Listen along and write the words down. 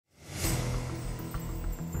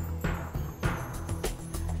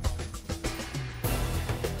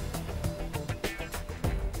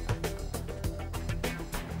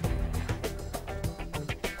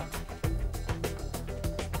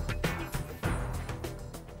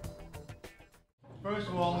First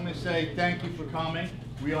of all, let me say thank you for coming.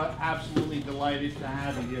 We are absolutely delighted to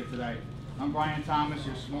have you here today. I'm Brian Thomas,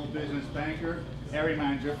 your small business banker, area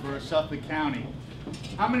manager for Suffolk County.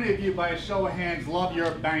 How many of you, by a show of hands, love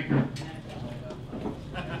your banker?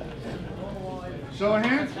 Show of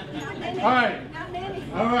hands? All right. Not many.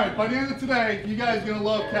 All right. By the end of today, you guys are going to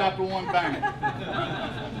love Capital One Bank.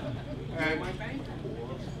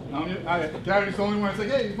 And Gary's the only one that's like,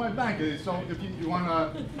 hey, he's my banker. So if you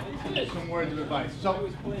want some words of advice. So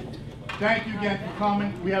thank you again for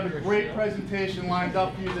coming. We have a great presentation lined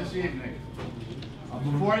up for you this evening.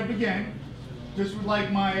 Before I begin, just would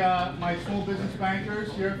like my small business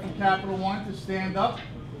bankers here from Capital One to stand up.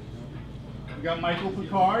 We got Michael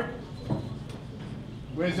Picard.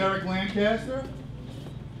 Where's Eric Lancaster?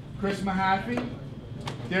 Chris Mahaffey.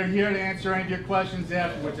 They're here to answer any of your questions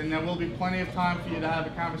afterwards, and there will be plenty of time for you to have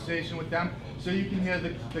a conversation with them so you can hear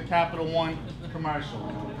the Capital One commercial.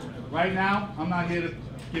 Right now, I'm not here to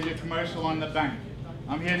give you a commercial on the bank.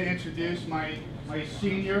 I'm here to introduce my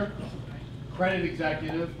senior credit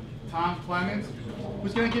executive, Tom Clemens,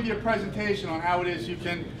 who's going to give you a presentation on how it is you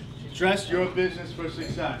can dress your business for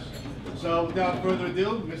success. So without further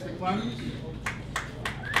ado, Mr. Clemens.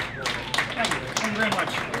 Thank you very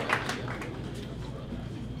much.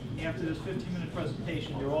 After this 15-minute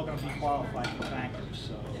presentation, you're all going to be qualified for bankers,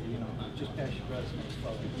 so, just pass your resumes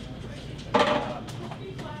forward.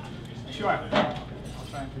 Sure. I'll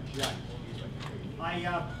try and project.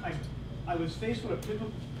 I was faced with a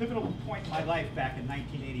pivotal point in my life back in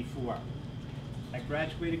 1984. I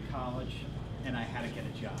graduated college, and I had to get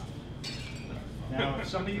a job. Now, if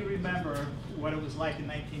some of you remember what it was like in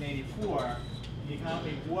 1984, the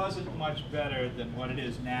economy wasn't much better than what it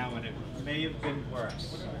is now, and it may have been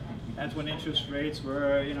worse. That's when interest rates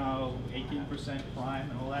were, 18% prime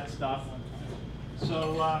and all that stuff.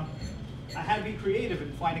 So I had to be creative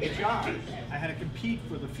in finding a job. I had to compete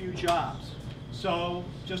for the few jobs. So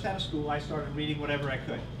just out of school, I started reading whatever I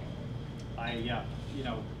could. I,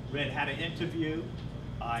 read how to interview.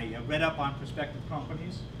 I read up on prospective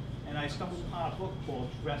companies, and I stumbled upon a book called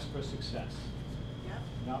Dress for Success.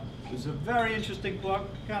 It was a very interesting book,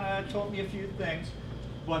 kind of taught me a few things,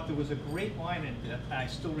 but there was a great line in it that I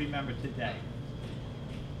still remember today.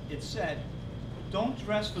 It said, don't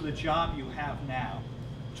dress for the job you have now,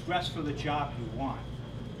 dress for the job you want.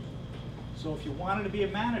 So if you wanted to be a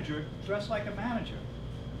manager, dress like a manager.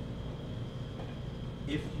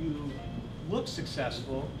 If you look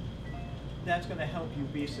successful, that's going to help you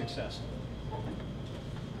be successful.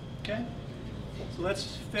 Okay? So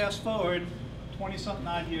let's fast forward 20-something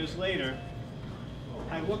odd years later.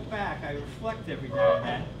 I look back, I reflect every now and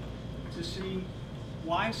then to see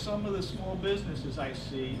why some of the small businesses I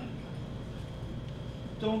see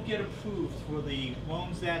don't get approved for the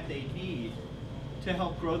loans that they need to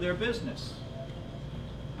help grow their business.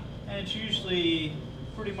 And it's usually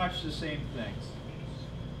pretty much the same things.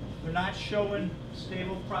 They're not showing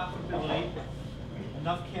stable profitability,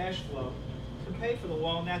 enough cash flow to pay for the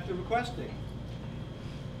loan that they're requesting.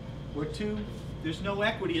 Or two, there's no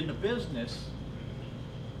equity in the business,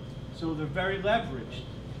 so they're very leveraged.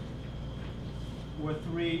 Or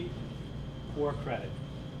three, poor credit.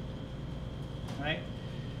 Right?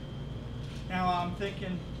 Now I'm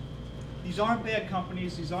thinking, these aren't bad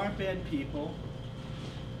companies, these aren't bad people.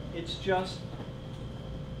 It's just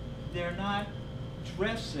they're not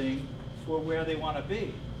dressing for where they want to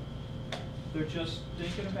be. They're just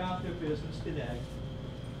thinking about their business today.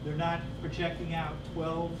 They're not projecting out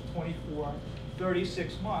 12, 24,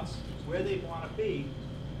 36 months where they want to be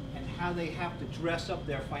and how they have to dress up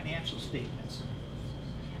their financial statements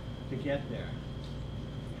to get there.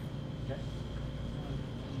 Okay?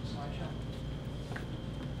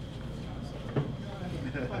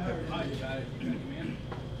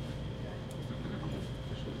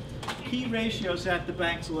 Key ratios that the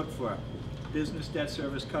banks look for: business debt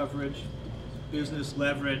service coverage, business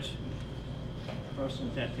leverage,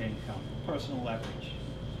 personal debt to income, personal leverage.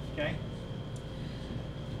 Okay?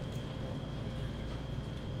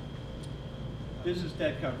 Business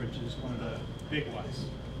debt coverage is one of the big ones.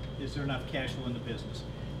 Is there enough cash flow in the business?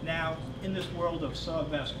 Now, in this world of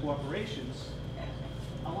sub-S corporations,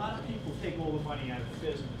 a lot of people take all the money out of the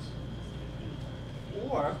business.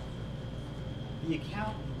 Or the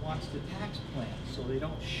accountant wants the tax plan so they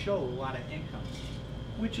don't show a lot of income,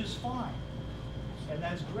 which is fine, and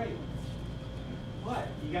that's great. But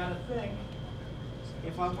you got to think,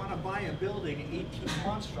 if I want to buy a building 18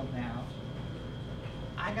 months from now,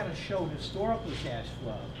 I got to show historical cash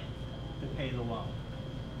flow to pay the loan.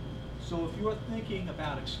 So if you're thinking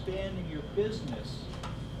about expanding your business,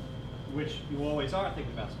 which you always are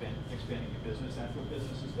thinking about expanding your business, that's what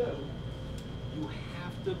businesses do, you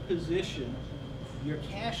have to position your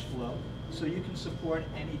cash flow so you can support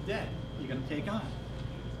any debt you're going to take on.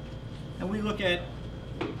 And we look at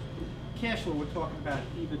cash flow, we're talking about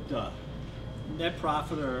EBITDA, net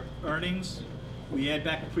profit or earnings. We add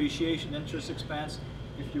back depreciation, interest expense.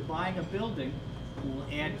 If you're buying a building, we'll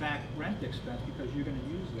add back rent expense because you're going to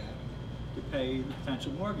use that to pay the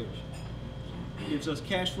potential mortgage. It gives us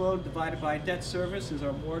cash flow divided by debt service is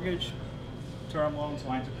our mortgage, term loans,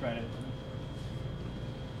 lines of credit.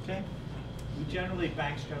 Okay?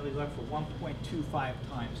 Banks generally look for 1.25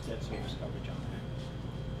 times debt service coverage on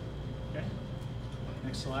that. Okay?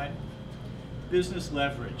 Next slide. Business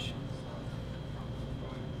leverage.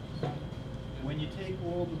 When you take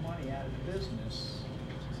all the money out of the business,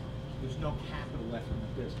 there's no capital left in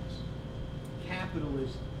the business. Capital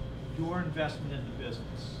is your investment in the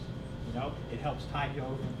business. You know, it helps tide you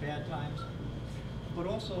over in bad times, but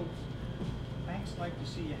also banks like to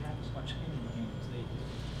see you have as much skin in the game as they do.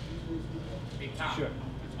 Hey, Tom, sure.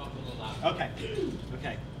 Talk a little louder. Okay.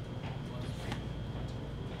 Okay.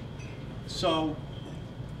 So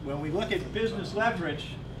when we look at business leverage,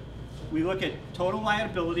 we look at total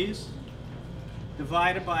liabilities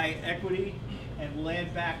divided by equity, and we'll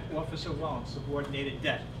add back officer loans, subordinated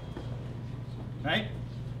debt. Right?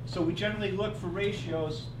 So we generally look for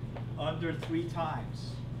ratios under 3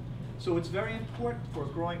 times. So it's very important for a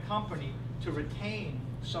growing company to retain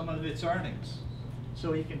some of its earnings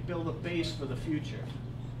so you can build a base for the future.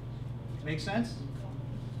 Make sense?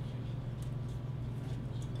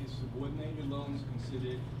 Is subordinated loans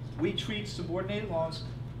considered? We treat subordinated loans,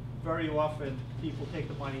 very often people take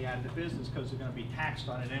the money out of the business because they're going to be taxed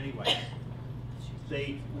on it anyway.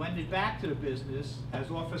 They lend it back to the business as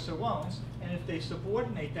officer loans, and if they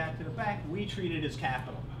subordinate that to the bank, we treat it as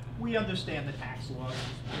capital. We understand the tax laws,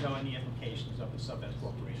 you know, and the implications of the sub-S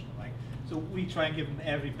corporation, like. So we try and give them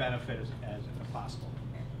every benefit as possible.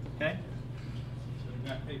 Okay? So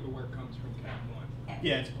that paperwork comes from Cap 1.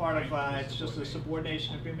 Yeah, it's part of. It's just a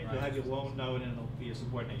subordination agreement. You'll have your loan note, and it'll be a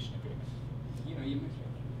subordination agreement. You know, you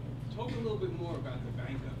talk a little bit more about the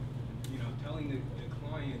bank of, you know, telling the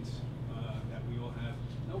clients that we all have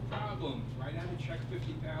no problem. Write out a check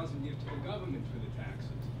 50,000, give to the government for the taxes.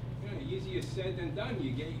 You know, easier said than done.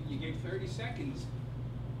 You gave 30 seconds.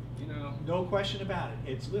 You know. No question about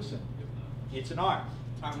it. Listen, it's an art.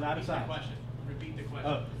 It's not a science. Repeat the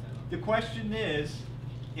question. The question is,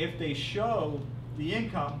 if they show the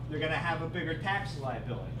income, they're going to have a bigger tax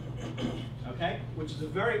liability. Okay? Which is a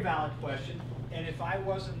very valid question. And if I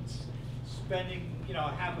wasn't spending, you know,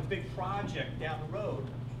 have a big project down the road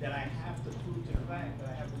that I have to prove to the bank that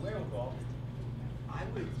I have the wherewithal, I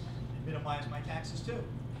would minimize my taxes too.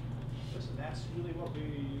 Listen, that's really what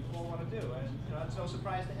we all want to do, and you know, it's no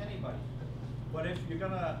surprise to anybody. But if you're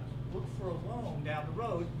going to look for a loan down the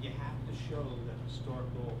road, you have to show the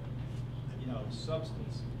historical, you know,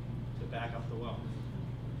 substance to back up the loan.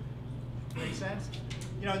 Make sense?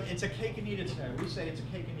 You know, it's a cake and eat it scenario. We say it's a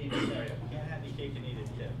cake and eat it scenario. You can't have any cake and eat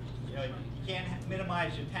it dip. You know, you can't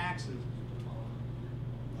minimize your taxes.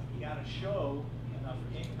 You got to show enough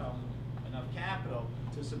income, enough capital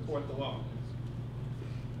to support the loan.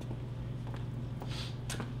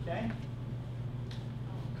 Okay?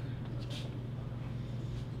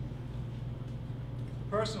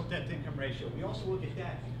 Personal debt to income ratio. We also look at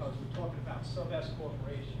that because we're talking about sub-S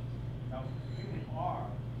corporations. Now, we are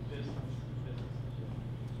business.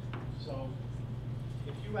 So,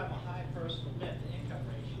 if you have a high personal debt to income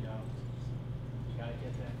ratio, you got to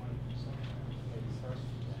get that money from somewhere. Maybe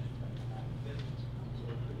personal debt, but not business. So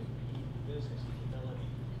it could impede business's ability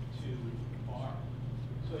to borrow.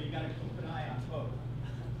 So you got to keep an eye on both.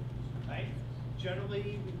 Right?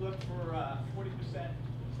 Generally, we look for 40%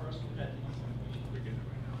 personal debt to income ratio.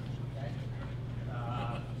 Okay?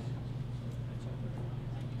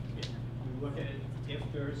 We look at it if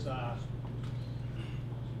there's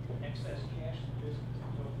excess cash in the business,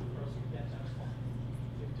 go for personal debt, that's fine.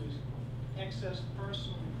 If there's excess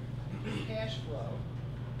personal cash flow,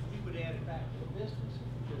 we would add it back to the business if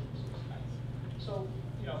the business is tight. So,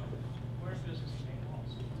 you know, we're in business to make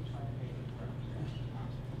loans, so we try and make it for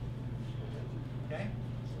okay?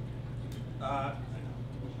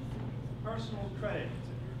 Personal credit,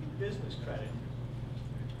 business credit.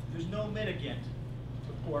 There's no mitigant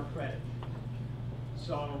to poor credit.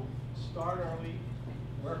 So start early,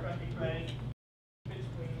 work on your credit,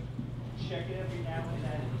 between, check it every now and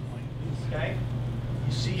then, okay?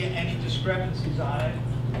 You see any discrepancies on it,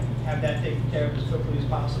 have that taken care of as quickly as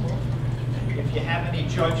possible. If you have any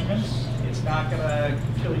judgments, it's not gonna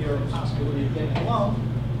kill your possibility of getting a loan.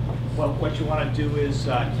 Well, what you wanna do is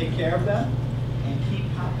take care of them and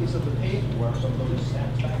keep copies copies of the paperwork of those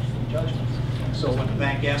satisfactory judgments. So when the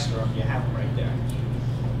bank asks for them, you have them right there.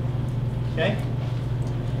 Okay?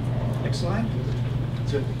 Next slide.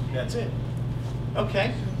 That's it.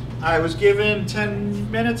 Okay. I was given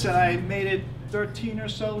 10 minutes and I made it 13 or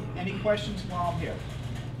so. Any questions while I'm here?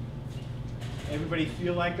 Everybody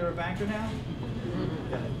feel like they're a banker now?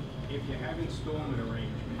 If you have installment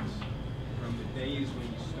arrangements from the days when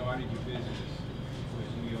you started your business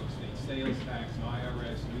with New York State sales tax,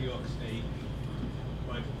 IRS, New York State,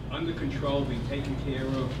 but under control, being taken care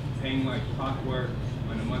of, paying like clockwork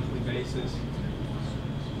on a monthly basis,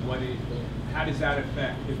 how does that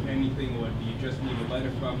affect, if anything, or do you just need a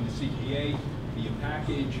letter from the CPA, do you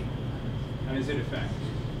package, how does it affect?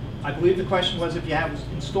 I believe the question was if you have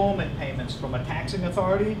installment payments from a taxing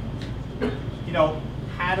authority, you know,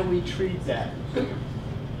 how do we treat that?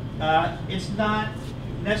 It's not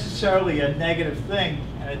necessarily a negative thing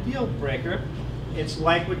and a deal breaker. It's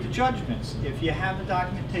like with the judgments. If you have the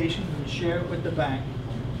documentation and you share it with the bank,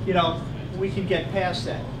 you know, we can get past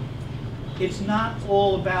that. It's not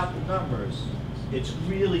all about the numbers. It's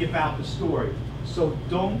really about the story. So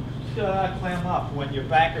don't clam up when your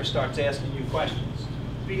banker starts asking you questions.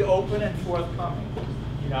 Be open and forthcoming.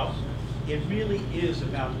 You know, it really is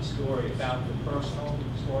about the story, about the personal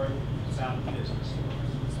story, about the business story.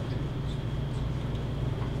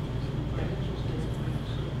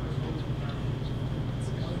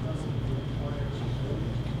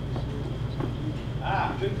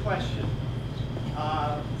 Good question.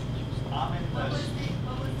 I'm in this.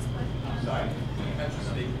 I'm sorry.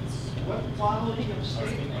 What quality of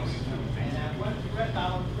statements and at what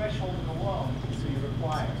threshold of the loan do you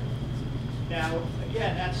require? Now,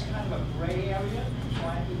 again, that's kind of a gray area.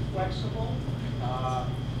 Try and be flexible.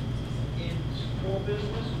 In small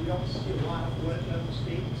business, we don't see a lot of audit level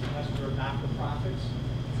statements unless they're not-for-profits.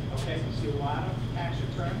 Okay, we see a lot of tax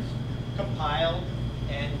returns compiled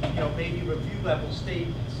and, you know, maybe review level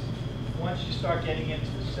statements. Once you start getting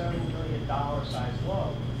into the $70 million size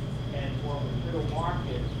loan and more of a middle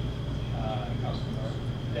market customer,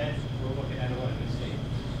 then we're looking at audited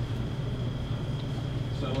statements.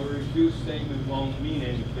 So a review statement won't mean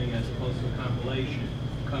anything as opposed to a compilation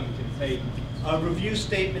coming to the table. A review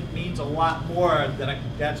statement means a lot more than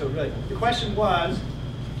that's a really. The question was,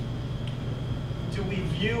 do we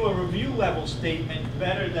view a review level statement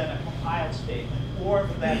better than a compiled statement, or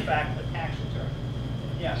for that fact, a tax return?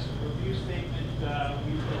 Yes, a review statement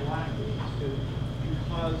we put a lot of credence to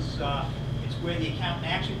because it's where the accountant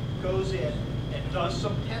actually goes in and does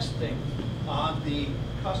some testing on the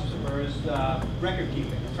customer's record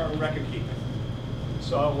keeping, internal record keeping.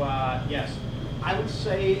 So yes, I would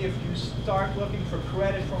say if you start looking for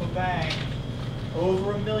credit from a bank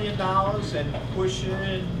over $1 million and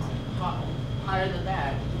pushing higher than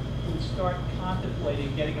that, you would start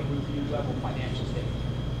contemplating getting a review level financial statement.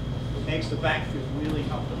 It makes the bank feel really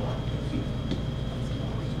comfortable.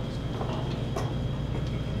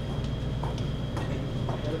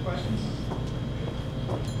 Any other questions?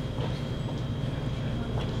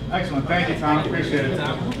 Excellent. Thank you, Tom. Appreciate it.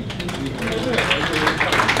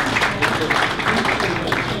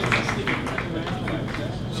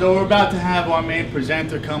 So we're about to have our main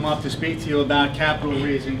presenter come up to speak to you about capital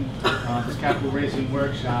raising, this capital raising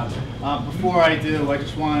workshop. Before I do, I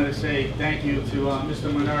just wanted to say thank you to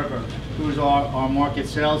Mr. Minerva, who is our market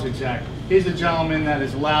sales exec. He's the gentleman that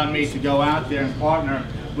has allowed me to go out there and partner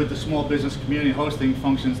with the small business community hosting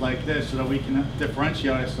functions like this so that we can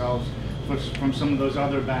differentiate ourselves from some of those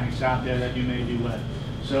other banks out there that you may be with.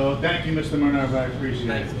 So thank you, Mr. Minerva. I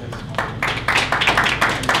appreciate it.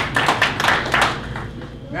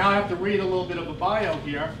 Now I have to read a little bit of a bio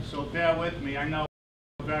here, so bear with me. I know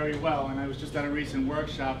him very well, and I was just at a recent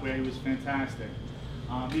workshop where he was fantastic.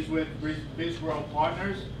 He's with BizGro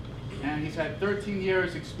Partners, and he's had 13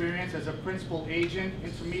 years experience as a principal agent,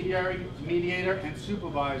 intermediary, mediator, and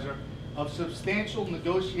supervisor of substantial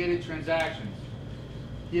negotiated transactions.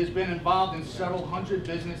 He has been involved in several hundred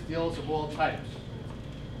business deals of all types,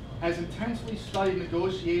 has intensely studied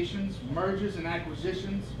negotiations, mergers and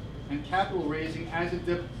acquisitions, and capital raising as a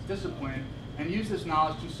discipline, and used this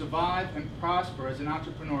knowledge to survive and prosper as an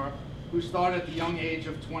entrepreneur who started at the young age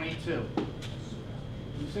of 22. Can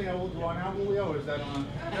you say how old you are now, Julio, or is that on?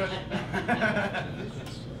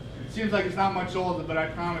 It seems like it's not much older, but I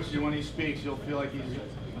promise you when he speaks, you'll feel like he's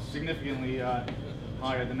significantly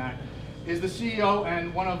higher than that. Is the CEO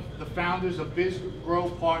and one of the founders of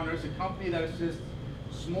BizGro Partners, a company that assists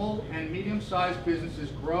small and medium-sized businesses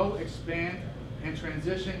grow, expand, and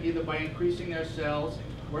transition either by increasing their sales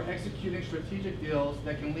or executing strategic deals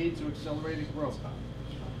that can lead to accelerated growth.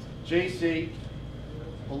 JC,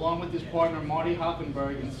 along with his partner Marty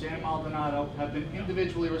Hockenberg and Sam Maldonado, have been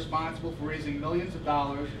individually responsible for raising millions of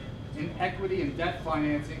dollars in equity and debt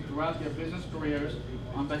financing throughout their business careers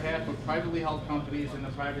on behalf of privately held companies in the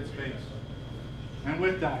private space. And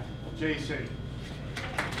with that, JC.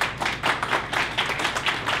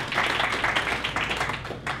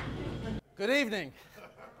 Good evening.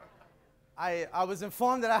 I was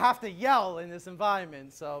informed that I have to yell in this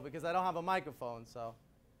environment, so because I don't have a microphone, so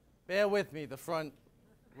bear with me, the front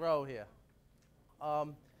row here.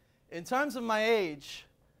 In terms of my age,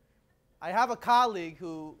 I have a colleague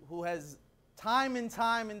who has time and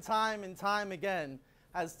time again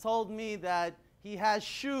has told me that he has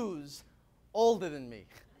shoes older than me.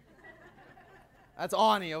 That's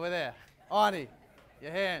Arnie over there. Arnie,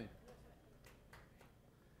 your hand.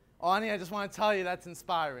 Arnie, I just want to tell you that's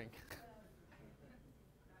inspiring.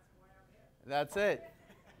 That's it.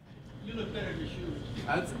 You look better in your shoes.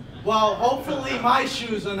 Well, hopefully my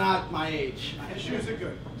shoes are not my age. His shoes are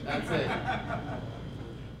good. That's it.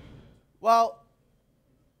 Well,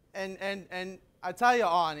 and I tell you,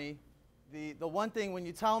 Arnie, the one thing when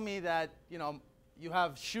you tell me that, you know, you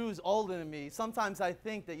have shoes older than me, sometimes I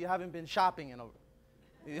think that you haven't been shopping in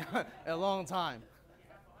a long time.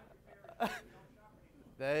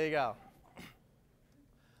 There you go.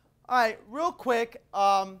 All right, real quick,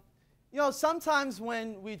 you know, sometimes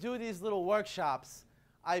when we do these little workshops,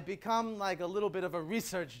 I become like a little bit of a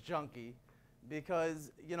research junkie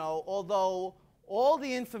because, you know, although all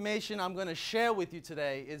the information I'm going to share with you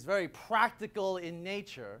today is very practical in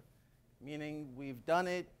nature, meaning we've done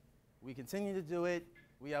it, we continue to do it,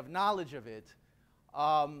 we have knowledge of it,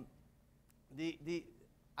 I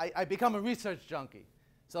become a research junkie.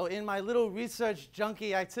 So in my little research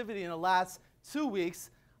junkie activity in the last 2 weeks,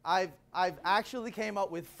 I've actually came up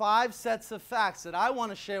with 5 sets of facts that I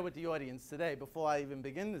want to share with the audience today before I even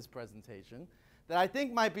begin this presentation that I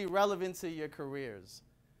think might be relevant to your careers.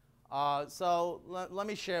 So let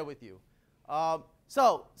me share with you.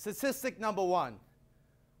 So statistic number 1.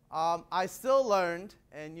 I still learned,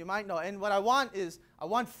 and you might know, and what I want is I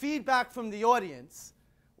want feedback from the audience,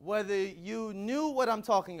 whether you knew what I'm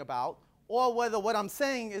talking about or whether what I'm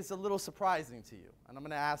saying is a little surprising to you. And I'm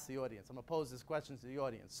going to ask the audience. I'm going to pose this question to the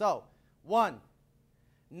audience. So, 1,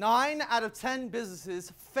 9 out of 10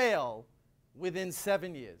 businesses fail within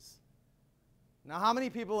 7 years. Now, how many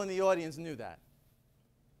people in the audience knew that?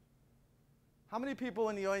 How many people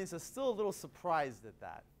in the audience are still a little surprised at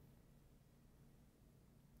that?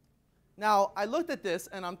 Now, I looked at this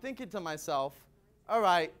and I'm thinking to myself, all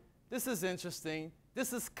right, this is interesting.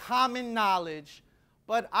 This is common knowledge.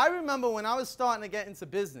 But I remember when I was starting to get into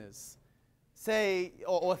business, say,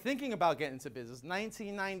 or thinking about getting into business,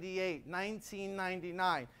 1998,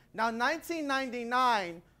 1999. Now,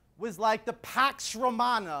 1999 was like the Pax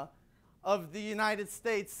Romana of the United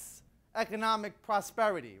States economic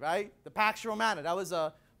prosperity, right? The Pax Romana, that was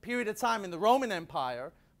a period of time in the Roman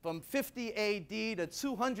Empire from 50 AD to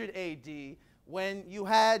 200 AD when you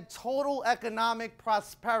had total economic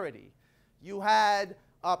prosperity. You had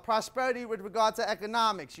prosperity with regard to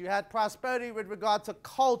economics. You had prosperity with regard to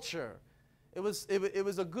culture. It was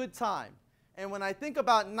a good time. And when I think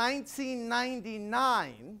about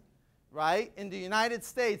 1999, right, in the United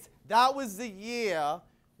States, that was the year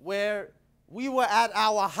where we were at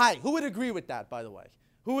our height. Who would agree with that, by the way?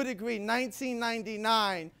 Who would agree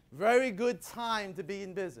 1999, very good time to be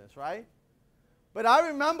in business, right? But I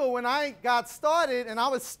remember when I got started and I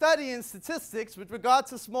was studying statistics with regard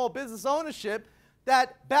to small business ownership,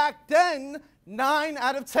 that back then, 9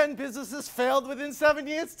 out of 10 businesses failed within 7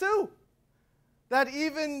 years too. That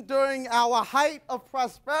even during our height of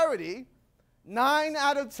prosperity, 9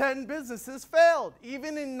 out of 10 businesses failed,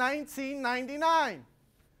 even in 1999.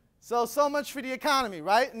 So much for the economy,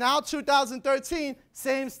 right? Now 2013,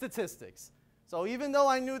 same statistics. So even though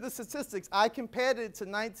I knew the statistics, I compared it to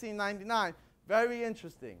 1999. Very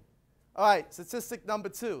interesting. All right, statistic number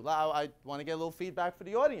 2. I want to get a little feedback for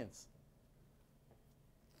the audience.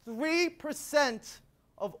 3%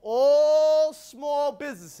 of all small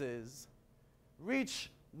businesses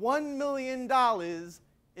reach $1 million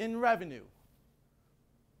in revenue.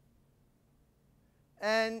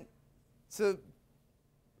 And to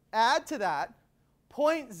add to that,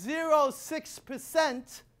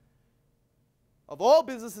 0.06% of all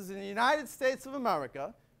businesses in the United States of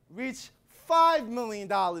America reach $5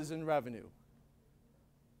 million in revenue.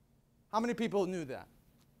 How many people knew that?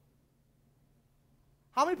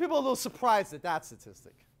 How many people are a little surprised at that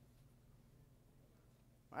statistic?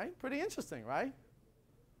 Right? Pretty interesting, right?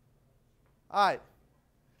 All right.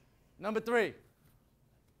 Number 3.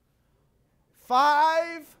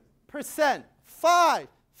 5%.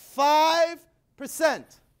 5%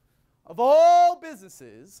 of all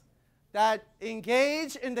businesses that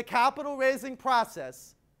engage in the capital raising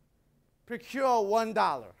process procure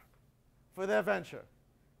 $1 for their venture?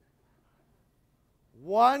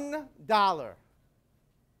 $1.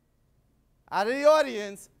 Out of the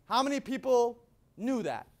audience, how many people knew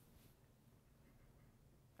that?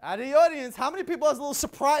 Out of the audience, how many people was a little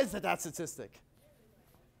surprised at that statistic?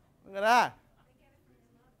 Look at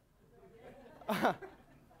that.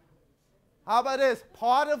 How about this?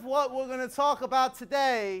 Part of what we're going to talk about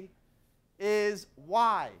today is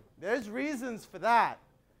why. There's reasons for that.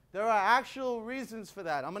 There are actual reasons for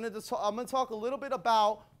that. I'm going to talk a little bit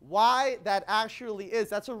about why that actually is.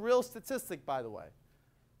 That's a real statistic, by the way.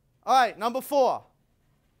 All right, number 4. All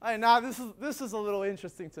right, now this is a little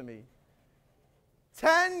interesting to me.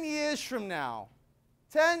 10 years from now,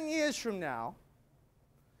 $10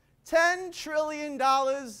 trillion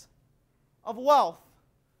of wealth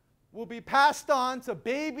will be passed on to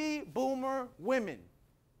baby boomer women.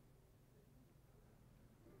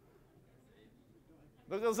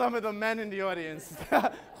 Look at some of the men in the audience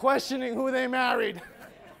questioning who they married.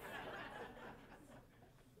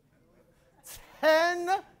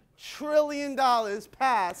 $10 trillion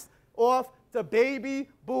passed off to baby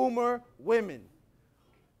boomer women.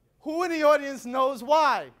 Who in the audience knows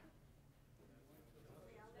why?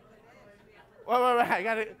 Wait, I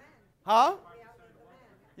got it. Huh?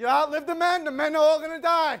 You outlive the men are all going to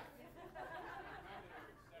die.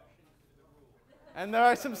 And there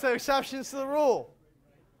are some exceptions to the rule.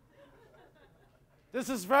 This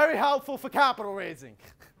is very helpful for capital raising.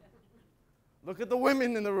 Look at the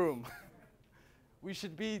women in the room. We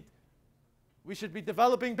should be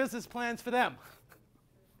developing business plans for them.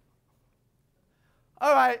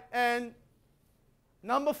 All right, and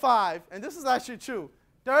number 5, and this is actually true,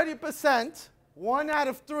 30%, 1 out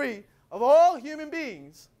of 3 of all human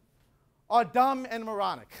beings are dumb and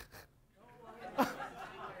moronic.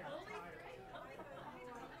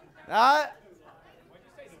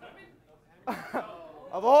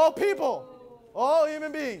 Of all people, all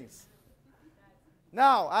human beings.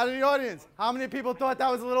 Now, out of the audience, how many people thought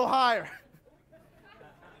that was a little higher?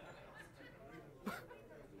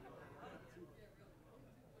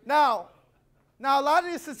 Now, a lot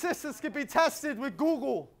of these statistics can be tested with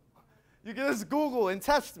Google. You can just Google and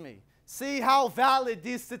test me. See how valid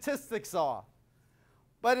these statistics are.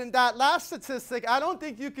 But in that last statistic, I don't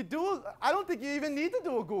think you even need to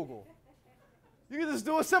do a Google. You can just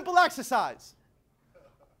do a simple exercise.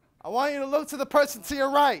 I want you to look to the person to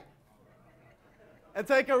your right and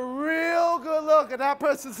take a real good look at that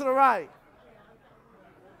person to the right.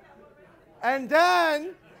 And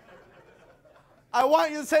then I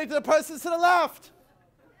want you to say to the person to the left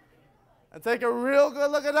and take a real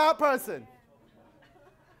good look at that person.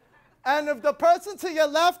 And if the person to your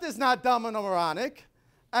left is not dumb and moronic,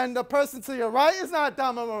 and the person to your right is not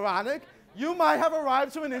dumb and moronic, you might have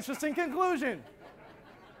arrived to an interesting conclusion.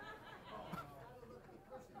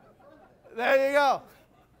 There you go.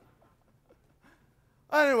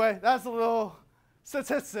 Anyway, that's a little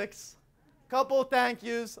statistics. Couple thank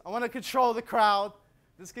yous. I want to control the crowd.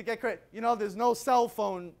 This could get crazy. You know, there's no cell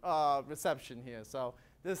phone reception here, so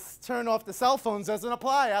this turn off the cell phones doesn't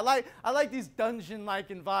apply. I like these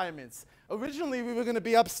dungeon-like environments. Originally, we were going to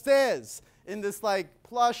be upstairs in this like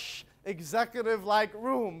plush executive-like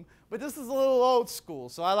room, but this is a little old school,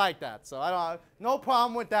 so I like that. So no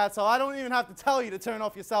problem with that. So I don't even have to tell you to turn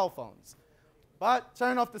off your cell phones, but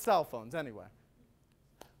turn off the cell phones anyway.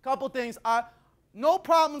 Couple things. No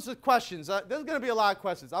problems with questions. There's going to be a lot of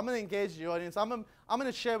questions. I'm going to engage the audience. I'm going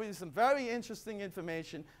to share with you some very interesting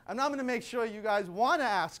information. And I'm going to make sure you guys want to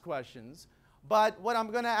ask questions. But what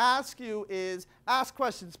I'm going to ask you is ask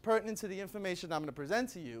questions pertinent to the information I'm going to present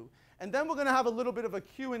to you. And then we're going to have a little bit of a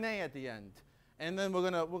Q&A at the end. And then we're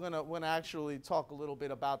going to actually talk a little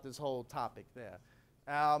bit about this whole topic there.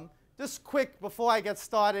 Just quick, before I get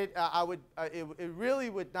started, it really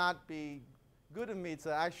would not be good of me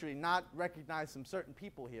to actually not recognize some certain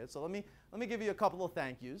people here. So let me give you a couple of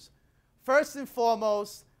thank yous. First and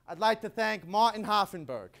foremost, I'd like to thank Martin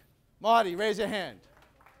Hoffenberg. Marty, raise your hand.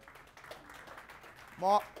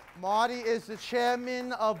 Marty is the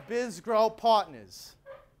chairman of BizGro Partners.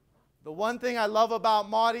 The one thing I love about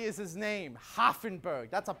Marty is his name,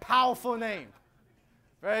 Hoffenberg. That's a powerful name.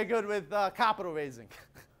 Very good with capital raising.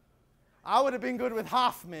 I would have been good with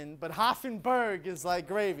Hoffman, but Hoffenberg is like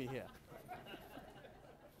gravy here.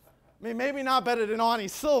 I mean, maybe not better than Arnie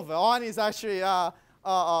Silva. Arnie's actually a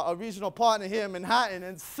regional partner here in Manhattan,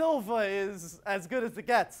 and Silva is as good as it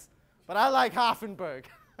gets. But I like Hoffenberg.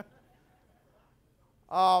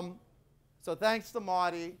 So thanks to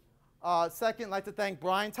Marty. Second, I'd like to thank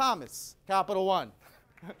Brian Thomas, Capital One.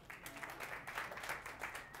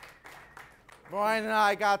 Brian and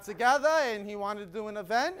I got together, and he wanted to do an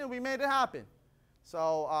event, and we made it happen.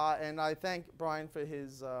 So, and I thank Brian for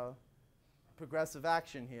his progressive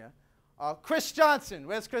action here. Chris Johnson,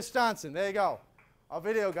 where's Chris Johnson? There you go, our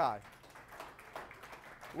video guy.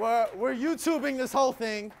 We're YouTubing this whole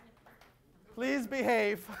thing. Please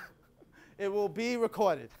behave. It will be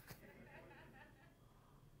recorded.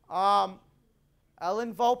 Ellen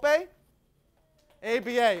Volpe,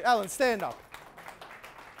 ABA. Ellen, stand up.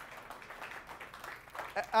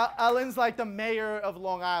 Ellen's like the mayor of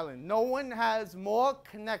Long Island. No one has more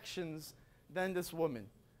connections than this woman.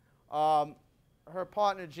 Her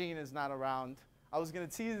partner, Gene, is not around. I was going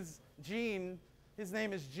to tease Gene. His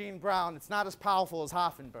name is Gene Brown. It's not as powerful as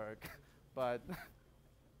Hoffenberg. but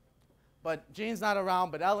Gene's not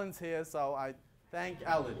around, but Ellen's here, so I thank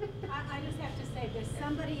Ellen. I just have to say, there's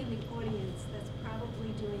somebody in the audience that's probably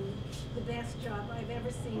doing the best job I've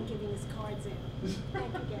ever seen giving his cards in.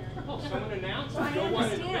 Thank you, Gary. Oh, someone announced I I want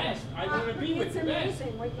the understand. best. I want to be with It's the best.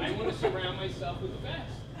 amazing what you I do. want to surround myself with the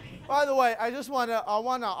best. By the way, I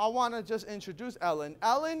wanna just introduce Ellen.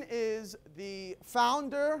 Ellen is the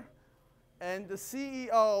founder and the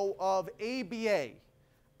CEO of ABA.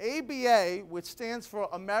 ABA, which stands for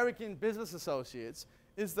American Business Associates,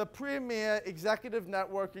 is the premier executive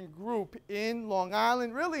networking group in Long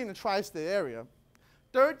Island, really in the tri-state area.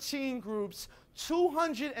 13 groups,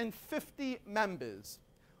 250 members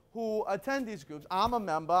who attend these groups. I'm a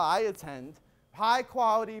member, I attend. High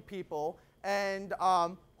quality people. And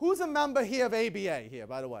who's a member here of ABA here,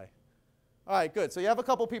 by the way? All right, good. So you have a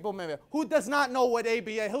couple people maybe. Who does not know what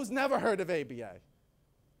ABA, who's never heard of ABA?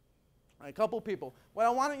 All right, a couple people. What I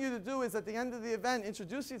want you to do is at the end of the event,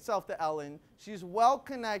 introduce yourself to Ellen. She's well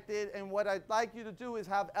connected, and what I'd like you to do is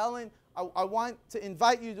have Ellen, I want to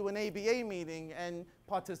invite you to an ABA meeting and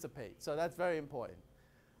participate. So that's very important.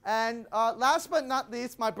 And last but not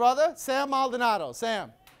least, my brother, Sam Maldonado.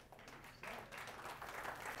 Sam.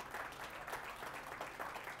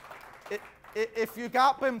 If you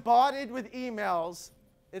got bombarded with emails,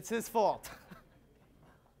 it's his fault.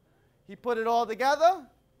 He put it all together,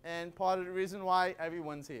 and part of the reason why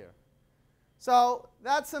everyone's here. So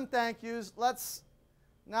that's some thank yous. Let's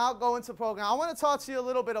now go into the program. I want to talk to you a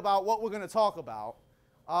little bit about what we're going to talk about.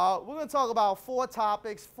 We're going to talk about 4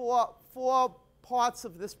 topics, four parts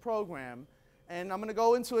of this program, and I'm going to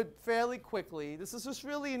go into it fairly quickly. This is just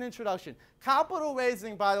really an introduction. Capital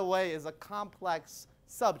raising, by the way, is a complex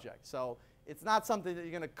subject, so it's not something that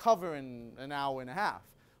you're going to cover in an hour and a half.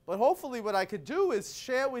 But hopefully what I could do is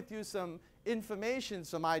share with you some information,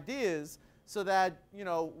 some ideas, so that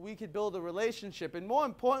we could build a relationship. And more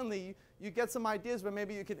importantly, you get some ideas where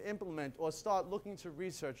maybe you could implement or start looking to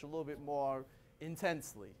research a little bit more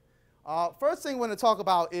intensely. First thing I want to talk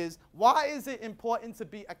about is, why is it important to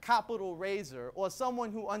be a capital raiser or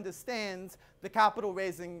someone who understands the capital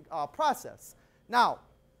raising process? Now,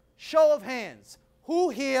 show of hands. Who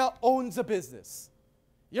here owns a business?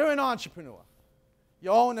 You're an entrepreneur.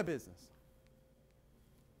 You own a business.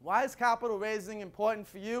 Why is capital raising important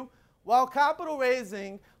for you? Well, capital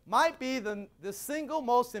raising might be the single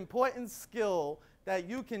most important skill that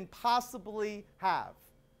you can possibly have.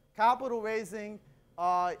 Capital raising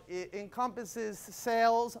it encompasses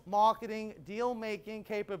sales, marketing, deal-making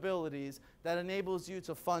capabilities that enables you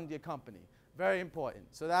to fund your company. Very important.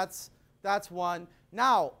 So that's one.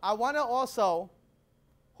 Now, I want to also,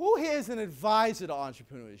 who here is an advisor to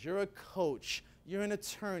entrepreneurs? You're a coach. You're an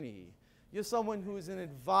attorney. You're someone who's an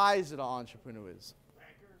advisor to entrepreneurs.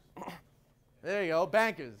 Bankers. There you go,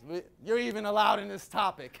 bankers. You're even allowed in this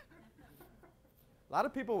topic. A lot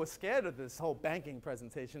of people were scared of this whole banking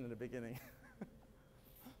presentation in the beginning.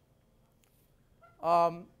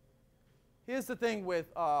 Here's the thing with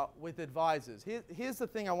advisors. Here's the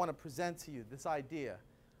thing I want to present to you, this idea.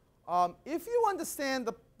 If you understand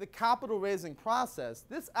the capital raising process,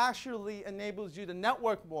 this actually enables you to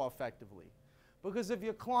network more effectively. Because if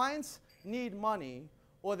your clients need money,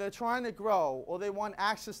 or they're trying to grow, or they want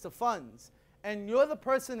access to funds, and you're the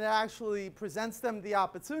person that actually presents them the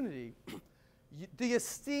opportunity, the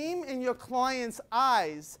esteem in your client's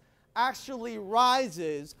eyes actually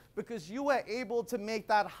rises because you are able to make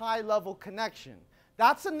that high-level connection.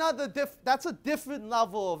 That's a different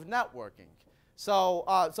level of networking.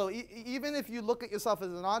 So, even if you look at yourself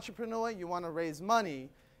as an entrepreneur, you want to raise money,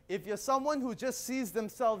 if you're someone who just sees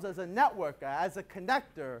themselves as a networker, as a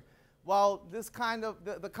connector, well, this kind of,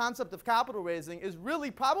 the concept of capital raising is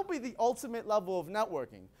really probably the ultimate level of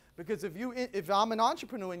networking. Because if I'm an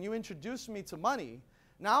entrepreneur and you introduce me to money,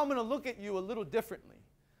 now I'm going to look at you a little differently.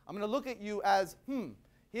 I'm going to look at you as,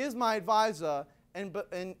 here's my advisor, and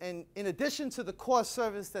in addition to the core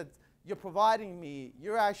service you're providing me,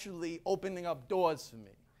 you're actually opening up doors for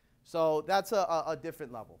me. So that's a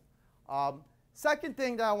different level. Second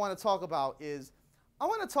thing that I want to talk about is I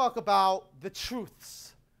want to talk about the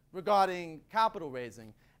truths regarding capital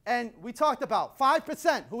raising. And we talked about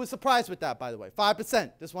 5%. Who was surprised with that, by the way?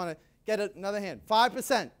 5%. Just want to get another hand.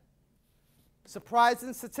 5%.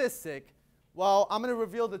 Surprising statistic. Well, I'm going to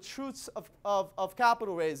reveal the truths of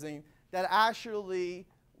capital raising that actually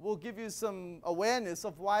will give you some awareness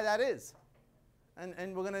of why that is.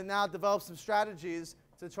 And we're going to now develop some strategies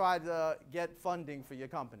to try to get funding for your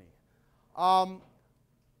company. I'm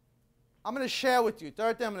going to share with you,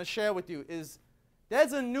 third thing I'm going to share with you is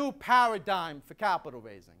there's a new paradigm for capital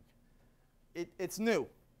raising. It's new.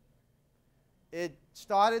 It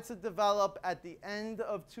started to develop at the end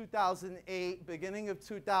of 2008, beginning of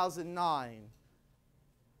 2009.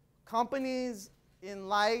 Companies, in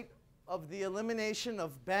light of the elimination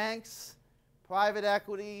of banks, private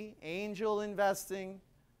equity, angel investing,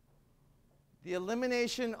 the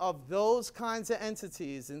elimination of those kinds of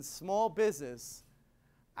entities in small business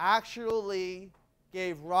actually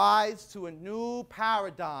gave rise to a new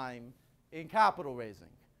paradigm in capital raising.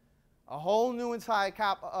 A whole new entire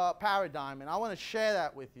paradigm, and I want to share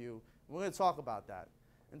that with you. We're going to talk about that.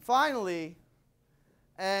 And finally,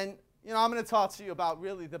 and I'm going to talk to you about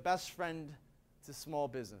really the best friend to small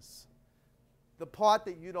business. The part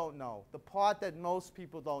that you don't know, the part that most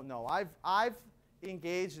people don't know. I've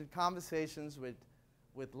engaged in conversations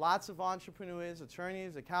with lots of entrepreneurs,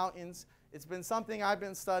 attorneys, accountants. It's been something I've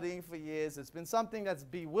been studying for years. It's been something that's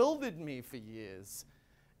bewildered me for years.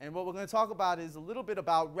 And what we're going to talk about is a little bit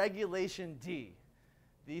about Regulation D,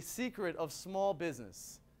 the secret of small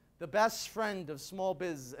business, the best friend of small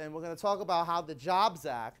business. And we're going to talk about how the Jobs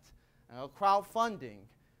Act, crowdfunding,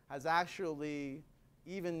 has actually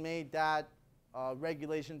even made that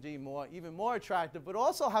Regulation D even more attractive, but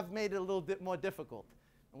also have made it a little bit more difficult.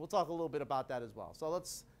 And we'll talk a little bit about that as well. So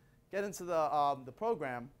let's get into the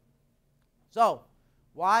program. So,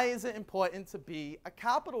 why is it important to be a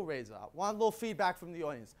capital raiser? I want a little feedback from the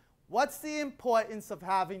audience. What's the importance of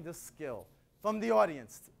having the skill from the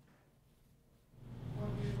audience?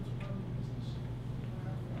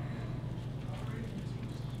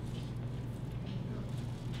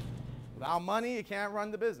 Without money, you can't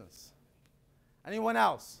run the business. Anyone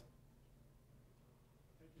else?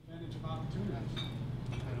 Take advantage of opportunities.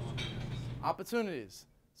 Opportunities.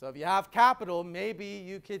 So if you have capital, maybe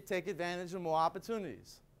you could take advantage of more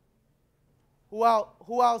opportunities. Who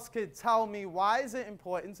else could tell me why is it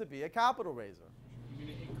important to be a capital raiser? You're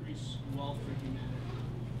going to increase wealth for humanity.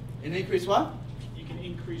 An increase what? You can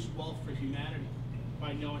increase wealth for humanity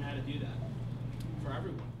by knowing how to do that for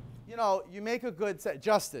everyone. You make a good set.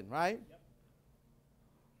 Justin, right?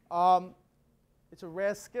 Yep. It's a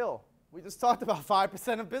rare skill. We just talked about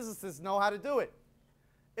 5% of businesses know how to do it.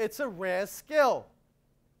 It's a rare skill.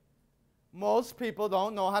 Most people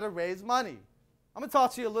don't know how to raise money. I'm going to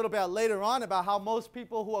talk to you a little bit later on about how most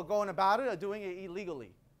people who are going about it are doing it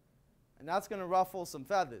illegally. And that's going to ruffle some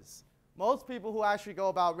feathers. Most people who actually go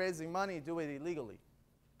about raising money do it illegally.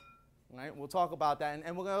 Right? We'll talk about that.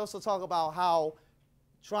 And we're going to also talk about how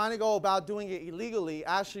trying to go about doing it illegally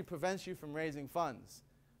actually prevents you from raising funds.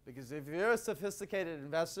 Because if you're a sophisticated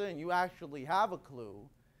investor and you actually have a clue,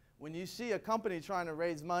 when you see a company trying to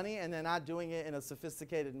raise money and they're not doing it in a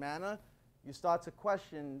sophisticated manner, you start to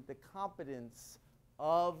question the competence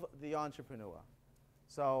of the entrepreneur.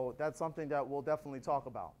 So that's something that we'll definitely talk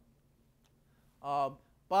about.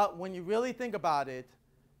 But when you really think about it,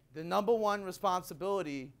 the number one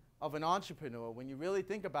responsibility of an entrepreneur, when you really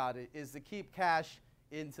think about it, is to keep cash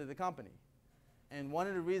into the company. And one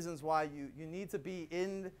of the reasons why you need to be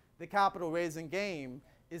in the capital raising game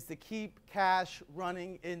is to keep cash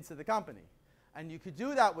running into the company. And you could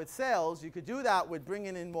do that with sales. You could do that with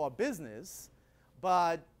bringing in more business.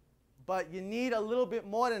 But you need a little bit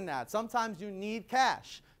more than that. Sometimes you need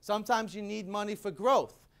cash. Sometimes you need money for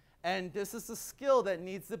growth. And this is a skill that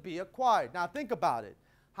needs to be acquired. Now think about it.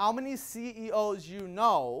 How many CEOs you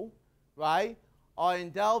know, right, are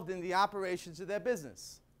involved in the operations of their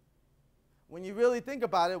business? When you really think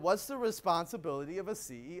about it, what's the responsibility of a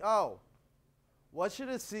CEO? What should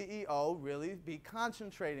a CEO really be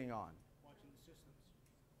concentrating on?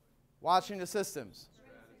 Watching the systems.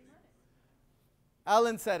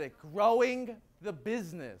 Ellen said it, growing the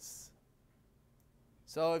business.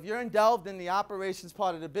 So if you're involved in the operations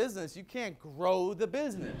part of the business, you can't grow the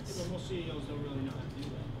business. Yeah, but most CEOs don't really know how to do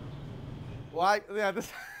that. Why? Yeah, I mean,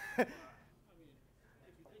 if you think about it.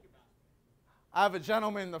 I have a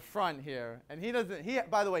gentleman in the front here, and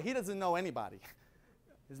by the way, he doesn't know anybody.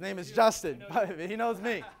 His name is Justin, but he knows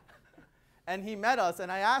me. and he met us,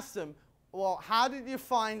 and I asked him, well, how did you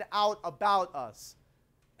find out about us?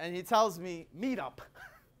 And he tells me, Meetup.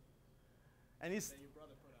 And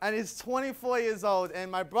he's 24 years old,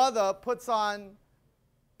 and my brother puts on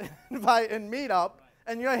invite and Meetup,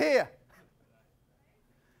 and you're here.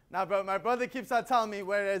 Now, my brother keeps on telling me,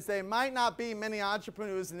 whereas there might not be many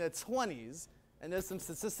entrepreneurs in their 20s, and there's some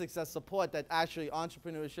statistics that support that actually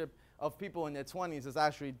entrepreneurship of people in their 20s is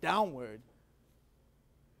actually downward.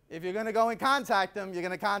 If you're going to go and contact them, you're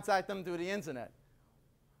going to contact them through the internet.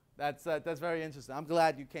 That's very interesting. I'm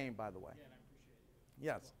glad you came, by the way. Yeah, and I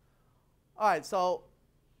appreciate it. Yes. All right,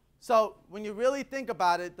 so when you really think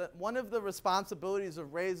about it, one of the responsibilities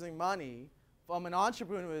of raising money from an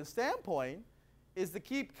entrepreneurial standpoint is to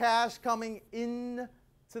keep cash coming in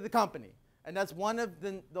to the company. And that's one of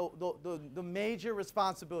the major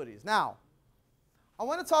responsibilities. Now, I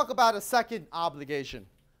want to talk about a second obligation,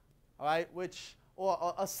 all right,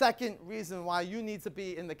 or a second reason why you need to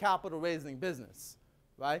be in the capital raising business,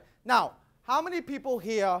 right? Now, how many people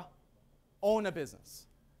here own a business?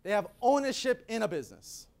 They have ownership in a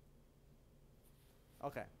business.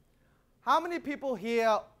 Okay. How many people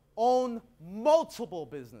here own multiple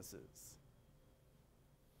businesses?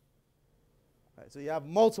 Okay, so you have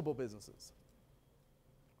multiple businesses.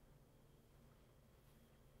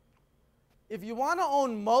 If you want to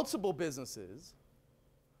own multiple businesses,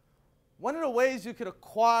 one of the ways you could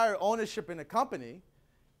acquire ownership in a company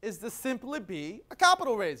is to simply be a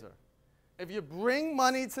capital raiser. If you bring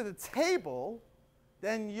money to the table,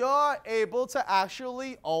 then you're able to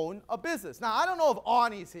actually own a business. Now, I don't know if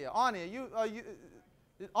Arnie's here. Arnie,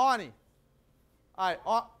 Arnie. All right,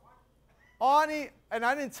 Arnie, and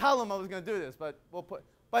I didn't tell him I was going to do this, but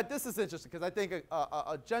but this is interesting because I think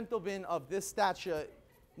a gentleman of this stature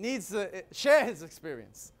needs to share his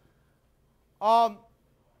experience.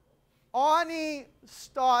 Arnie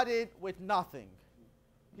started with nothing.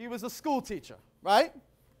 He was a school teacher, right?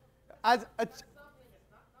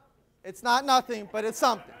 It's not nothing, but it's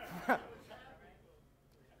something.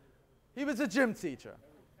 He was a gym teacher.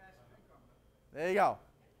 There you go.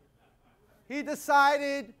 He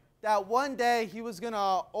decided that one day he was going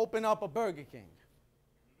to open up a Burger King.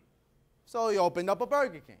 So he opened up a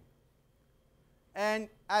Burger King. And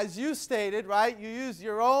as you stated, right, you used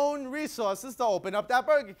your own resources to open up that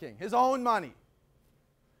Burger King, his own money.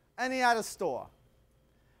 And he had a store.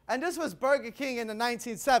 And this was Burger King in the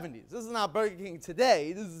 1970s. This is not Burger King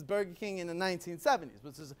today. This is Burger King in the 1970s,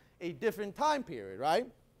 which is a different time period, right?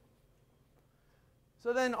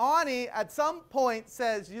 So then Arnie, at some point,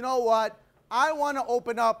 says, you know what? I want to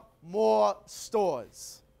open up more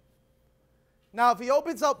stores. Now, if he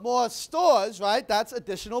opens up more stores, right, that's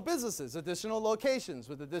additional businesses, additional locations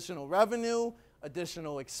with additional revenue,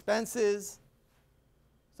 additional expenses.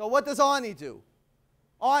 So what does Arnie do?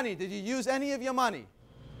 Arnie, did you use any of your money?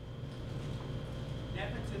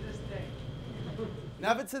 Never to this day.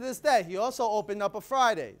 Never to this day. He also opened up a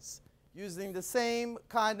Fridays using the same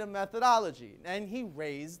kind of methodology, and he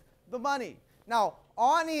raised the money. Now,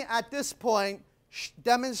 Arnie at this point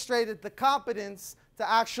demonstrated the competence to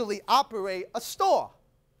actually operate a store.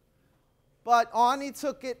 But Arnie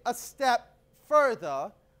took it a step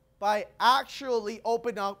further by actually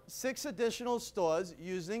opening up 6 additional stores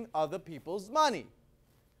using other people's money.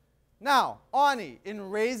 Now, Arnie, in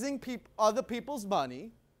raising other people's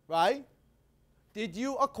money, right, did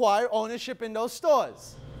you acquire ownership in those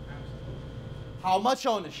stores? Absolutely. How much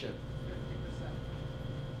ownership? 50%.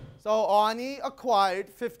 So Arnie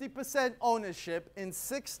acquired 50% ownership in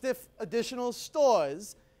 6 additional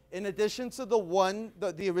stores in addition to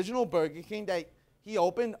the original Burger King that he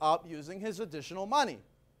opened up using his additional money.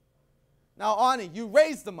 Now, Arnie, you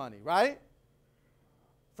raised the money, right?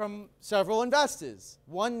 From several investors.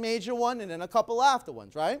 One major one and then a couple after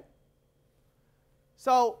ones, right?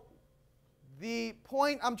 So the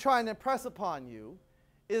point I'm trying to impress upon you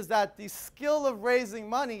is that the skill of raising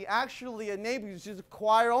money actually enables you to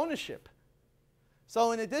acquire ownership.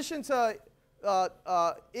 So in addition to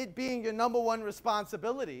it being your #1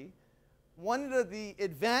 responsibility, one of the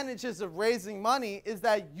advantages of raising money is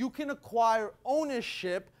that you can acquire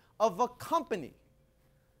ownership of a company.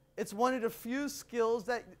 It's one of the few skills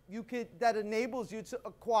that that enables you to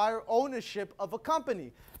acquire ownership of a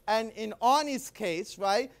company. And in Arnie's case,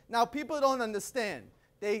 right, now people don't understand.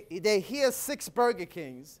 They hear 6 Burger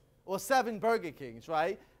Kings or 7 Burger Kings,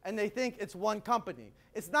 right, and they think it's one company.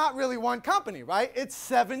 It's not really one company, right? It's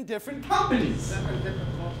 7 different companies.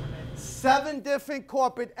 7 different corporate entities. 7 different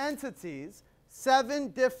corporate entities, 7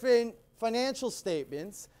 different financial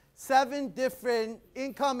statements, 7 different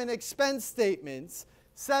income and expense statements,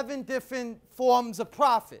 7 different forms of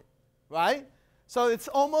profit, right? So it's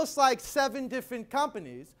almost like 7 different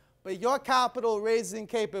companies, but your capital raising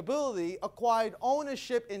capability acquired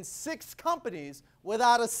ownership in 6 companies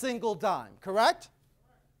without a single dime, correct?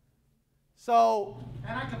 So,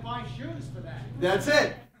 And I can buy shoes for that. that's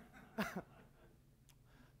it.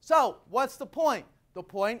 So, what's the point? The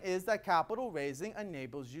point is that capital raising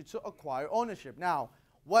enables you to acquire ownership. Now,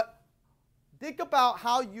 think about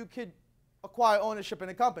how you could acquire ownership in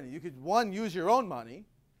a company. You could, 1, use your own money.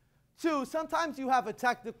 2, sometimes you have a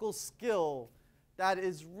technical skill that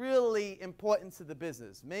is really important to the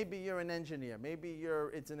business. Maybe you're an engineer. Maybe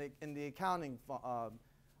it's in the accounting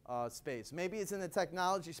space. Maybe it's in the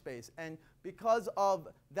technology space. And because of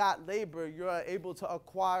that labor, you're able to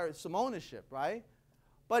acquire some ownership, right?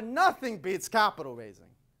 But nothing beats capital raising.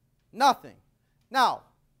 Nothing. Now,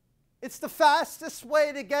 it's the fastest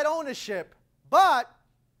way to get ownership, but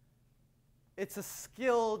it's a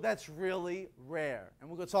skill that's really rare. And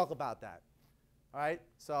we're going to talk about that. All right?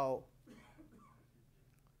 So,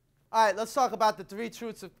 all right, let's talk about the 3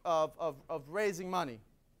 truths of raising money.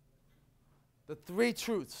 The 3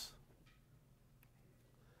 truths.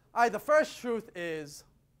 All right, the first truth is,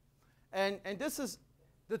 and this is,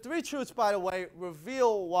 the 3 truths, by the way,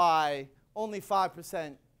 reveal why only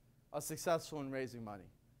 5% are successful in raising money.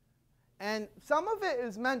 And some of it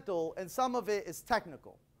is mental and some of it is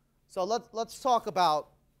technical. So let's talk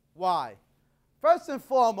about why. First and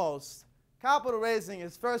foremost, capital raising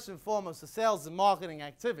is first and foremost a sales and marketing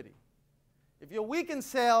activity. If you're weak in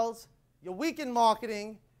sales, you're weak in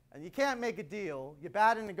marketing, and you can't make a deal, you're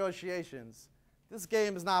bad in negotiations, this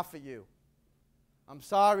game is not for you. I'm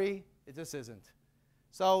sorry, it just isn't.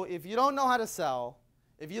 So if you don't know how to sell,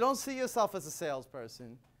 if you don't see yourself as a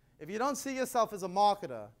salesperson, if you don't see yourself as a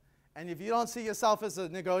marketer, and if you don't see yourself as a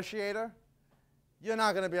negotiator, you're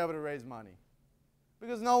not going to be able to raise money.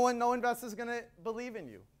 Because no investor is going to believe in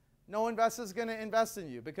you. No investor is going to invest in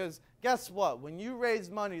you. Because guess what? When you raise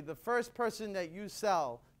money, the first person that you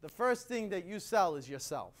sell, the first thing that you sell is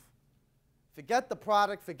yourself. Forget the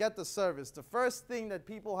product, forget the service. The first thing that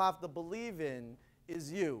people have to believe in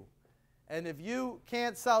is you. And if you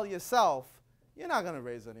can't sell yourself, you're not going to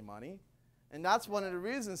raise any money. And that's one of the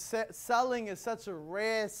reasons selling is such a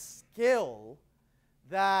rare skill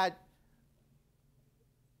that's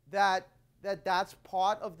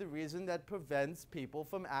part of the reason that prevents people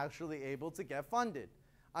from actually able to get funded.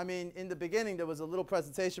 I mean, in the beginning, there was a little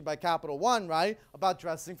presentation by Capital One, right, about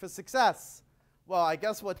dressing for success. Well, I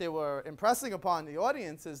guess what they were impressing upon the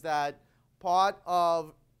audience is that part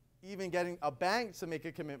of even getting a bank to make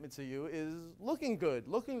a commitment to you is looking good,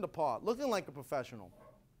 looking the part, looking like a professional.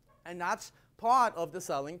 And that's part of the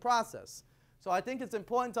selling process. So I think it's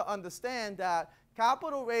important to understand that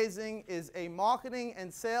capital raising is a marketing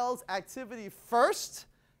and sales activity first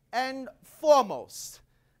and foremost.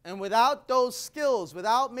 And without those skills,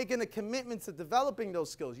 without making a commitment to developing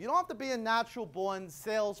those skills, you don't have to be a natural-born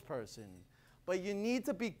salesperson, but you need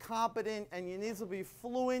to be competent and you need to be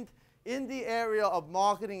fluent in the area of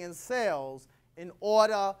marketing and sales in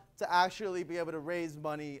order to actually be able to raise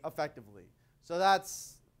money effectively. So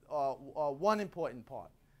that's one important part.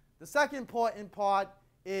 The second important part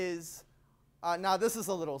is, now this is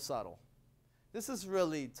a little subtle. This is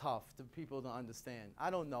really tough for people to understand. I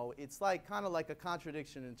don't know. It's like kind of like a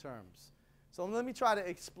contradiction in terms. So let me try to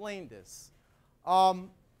explain this.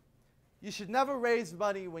 You should never raise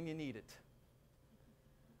money when you need it.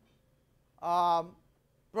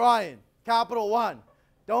 Brian, Capital One,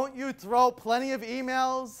 don't you throw plenty of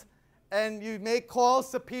emails and you make calls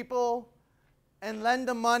to people and lend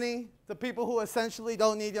them money to people who essentially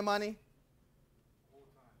don't need your money? All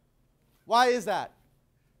the time. Why is that?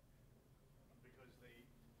 Because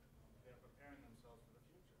they're preparing themselves for the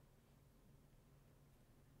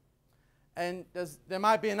future. And there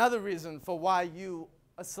might be another reason for why you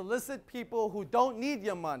solicit people who don't need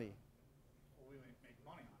your money. Well, we make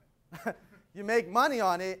money on it. You make money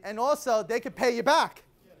on it, and also they can pay you back.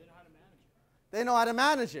 Yeah, they know how to manage it. They know how to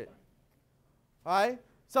manage it. All right?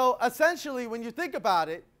 So essentially, when you think about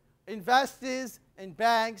it, investors and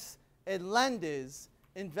banks and lenders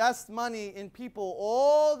invest money in people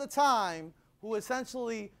all the time who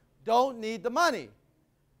essentially don't need the money.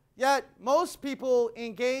 Yet most people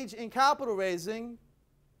engage in capital raising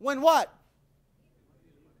when what?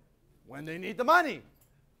 When they need the money.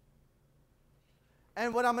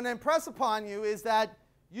 And what I'm going to impress upon you is that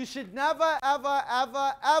you should never, ever,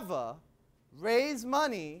 ever, ever raise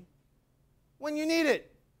money when you need it.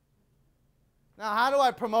 Now, how do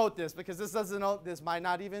I promote this? Because this might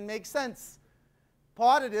not even make sense.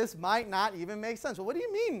 Part of this might not even make sense. Well, what do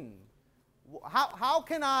you mean? How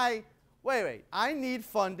can I, wait, I need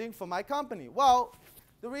funding for my company. Well,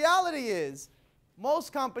 the reality is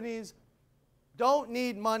most companies don't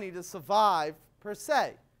need money to survive per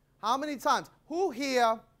se. How many times? Who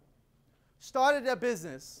here started a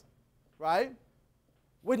business, right,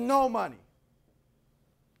 with no money?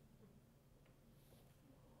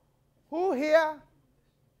 Who here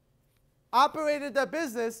operated their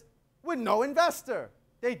business with no investor?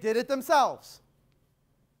 They did it themselves.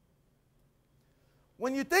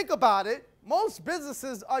 When you think about it, most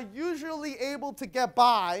businesses are usually able to get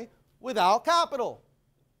by without capital.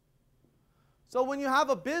 So when you have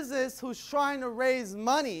a business who's trying to raise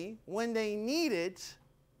money when they need it,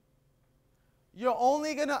 you're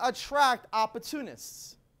only going to attract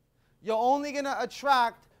opportunists. You're only going to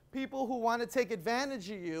attract people who want to take advantage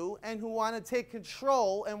of you and who want to take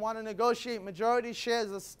control and want to negotiate majority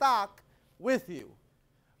shares of stock with you.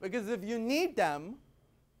 Because if you need them,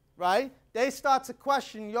 right, they start to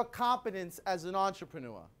question your competence as an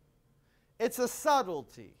entrepreneur. It's a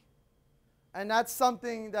subtlety. And that's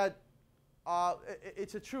something that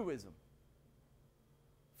it's a truism.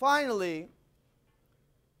 Finally,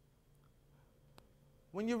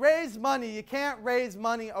 when you raise money, you can't raise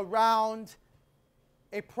money around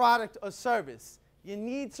a product or service. You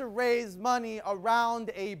need to raise money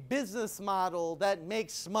around a business model that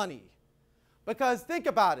makes money. Because think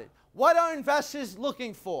about it. What are investors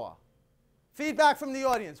looking for? Feedback from the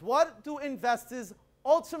audience. What do investors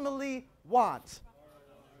ultimately want?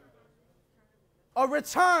 A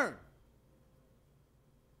return.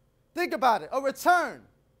 Think about it. A return.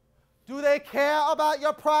 Do they care about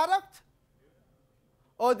your product?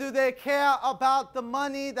 Or do they care about the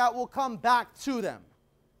money that will come back to them?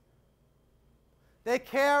 They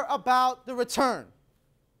care about the return.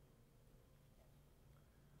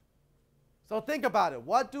 So think about it.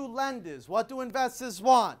 What do lenders, what do investors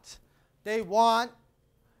want? They want,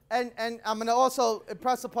 and I'm going to also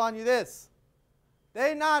impress upon you this.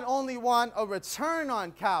 They not only want a return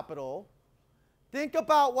on capital, think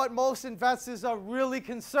about what most investors are really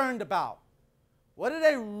concerned about. What are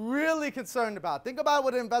they really concerned about? Think about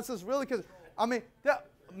what investors really concerned. I mean,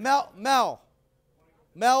 Mel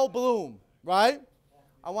Bloom, right?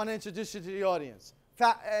 I want to introduce you to the audience.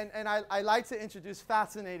 And I like to introduce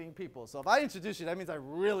fascinating people. So if I introduce you, that means I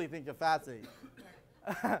really think you're fascinating.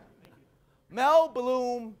 Mel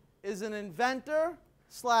Bloom is an inventor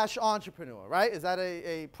 / entrepreneur, right? Is that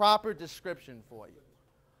a proper description for you?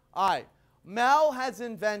 All right. Mel has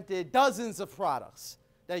invented dozens of products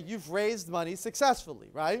that you've raised money successfully,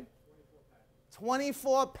 right?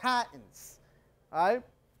 24 patents, all right?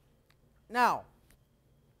 Now,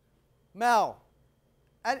 Mel,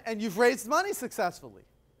 and you've raised money successfully.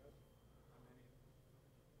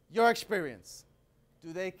 Your experience.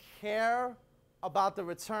 Do they care about the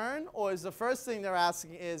return, or is the first thing they're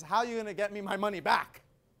asking is, how are you going to get me my money back?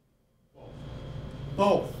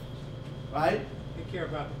 Both, right? They care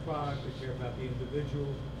about the product, they care about the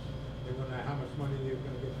individual, they want to know how much money they're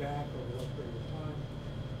going to get back over what period of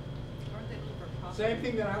time. Same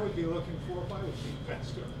thing that I would be looking for if I was the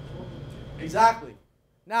investor. Exactly.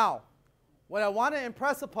 Now, what I want to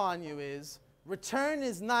impress upon you is, return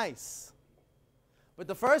is nice. But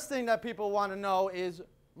the first thing that people want to know is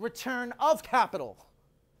return of capital.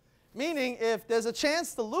 Meaning, if there's a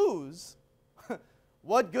chance to lose,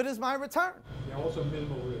 what good is my return? Yeah, also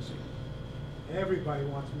minimal risk. Everybody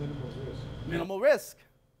wants minimal risk. Minimal risk.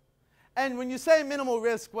 And when you say minimal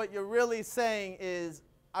risk, what you're really saying is,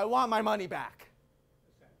 I want my money back.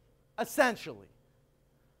 Essentially.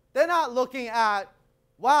 They're not looking at,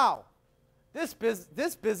 wow, this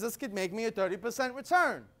business could make me a 30%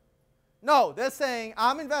 return. No, they're saying,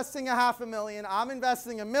 I'm investing $500,000, I'm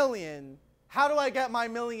investing $1 million. How do I get my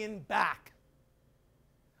 $1 million back?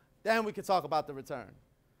 Then we could talk about the return.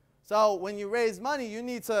 So when you raise money, you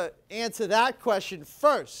need to answer that question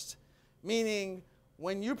first. Meaning,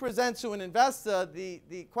 when you present to an investor,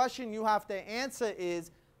 the question you have to answer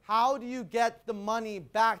is, how do you get the money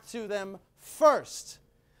back to them first?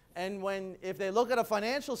 And if they look at a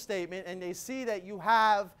financial statement and they see that you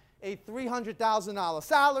have a $300,000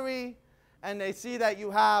 salary, and they see that you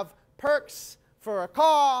have perks for a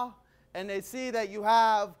car, and they see that you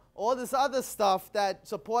have all this other stuff that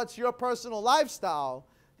supports your personal lifestyle,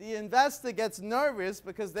 the investor gets nervous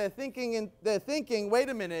because they're thinking, wait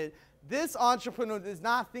a minute, this entrepreneur is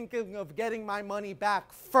not thinking of getting my money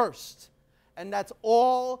back first. And that's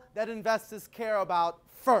all that investors care about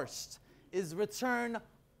first, is return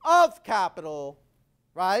of capital,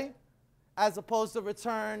 right? As opposed to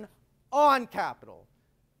return on capital.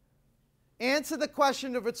 Answer the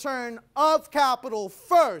question of return of capital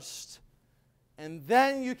first, and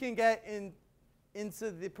then you can get into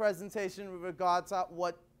the presentation with regards to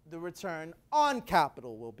what the return on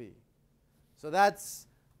capital will be. So that's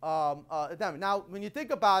now, when you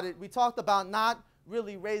think about it, we talked about not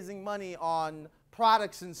really raising money on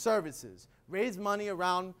products and services. Raise money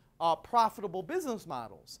around profitable business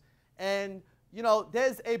models. And, you know,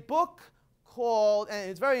 there's a book called,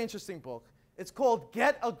 and it's a very interesting book, it's called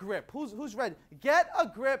Get a Grip. Who's read Get a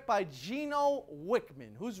Grip by Gino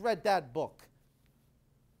Wickman? Who's read that book?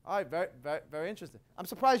 All right, very, very, very interesting. I'm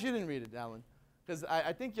surprised you didn't read it, Alan, because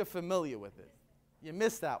I think you're familiar with it. You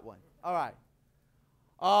missed that one. All right.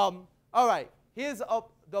 All right. Here's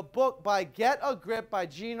the book by Get a Grip by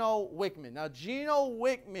Gino Wickman. Now, Gino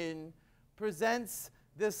Wickman presents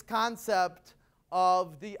this concept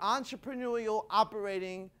of the entrepreneurial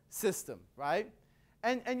operating system, right?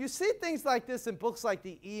 And you see things like this in books like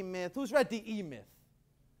The E-Myth. Who's read The E-Myth?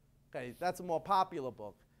 Okay, that's a more popular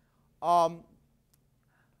book.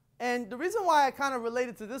 And the reason why I kind of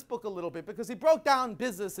related to this book a little bit, because he broke down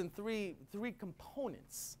business in three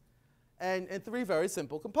components, and three very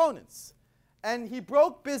simple components. And he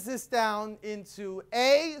broke business down into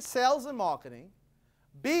A, sales and marketing,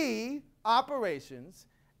 B, operations,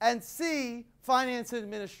 and C, finance and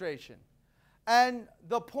administration. And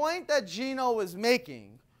the point that Gino was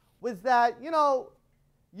making was that, you know,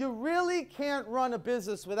 you really can't run a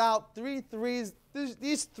business without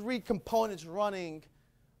these three components running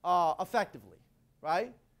effectively,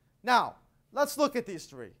 right? Now, let's look at these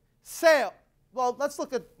three. Well, let's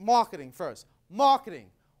look at marketing first. Marketing.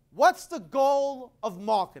 What's the goal of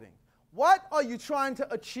marketing? What are you trying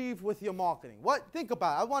to achieve with your marketing? Think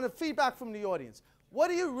about it. I want feedback from the audience. What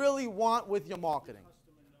do you really want with your marketing?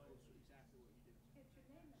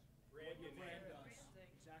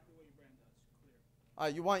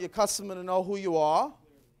 You want your customer to know who you are.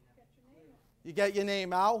 You get your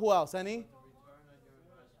name out. Who else? Any?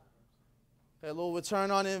 Okay, a little return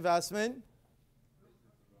on investment.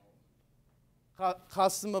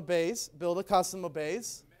 Customer base. Build a customer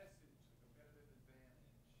base.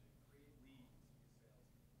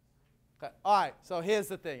 Okay. All right, so here's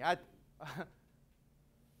the thing.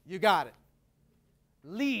 You got it.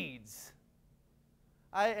 Leads.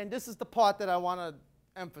 And this is the part that I want to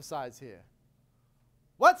emphasize here.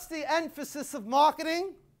 What's the emphasis of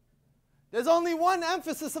marketing? There's only one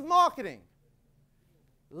emphasis of marketing.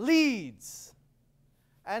 Leads.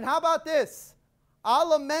 And how about this?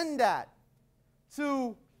 I'll amend that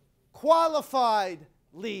to qualified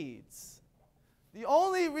leads. The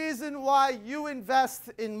only reason why you invest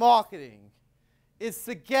in marketing is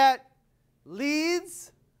to get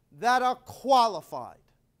leads that are qualified,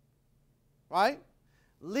 right?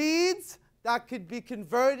 Leads that could be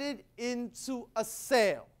converted into a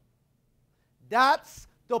sale. That's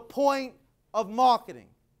the point of marketing.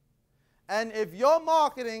 And if your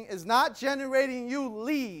marketing is not generating you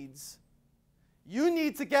leads, you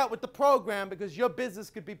need to get with the program because your business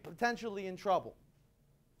could be potentially in trouble.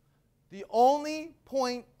 The only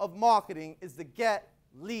point of marketing is to get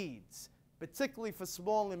leads, particularly for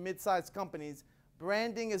small and mid-sized companies.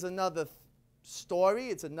 Branding is another story.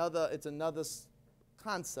 It's another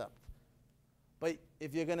concept. But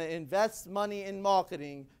if you're going to invest money in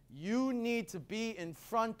marketing, you need to be in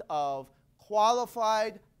front of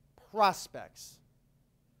qualified prospects.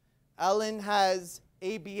 Ellen has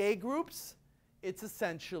ABA groups. It's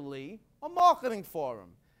essentially a marketing forum.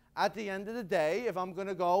 At the end of the day, if I'm going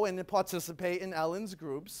to go and participate in Ellen's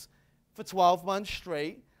groups for 12 months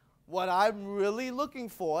straight, what I'm really looking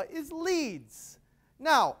for is leads.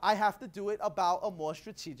 Now, I have to do it about a more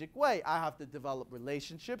strategic way. I have to develop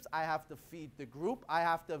relationships. I have to feed the group. I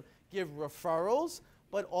have to give referrals.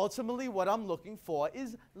 But ultimately, what I'm looking for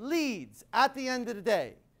is leads. At the end of the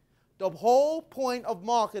day, the whole point of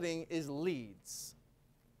marketing is leads.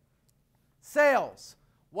 Sales.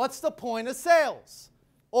 What's the point of sales?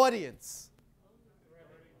 Audience.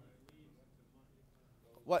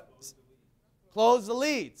 What? Close the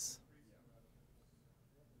leads.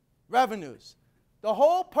 Revenues. The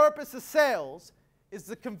whole purpose of sales is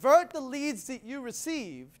to convert the leads that you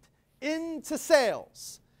received into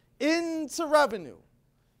sales, into revenue.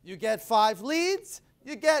 You get 5 leads,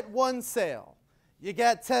 you get 1 sale. You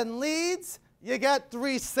get 10 leads, you get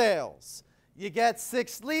 3 sales. You get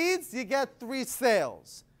 6 leads, you get 3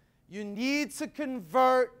 sales. You need to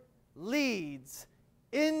convert leads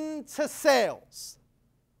into sales.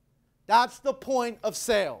 That's the point of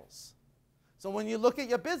sales. So when you look at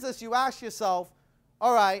your business, you ask yourself,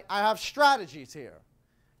 all right, I have strategies here,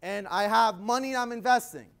 and I have money I'm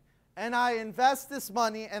investing, and I invest this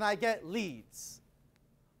money and I get leads.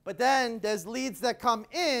 But then there's leads that come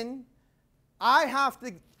in. I have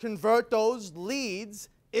to convert those leads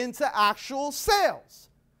into actual sales.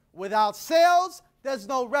 Without sales, there's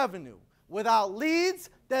no revenue. Without leads,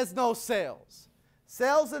 there's no sales.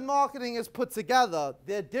 Sales and marketing is put together.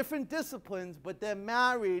 They're different disciplines, but they're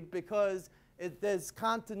married because there's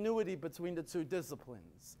continuity between the two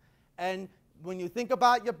disciplines. And when you think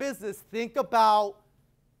about your business, think about,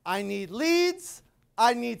 I need leads,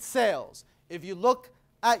 I need sales. If you look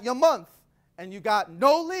at your month and you got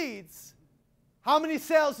no leads, how many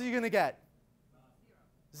sales are you going to get?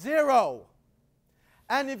 0.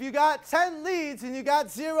 And if you got 10 leads and you got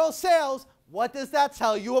 0 sales, what does that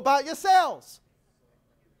tell you about your sales?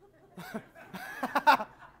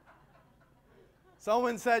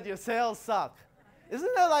 Someone said your sales suck. Isn't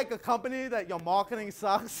there like a company that your marketing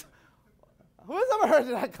sucks? Who has ever heard of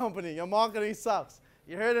that company? Your marketing sucks.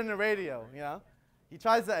 You heard it on the radio, you know? He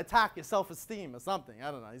tries to attack your self-esteem or something.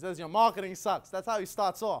 I don't know. He says your marketing sucks. That's how he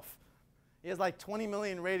starts off. He has like 20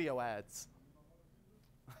 million radio ads.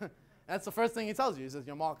 That's the first thing he tells you. He says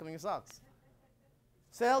your marketing sucks.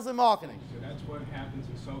 Sales and marketing. So that's what happens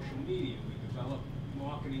in social media. We develop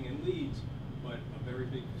marketing and leads, but a very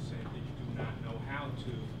big percentage do not know how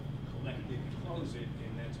to collect it and close it,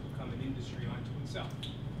 and that's become an industry unto itself.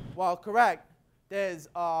 Well, correct. There's,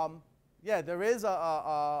 there is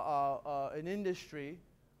an industry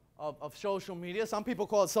of social media. Some people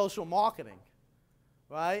call it social marketing,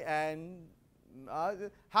 right? And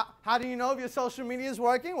how do you know if your social media is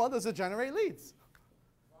working? Well, does it generate leads?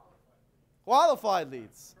 Qualified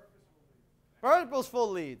leads. Purposeful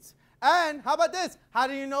leads. And how about this? How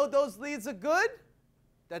do you know those leads are good?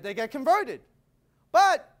 That they get converted.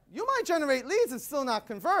 But you might generate leads and still not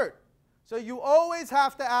convert. So you always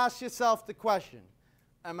have to ask yourself the question,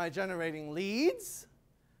 am I generating leads?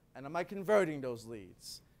 And am I converting those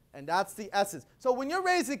leads? And that's the essence. So when you're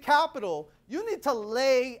raising capital, you need to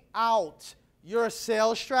lay out your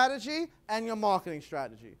sales strategy and your marketing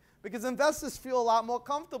strategy. Because investors feel a lot more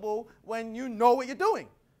comfortable when you know what you're doing.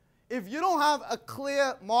 If you don't have a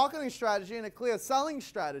clear marketing strategy and a clear selling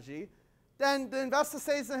strategy, then the investor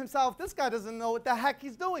says to himself, this guy doesn't know what the heck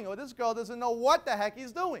he's doing, or this girl doesn't know what the heck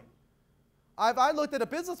he's doing. If I looked at a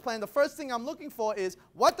business plan, the first thing I'm looking for is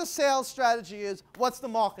what the sales strategy is, what's the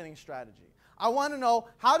marketing strategy. I want to know,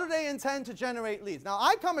 how do they intend to generate leads? Now,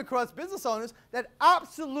 I come across business owners that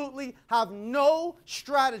absolutely have no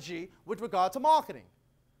strategy with regard to marketing.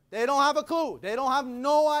 They don't have a clue. They don't have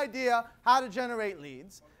no idea how to generate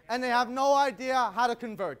leads, and they have no idea how to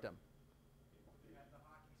convert them.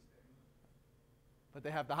 But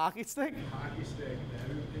they have the hockey stick? Hockey stick.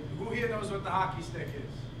 Who here knows what the hockey stick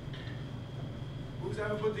is? Who's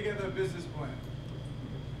ever put together a business plan?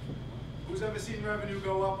 Who's ever seen revenue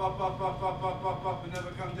go up, up, up, up, up, up, up, up, and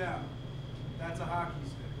never come down? That's a hockey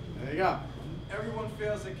stick. There you go. Everyone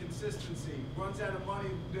fails at consistency. Runs out of money,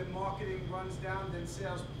 then marketing runs down, then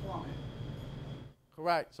sales plummet.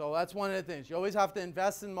 Correct. So that's one of the things. You always have to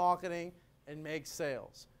invest in marketing and make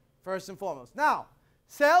sales, first and foremost. Now,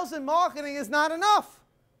 sales and marketing is not enough.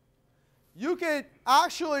 You could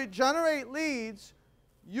actually generate leads.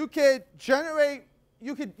 You could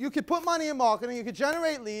put money in marketing. You could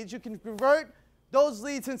generate leads. You can convert those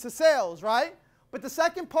leads into sales, right? But the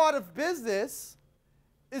second part of business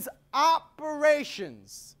is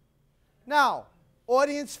operations. Now,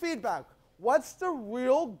 audience feedback. What's the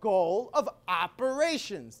real goal of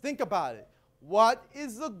operations? Think about it. What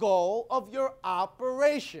is the goal of your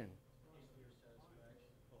operation?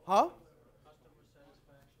 Huh?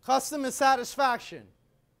 Customer satisfaction.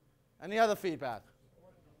 Any other feedback?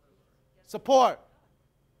 Support.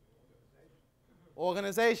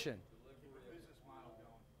 Organization.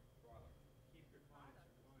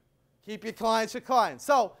 Keep your clients your clients.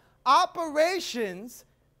 So operations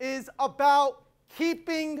is about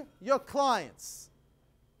keeping your clients.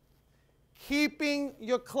 Keeping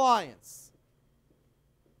your clients.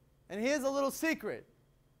 And here's a little secret.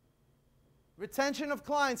 Retention of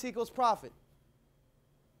clients equals profit.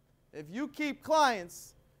 If you keep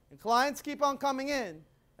clients, and clients keep on coming in,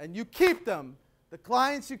 and you keep them, the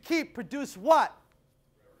clients you keep produce what?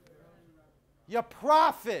 Your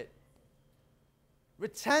profit.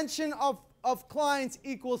 Retention of clients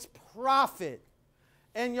equals profit.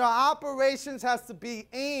 And your operations has to be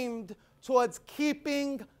aimed towards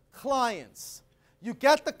keeping clients. You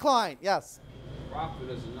get the client, yes? Profit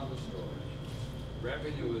is another story.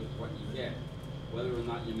 Revenue is what you get. Whether or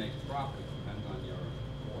not you make profit depends on your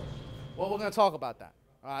cost. Well, we're going to talk about that,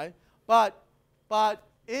 all right? But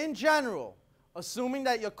in general, assuming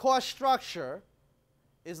that your cost structure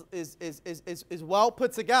is well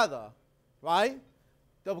put together, right?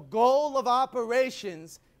 The goal of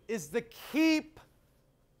operations is to keep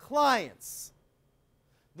clients.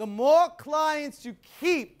 The more clients you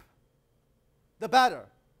keep, the better.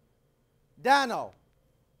 Dano,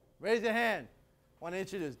 raise your hand. want to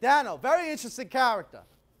introduce Dano. Very interesting character.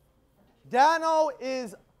 Dano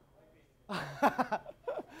is,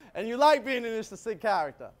 and you like being an interesting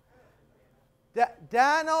character.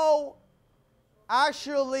 Dano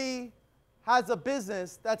actually has a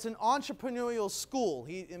business that's an entrepreneurial school.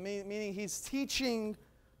 Meaning he's teaching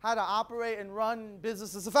how to operate and run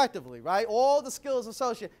businesses effectively, right? All the skills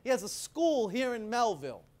associated. He has a school here in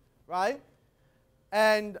Melville, right?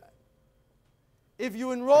 And if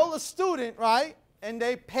you enroll a student, right, and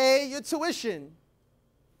they pay your tuition,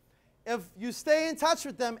 if you stay in touch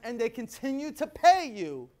with them and they continue to pay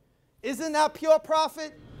you, isn't that pure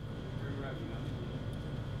profit? Pure revenue.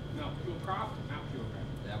 No, pure profit, not pure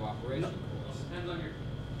revenue. They have operation costs. Depends on your,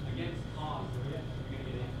 against cost, you're gonna get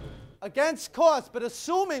into it. Against cost, but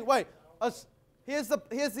assuming, wait, here's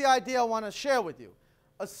the idea I want to share with you.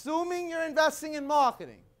 Assuming you're investing in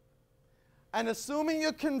marketing, and assuming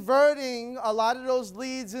you're converting a lot of those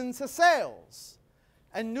leads into sales,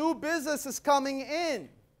 and new business is coming in,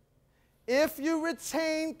 if you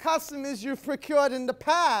retain customers you've procured in the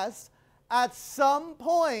past, at some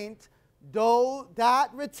point, though,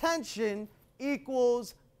 that retention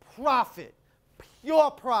equals profit,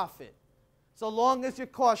 pure profit, so long as your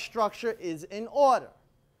cost structure is in order.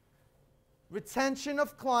 Retention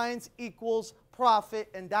of clients equals profit,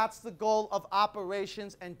 and that's the goal of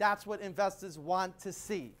operations, and that's what investors want to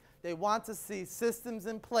see. They want to see systems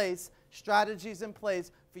in place, strategies in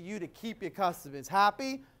place for you to keep your customers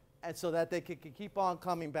happy and so that they can keep on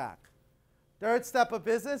coming back. Third step of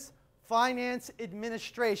business, finance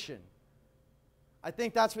administration. I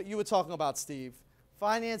think that's what you were talking about, Steve.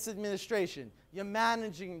 Finance administration. You're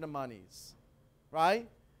managing the monies, right?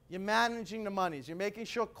 You're managing the monies. You're making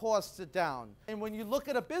sure costs are down. And when you look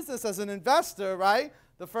at a business as an investor, right,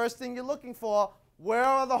 the first thing you're looking for, where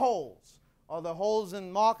are the holes? Are the holes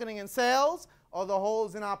in marketing and sales? Are the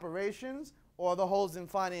holes in operations? Or are the holes in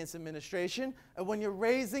finance administration? And when you're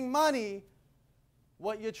raising money,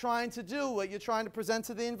 what you're trying to do, what you're trying to present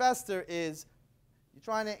to the investor is you're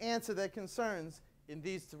trying to answer their concerns in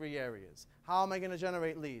these three areas. How am I going to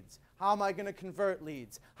generate leads? How am I going to convert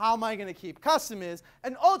leads? How am I going to keep customers?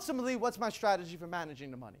 And ultimately, what's my strategy for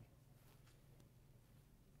managing the money?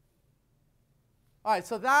 All right,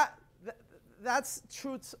 so that's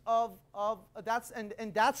truths of that's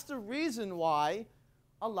and that's the reason why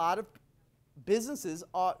a lot of businesses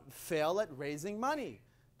fail at raising money.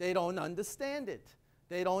 They don't understand it.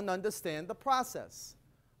 They don't understand the process.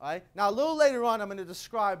 All right? Now, a little later on, I'm going to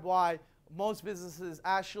describe why most businesses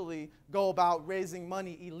actually go about raising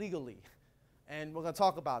money illegally. And we're going to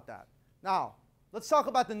talk about that. Now, let's talk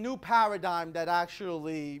about the new paradigm that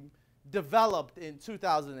actually developed in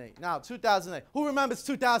 2008. Now, 2008. Who remembers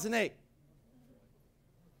 2008?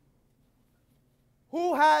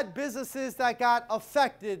 Who had businesses that got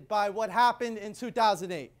affected by what happened in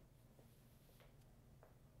 2008?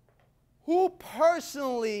 Who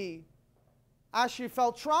personally actually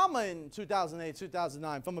felt trauma in 2008,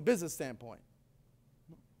 2009 from a business standpoint?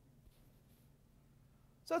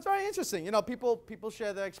 So it's very interesting. You know, people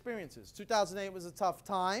share their experiences. 2008 was a tough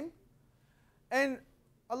time. And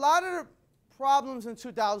a lot of the problems in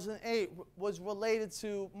 2008 was related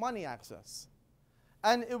to money access.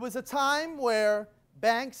 And it was a time where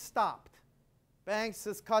banks stopped. Banks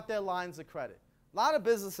just cut their lines of credit. A lot of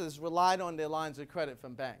businesses relied on their lines of credit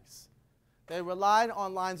from banks. They relied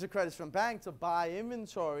on lines of credit from banks to buy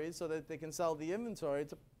inventory so that they can sell the inventory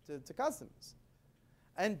to customers.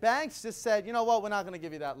 And banks just said, you know what, we're not going to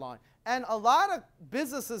give you that line. And a lot of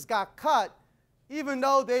businesses got cut even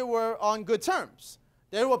though they were on good terms.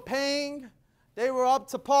 They were paying, they were up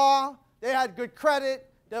to par, they had good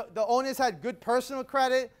credit, the owners had good personal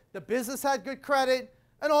credit, the business had good credit,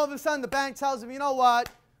 and all of a sudden the bank tells them, you know what,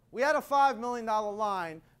 we had a $5 million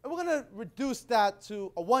line, and we're going to reduce that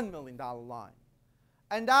to a $1 million line.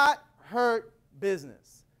 And that hurt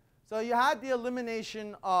business. So you had the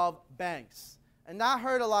elimination of banks, and that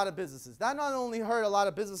hurt a lot of businesses. That not only hurt a lot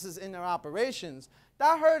of businesses in their operations,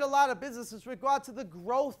 that hurt a lot of businesses with regard to the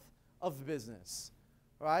growth of the business,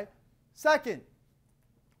 right? Second,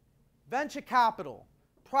 venture capital,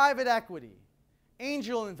 private equity,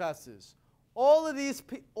 angel investors, all these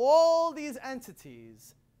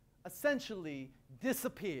entities essentially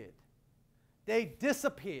disappeared. They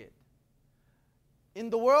disappeared.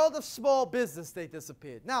 In the world of small business, they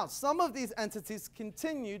disappeared. Now, some of these entities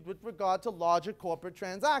continued with regard to larger corporate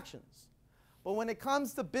transactions. But when it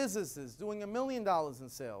comes to businesses doing $1 million in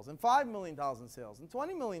sales, and $5 million in sales, and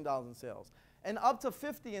 $20 million in sales, and up to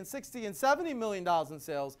 $50 and $60 and $70 million in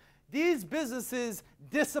sales, these businesses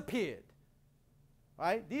disappeared.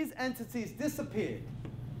 Right? These entities disappeared.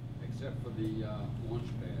 Except for the launch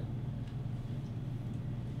pad.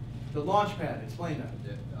 The launch pad, explain that.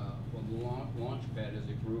 Well, the Launchpad is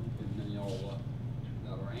a group in Mineola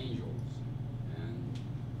that are angels, and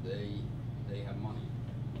they have money.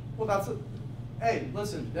 Well, that's a, hey,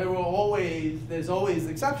 listen, there's always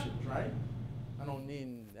exceptions, right? I don't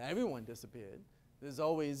mean everyone disappeared. There's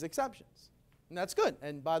always exceptions, and that's good.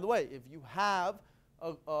 And by the way, if you have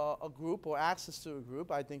a group or access to a group,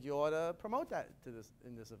 I think you ought to promote that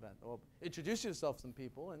in this event, or introduce yourself to some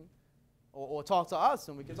people, and or talk to us,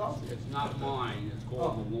 and we can talk to you. It's not mine. It's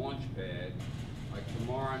called the Launchpad. Like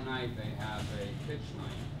tomorrow night, they have a pitch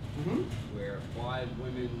night where 5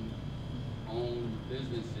 women-owned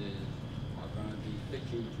businesses are going to be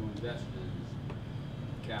pitching to investors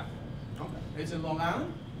capital. Okay. Is it Long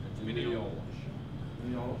Island? It's in Mineola.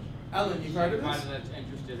 Mineola. Ellen, you've heard of this? Anybody that's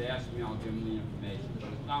interested, ask me. I'll give them the information. But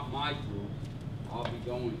it's not my group. I'll be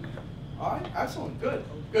going there. All right, excellent, good.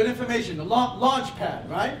 Good information. The launch pad,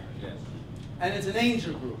 right? Yes. And it's an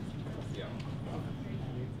angel group. Yeah.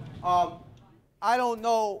 I don't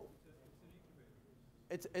know.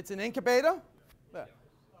 It's an incubator? Yeah.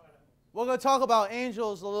 We're going to talk about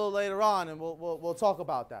angels a little later on, and we'll talk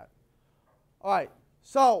about that. All right,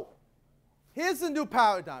 so here's the new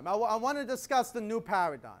paradigm. I want to discuss the new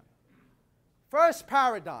paradigm. First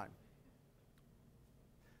paradigm,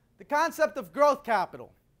 the concept of growth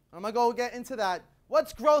capital. I'm going to go get into that.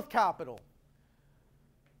 What's growth capital?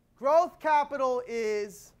 Growth capital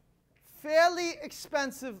is fairly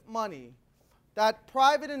expensive money that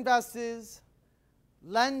private investors,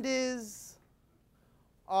 lenders,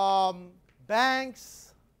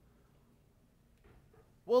 banks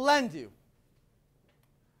will lend you.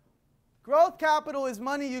 Growth capital is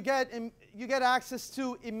money you get access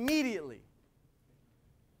to immediately,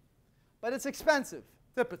 but it's expensive,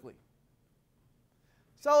 typically.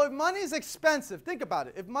 So if money's expensive, think about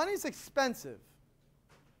it. If money's expensive,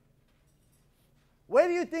 where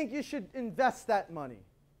do you think you should invest that money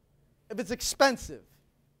if it's expensive?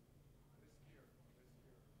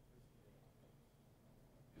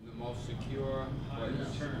 In the most secure place.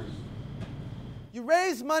 You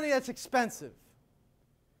raise money that's expensive.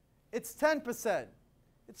 It's 10%.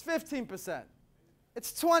 It's 15%.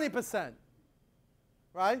 It's 20%.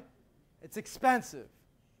 Right? It's expensive.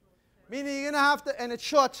 Meaning you're going to have to, and it's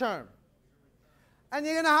short term. And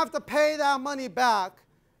you're going to have to pay that money back,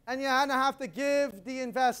 and you're going to have to give the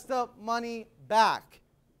investor money back.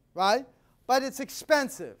 Right? But it's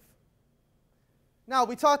expensive. Now,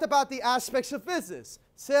 we talked about the aspects of business: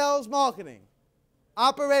 sales, marketing,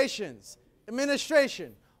 operations,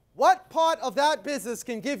 administration. What part of that business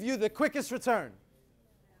can give you the quickest return?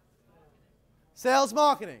 Sales,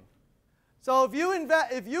 marketing. So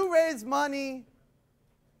if you raise money,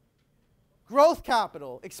 growth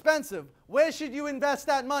capital, expensive, where should you invest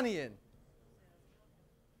that money in?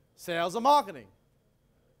 Sales or marketing?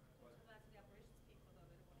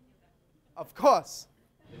 Of course.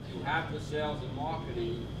 If you have the sales and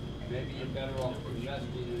marketing, maybe you're better off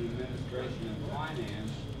investing in administration and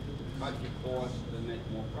finance, cut your costs and make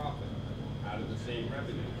more profit out of the same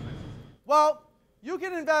revenue. Well, you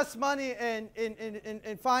can invest money in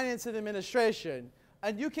finance and administration,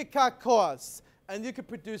 and you can cut costs, and you can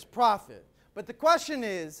produce profit. But the question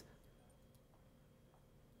is,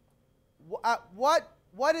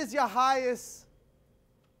 what is your highest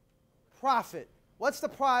profit? What's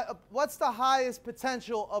the highest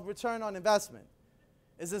potential of return on investment?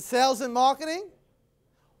 Is it sales and marketing,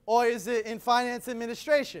 or is it in finance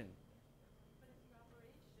administration?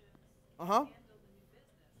 Uh-huh.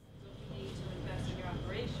 You need to invest in your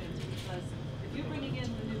operations, because if you're bringing in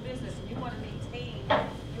the new business and you want to maintain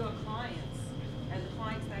your clients and the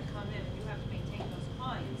clients that come in, you have to maintain those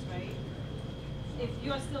clients, right? If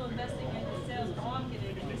you're still investing in the sales and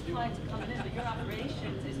marketing and these clients are coming in, but your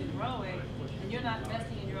operations isn't growing and you're not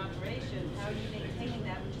investing in your operation, how are you maintaining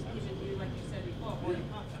that, which is giving you, like you said before, more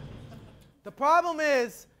profit? The problem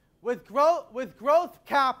is with growth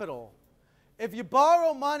capital, if you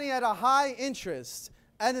borrow money at a high interest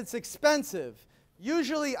and it's expensive,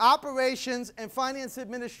 usually operations and finance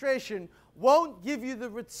administration won't give you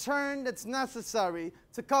the return that's necessary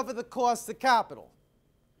to cover the cost of capital.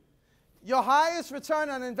 Your highest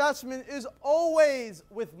return on investment is always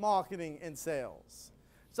with marketing and sales.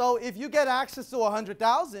 So if you get access to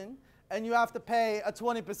 $100,000 and you have to pay a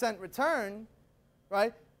 20% return,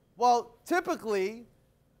 right? Well, typically,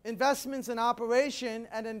 investments in operation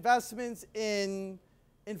and investments in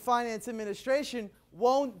finance administration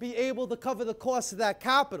won't be able to cover the cost of that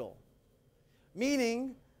capital.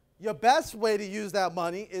 Meaning, your best way to use that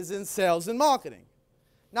money is in sales and marketing.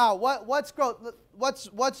 Now, what's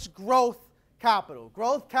growth capital?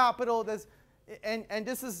 Growth capital, and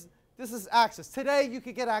this is this is access. Today, you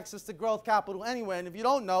could get access to growth capital anywhere. And if you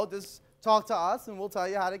don't know, just talk to us, and we'll tell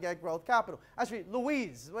you how to get growth capital. Actually,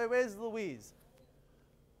 Louise. Where's Louise?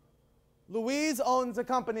 Louise owns a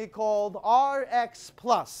company called RX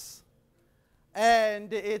Plus.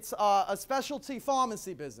 And it's a specialty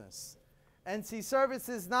pharmacy business. And she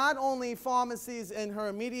services not only pharmacies in her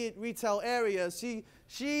immediate retail area, she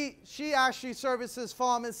actually services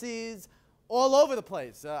pharmacies all over the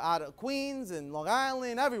place, out of Queens and Long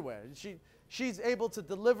Island, everywhere. She's able to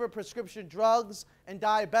deliver prescription drugs and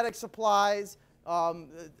diabetic supplies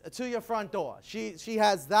to your front door. She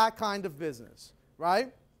has that kind of business,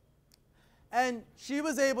 right? And she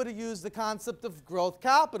was able to use the concept of growth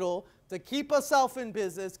capital to keep herself in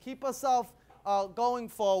business, keep herself going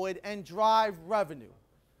forward, and drive revenue,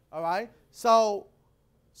 all right? So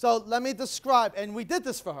let me describe, and we did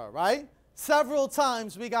this for her, right? Several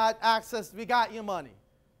times we got access, we got your money.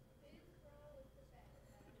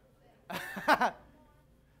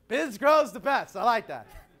 BizGro's the best. I like that.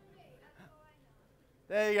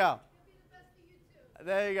 There you go.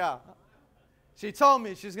 There you go. She told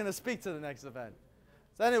me she's going to speak to the next event.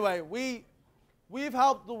 So anyway, we've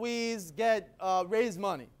helped Louise get raise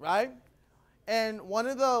money, right? And one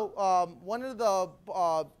of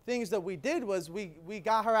the things that we did was we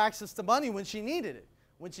got her access to money when she needed it.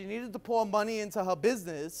 When she needed to pour money into her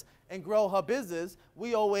business and grow her business,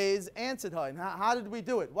 we always answered her. And how did we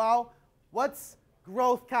do it? Well, what's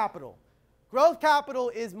growth capital? Growth capital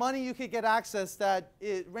is money you could get access that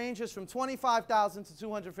it ranges from $25,000 to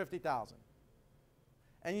 $250,000.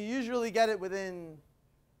 And you usually get it within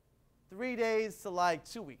 3 days to like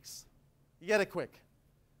 2 weeks. You get it quick.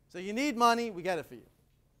 So you need money, we get it for you,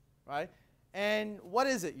 right? And what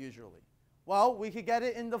is it usually? Well, we could get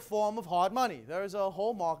it in the form of hard money. There is a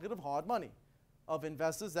whole market of hard money, of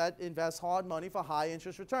investors that invest hard money for high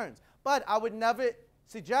interest returns. But I would never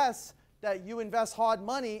suggest that you invest hard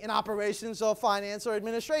money in operations or finance or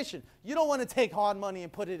administration. You don't want to take hard money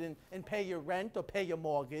and put it in and pay your rent or pay your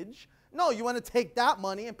mortgage. No, you want to take that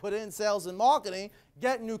money and put it in sales and marketing,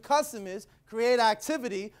 get new customers, create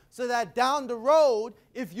activity, so that down the road,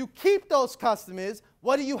 if you keep those customers,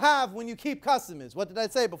 what do you have when you keep customers? What did I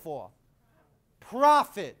say before?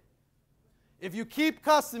 Profit. If you keep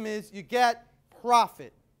customers, you get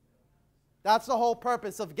profit. That's the whole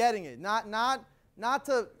purpose of getting it. Not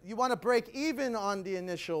to, you want to break even on the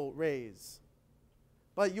initial raise,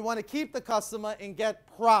 but you want to keep the customer and get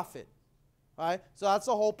profit. Right? So that's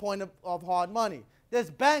the whole point of hard money. There's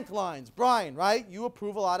bank lines. Brian, right? You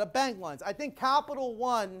approve a lot of bank lines. I think Capital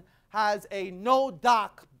One has a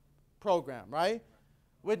no-doc program, right?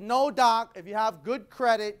 With no doc, if you have good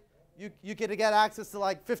credit, you get to get access to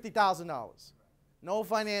like $50,000. No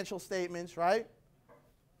financial statements, right?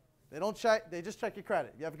 They don't check, they just check your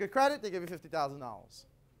credit. You have good credit, they give you $50,000.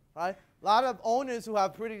 Right? A lot of owners who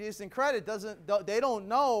have pretty decent credit, they don't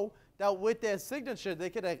know that with their signature, they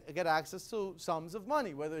could get access to sums of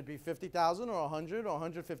money, whether it be $50,000 or $100,000 or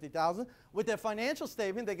 $150,000. With their financial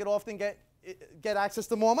statement, they could often get access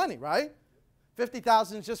to more money, right?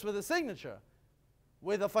 $50,000 is just with a signature.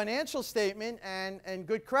 With a financial statement and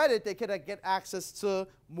good credit, they could get access to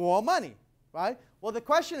more money, right? Well, the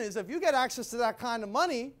question is, if you get access to that kind of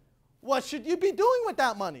money, what should you be doing with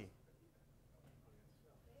that money?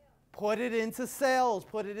 Put it into sales.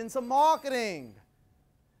 Put it into marketing.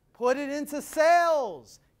 Put it into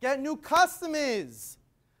sales. Get new customers.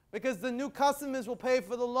 Because the new customers will pay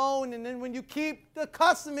for the loan. And then when you keep the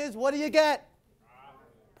customers, what do you get?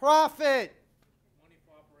 Profit. Money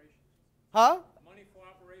for operations. Huh? Money for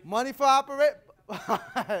operations. Money for operation.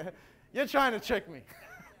 You're trying to trick me.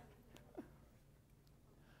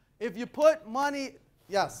 If you put money,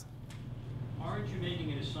 yes? Aren't you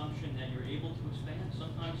making an assumption that you're able to expand?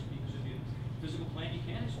 Sometimes because of your physical plan, you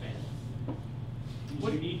can't expand.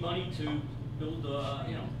 You need money to build, build a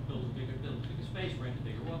bigger space, rent a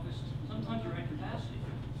bigger office. Sometimes you're at capacity.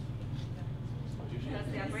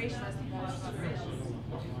 That's the operation, that's the cost of operations.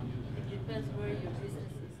 It depends where your business is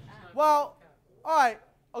at. Well, all right.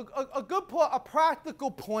 A good point, a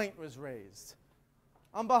practical point was raised.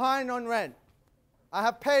 I'm behind on rent. I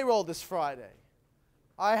have payroll this Friday.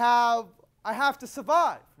 I have to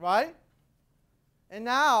survive, right? And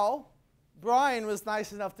now, Brian was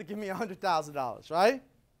nice enough to give me $100,000, right?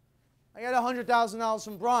 I got $100,000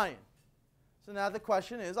 from Brian. So now the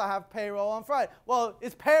question is, I have payroll on Friday. Well,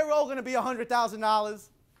 is payroll going to be $100,000?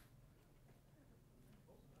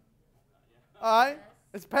 All right?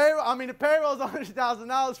 It's payroll. I mean, the payroll is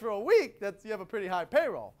 $100,000 for a week. You have a pretty high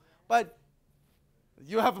payroll. But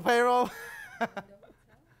you have a payroll?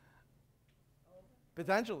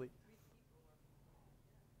 Potentially.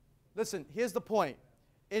 Listen, here's the point.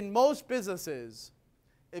 in most businesses,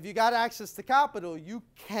 if you got access to capital, you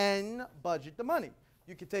can budget the money.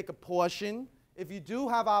 You can take a portion. If you do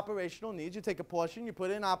have operational needs, you take a portion, you put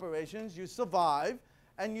it in operations, you survive,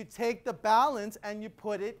 and you take the balance and you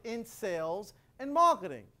put it in sales and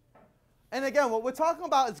marketing. And again, what we're talking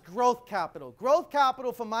about is growth capital. Growth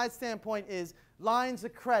capital, from my standpoint, is lines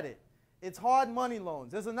of credit. It's hard money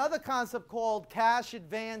loans. There's another concept called cash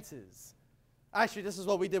advances. Actually, this is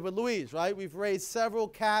what we did with Louise, right? We've raised several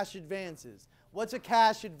cash advances. What's a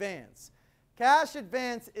cash advance? Cash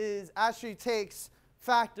advance actually takes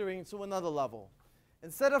factoring to another level.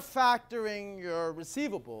 Instead of factoring your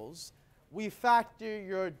receivables, we factor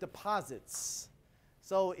your deposits.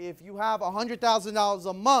 So if you have $100,000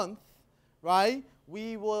 a month, right,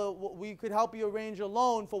 we could help you arrange a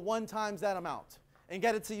loan for 1 times that amount and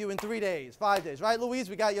get it to you in 3 days, 5 days. Right, Louise?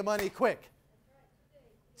 We got your money quick.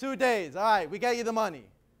 2 days. All right, we got you the money.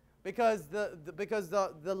 Because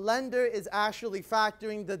the lender is actually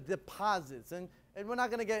factoring the deposits. And we're not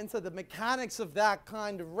going to get into the mechanics of that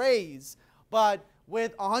kind of raise, but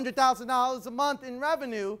with $100,000 a month in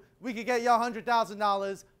revenue, we could get you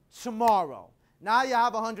 $100,000 tomorrow. Now you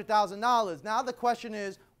have $100,000. Now the question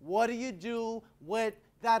is, what do you do with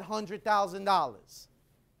that $100,000? Actually, I have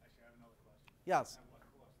another question. Yes. At what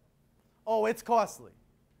cost? Oh, it's costly.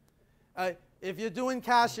 If you're doing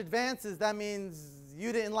cash advances, that means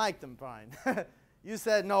you didn't like them, Brian. You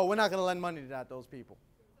said, no, we're not going to lend money to those people.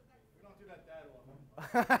 We don't do that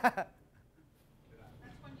often.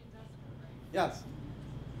 That's when you're desperate, right? Yes.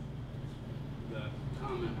 The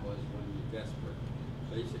comment was when you're desperate.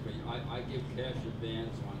 Basically, I give cash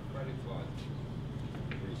advance on credit card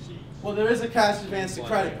receipts. Well, there is a cash advance to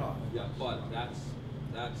credit card. Yeah, but that's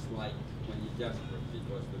like when you're desperate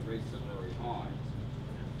because the rates are very high.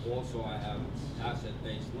 Also, I have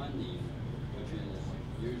asset-based lending, which is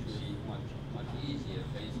usually much easier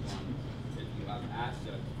based on if you have assets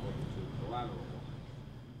to collateral.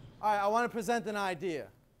 All right, I want to present an idea.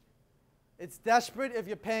 It's desperate if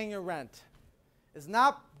you're paying your rent. It's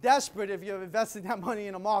not desperate if you're investing that money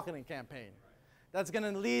in a marketing campaign. That's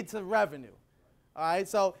going to lead to revenue. All right,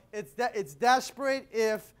 so it's desperate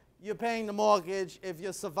if you're paying the mortgage, if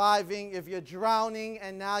you're surviving, if you're drowning,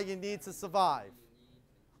 and now you need to survive.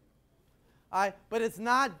 All right, but it's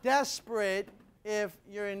not desperate if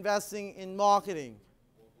you're investing in marketing.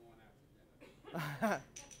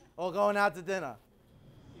 Or going out to dinner.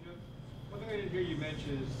 You know, one thing I didn't hear you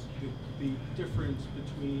mention is the difference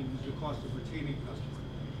between the cost of retaining a customer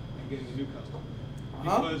and getting a new customer.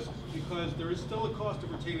 Because there is still a cost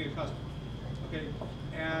of retaining a customer. Okay,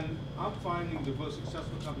 and I'm finding the most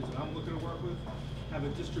successful companies that I'm looking to work with have a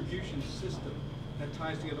distribution system that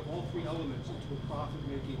ties together all 3 elements into a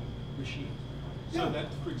profit-making machine. So that,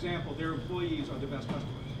 for example, their employees are the best customers.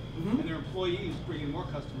 And their employees bring in more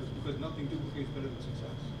customers because nothing duplicates better than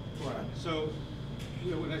success. Right. So,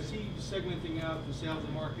 you know, when I see segmenting out the sales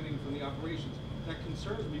and marketing from the operations, that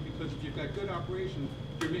concerns me because if you've got good operations,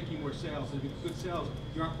 you're making more sales. And if you've got good sales,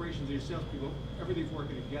 your operations and your salespeople, everything's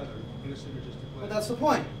working together in a synergistic way. Well, that's the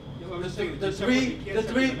point. You know, I'm just saying, The three,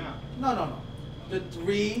 no. The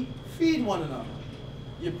 3 feed one another.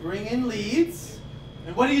 You bring in leads,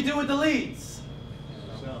 and what do you do with the leads?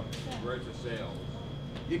 Convert to sales.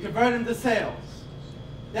 You convert them to sales.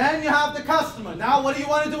 Then you have the customer. Now what do you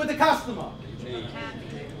want to do with the customer?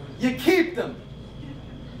 You keep them.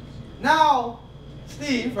 Now,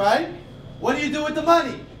 Steve, right? What do you do with the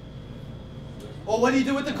money? Or what do you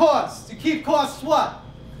do with the costs? You keep costs what?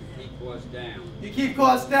 You keep costs down. You keep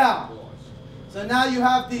costs down. So now you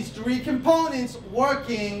have these 3 components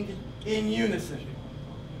working in unison.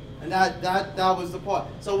 And that was the part.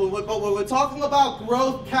 So but when we're talking about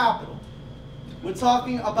growth capital, we're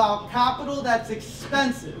talking about capital that's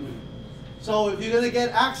expensive. So if you're going to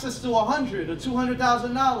get access to $100,000 or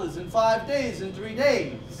 $200,000 in 5 days, in 3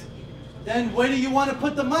 days, then where do you want to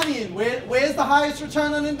put the money in? Where's the highest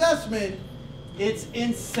return on investment? It's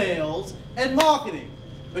in sales and marketing.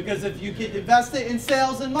 Because if you can invest it in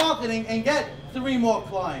sales and marketing and get 3 more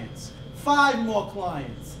clients, 5 more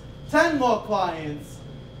clients, 10 more clients,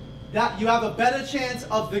 that you have a better chance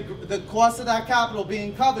of the cost of that capital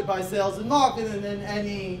being covered by sales and marketing than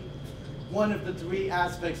any one of the 3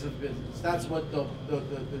 aspects of business. That's what the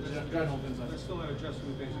general business. That's still not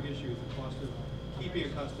addressing the basic issue, the cost of keeping a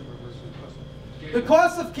customer versus a customer. The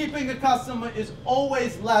cost of keeping a customer is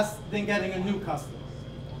always less than getting a new customer.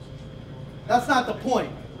 That's not the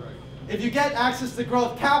point. If you get access to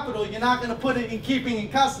growth capital, you're not going to put it in keeping in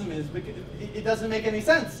customers because it doesn't make any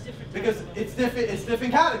sense. Because it's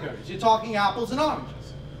different categories. You're talking apples and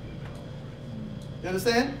oranges. You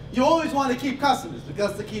understand? You always want to keep customers because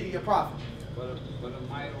that's the key to your profit. But it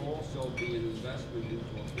might also be an investment into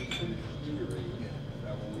a piece of machinery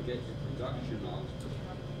that will get your production up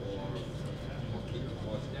or keep the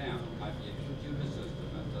cost down. It might be a computer system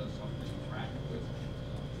that does something practical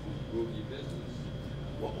to improve your business.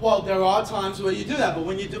 Well, there are times where you do that, but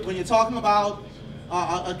when you're talking about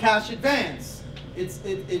a cash advance,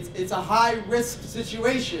 it's a high risk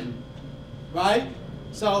situation, right?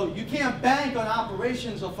 So you can't bank on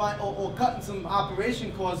operations or cutting some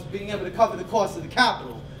operation costs, being able to cover the cost of the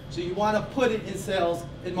capital. So you want to put it in sales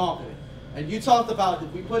and marketing. And you talked about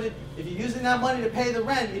if you're using that money to pay the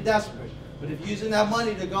rent, you're desperate. But if you're using that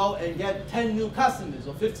money to go and get 10 new customers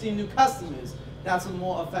or 15 new customers, that's a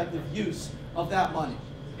more effective use of that money.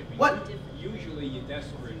 Usually you're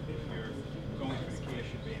desperate if you're going for the cash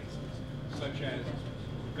advances, such as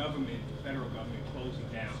government, federal government closing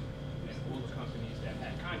down, and all the companies that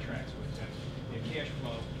had contracts with them, their cash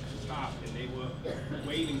flow stopped, and they were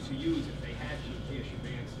waiting to use if they had to cash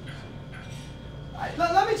advances.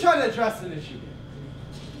 Let me try to address an issue here.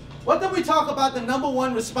 What did we talk about the number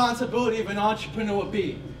one responsibility of an entrepreneur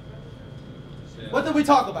being? What did we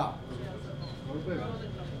talk about?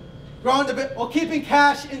 Growing the bit or keeping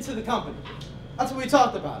cash into the company. That's what we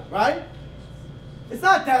talked about, right? It's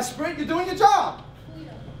not desperate. You're doing your job.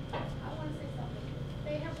 I want to say something.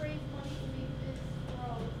 They have raised money for me,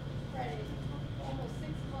 BizGro credit, for almost 6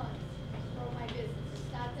 months to grow my business. It's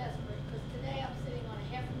not desperate, because today I'm sitting on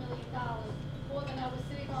 $500,000, more than I was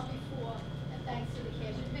sitting on before, and thanks to the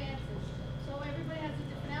cash advances. So everybody has a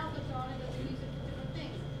different outlook on it, and they use it for different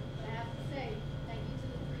things. But I have to say, thank you to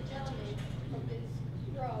the 3 gentlemen from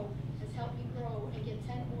BizGro, has helped me grow and get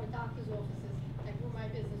 10 more doctor's offices that grew my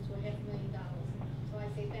business to $500,000. So I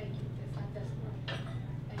say thank you. It's not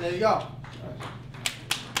desperate. There you go.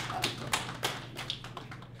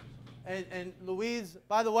 And Louise,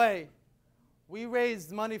 by the way, we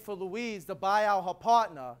raised money for Louise to buy out her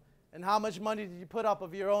partner. And how much money did you put up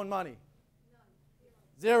of your own money?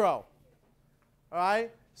 Zero. All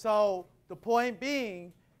right? So the point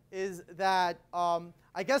being is that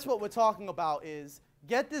I guess what we're talking about is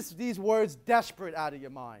get these words desperate out of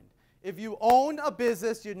your mind. If you own a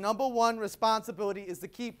business, your number one responsibility is to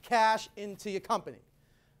keep cash into your company.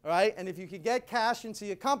 All right? And if you can get cash into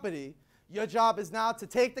your company, your job is now to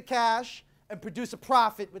take the cash and produce a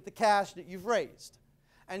profit with the cash that you've raised.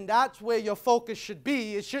 And that's where your focus should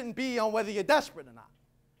be. It shouldn't be on whether you're desperate or not.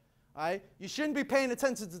 All right? You shouldn't be paying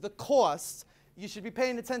attention to the costs. You should be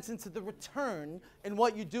paying attention to the return and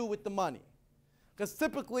what you do with the money. Because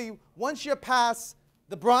typically, once you're past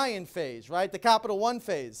the Brian phase, right, the Capital One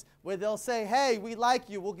phase, where they'll say, hey, we like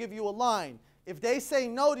you, we'll give you a line. If they say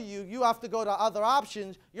no to you, you have to go to other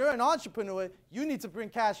options. You're an entrepreneur. You need to bring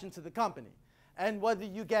cash into the company. And whether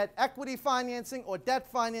you get equity financing or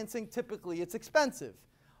debt financing, typically it's expensive.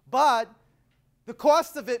 But the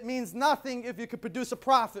cost of it means nothing if you can produce a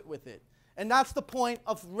profit with it. And that's the point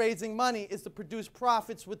of raising money, is to produce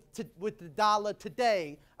profits with the dollar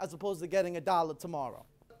today as opposed to getting a dollar tomorrow.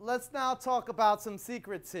 Let's now talk about some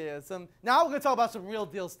secrets here. Now we're going to talk about some real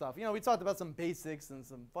deal stuff. You know, we talked about some basics and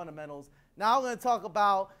some fundamentals. Now we're going to talk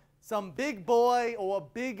about some big boy or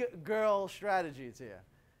big girl strategies here.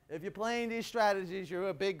 If you're playing these strategies, you're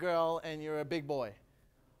a big girl and you're a big boy.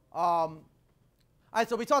 All right,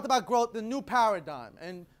 so we talked about growth, the new paradigm.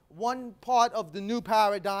 And one part of the new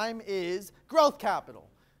paradigm is growth capital.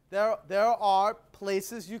 There are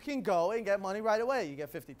places you can go and get money right away. You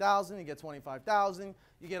get $50,000, you get $25,000,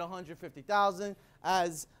 you get $150,000.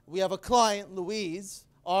 As we have a client, Louise,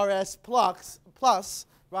 RS Plus,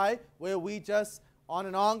 right, where we just, on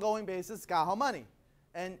an ongoing basis, got her money.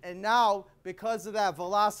 And now, because of that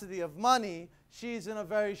velocity of money, she's in a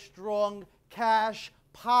very strong cash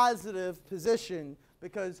positive position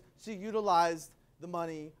because she utilized the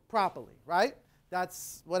money properly, right?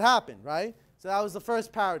 That's what happened, right? So that was the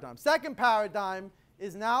first paradigm. Second paradigm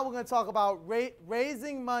is now we're going to talk about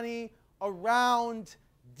raising money around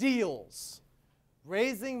deals.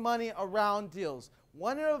 Raising money around deals.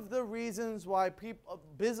 One of the reasons why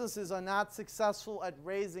businesses are not successful at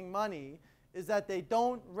raising money is that they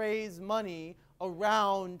don't raise money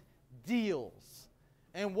around deals.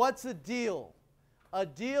 And what's a deal? A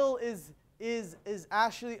deal is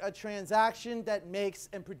actually a transaction that makes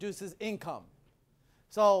and produces income.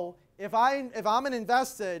 So if I'm an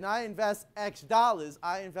investor and I invest X dollars,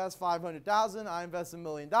 I invest $500,000, I invest $1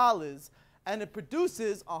 million, and it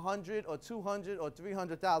produces $100,000 or $200,000 or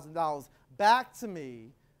 $300,000 back to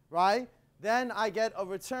me, right? Then I get a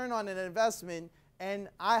return on an investment, and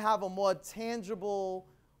I have a more tangible.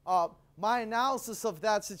 My analysis of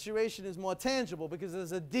that situation is more tangible because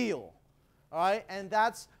there's a deal, All right, and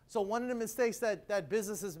that's, so one of the mistakes that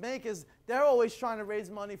businesses make is they're always trying to raise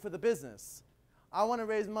money for the business. I want to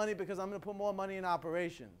raise money because I'm going to put more money in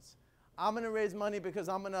operations. I'm going to raise money because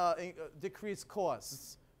I'm going to decrease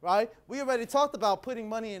costs, right? We already talked about putting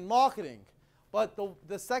money in marketing, but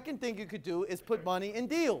the second thing you could do is put money in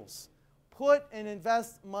deals. Put and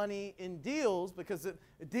invest money in deals because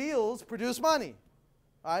deals produce money,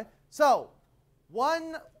 right? So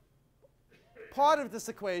one part of this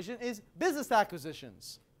equation is business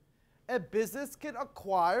acquisitions. A business can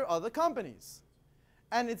acquire other companies.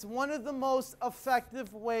 And it's one of the most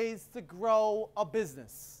effective ways to grow a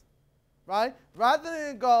business, right? Rather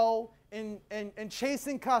than go and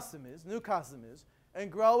chasing customers, new customers, and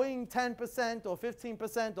growing 10% or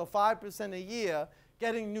 15% or 5% a year,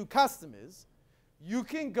 getting new customers, you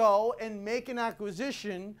can go and make an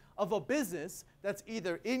acquisition of a business that's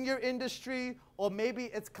either in your industry or maybe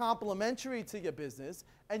it's complementary to your business,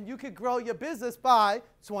 and you could grow your business by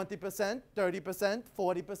 20%, 30%,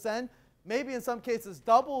 40%, maybe in some cases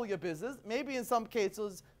double your business, maybe in some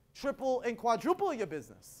cases triple and quadruple your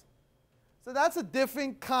business. So that's a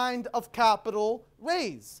different kind of capital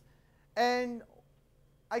raise. And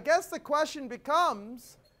I guess the question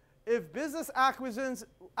becomes, if business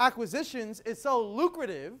acquisitions is so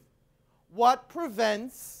lucrative, what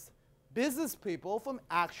prevents business people from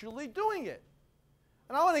actually doing it?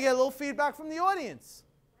 And I want to get a little feedback from the audience.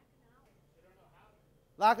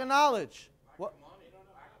 Lack of knowledge. What?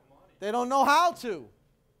 They don't know how to.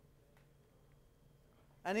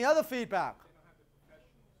 Any other feedback?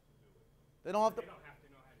 They don't have to. They don't have to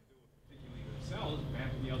know how to do it particularly themselves. They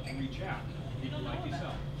have to be able to reach out. They People don't know like about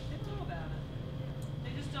yourself. it. They know about it.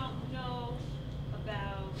 They just don't know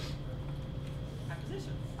about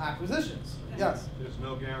acquisitions. Acquisitions, yes. There's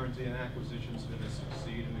no guarantee an acquisition's going to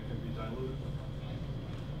succeed and it can be diluted.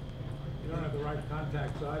 You don't have the right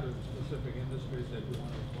contacts either in specific industries that you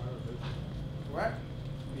want to acquire a business. Correct.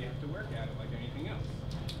 You have to work at it like anything else.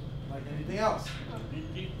 Like anything else.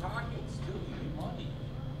 Deep pockets too, you need money.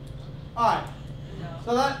 All right.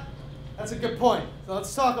 So that's a good point. So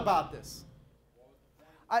let's talk about this.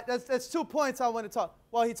 That's 2 points I want to talk.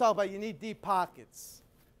 Well, he talked about you need deep pockets.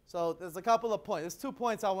 So there's a couple of points. There's 2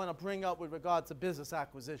 points I want to bring up with regard to business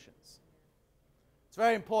acquisitions. It's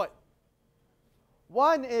very important.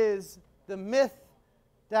 One is the myth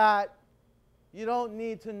that you don't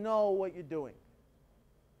need to know what you're doing.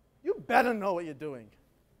 You better know what you're doing.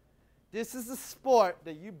 This is a sport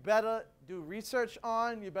that you better do research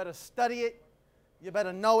on, you better study it, you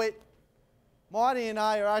better know it. Marty and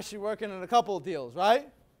I are actually working on a couple of deals, right?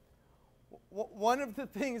 One of the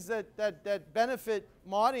things that benefit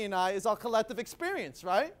Marty and I is our collective experience,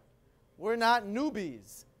 right? We're not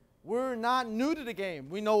newbies. We're not new to the game.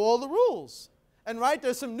 We know all the rules. And right,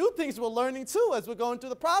 there's some new things we're learning too as we're going through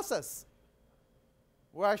the process.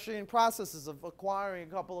 We're actually in processes of acquiring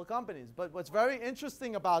a couple of companies. But what's very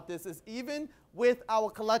interesting about this is even with our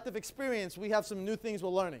collective experience, we have some new things we're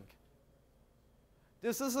learning.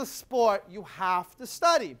 This is a sport you have to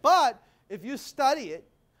study. But if you study it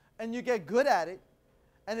and you get good at it,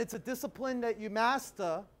 and it's a discipline that you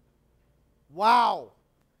master, wow,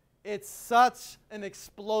 it's such an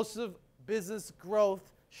explosive business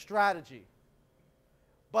growth strategy.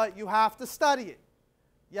 But you have to study it.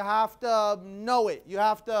 You have to know it. You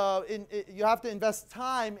have to invest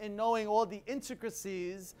time in knowing all the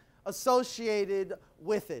intricacies associated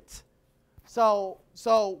with it. So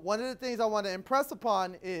one of the things I want to impress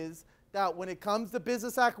upon is that when it comes to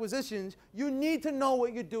business acquisitions, you need to know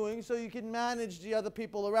what you're doing so you can manage the other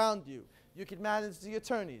people around you. You can manage the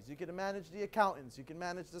attorneys. You can manage the accountants. You can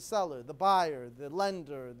manage the seller, the buyer, the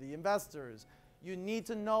lender, the investors. You need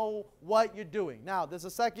to know what you're doing. Now, there's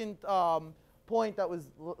a second point that was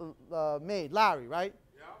made. Larry, right?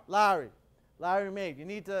 Yeah. Larry made. You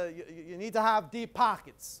need to have deep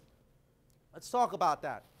pockets. Let's talk about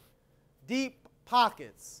that. Deep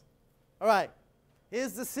pockets. All right.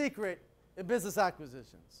 Here's the secret in business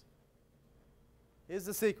acquisitions. Here's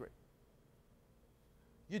the secret.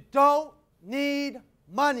 You don't need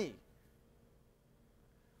money.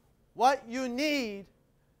 What you need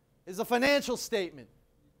is a financial statement.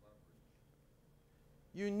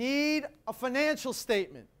 You need a financial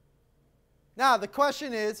statement. Now, the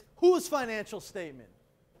question is, whose financial statement?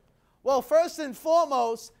 Well, first and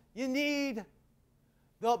foremost, you need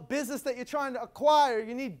the business that you're trying to acquire,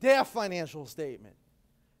 you need their financial statement.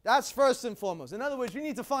 That's first and foremost. In other words, you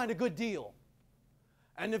need to find a good deal.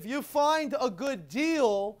 And if you find a good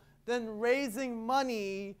deal, then raising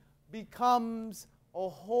money becomes a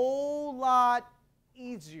whole lot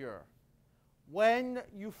easier when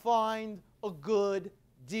you find a good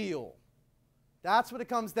deal. That's what it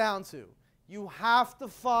comes down to. You have to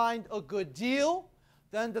find a good deal.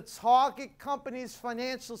 Then the target company's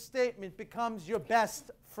financial statement becomes your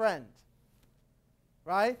best friend.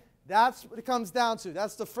 Right? That's what it comes down to.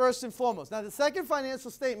 That's the first and foremost. Now, the second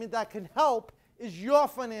financial statement that can help is your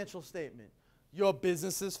financial statement, your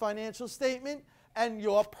business's financial statement, and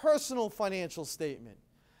your personal financial statement.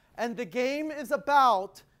 And the game is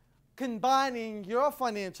about combining your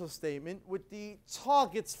financial statement with the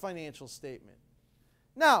target's financial statement.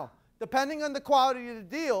 Now, depending on the quality of the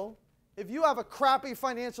deal, if you have a crappy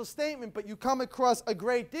financial statement but you come across a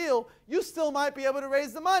great deal, you still might be able to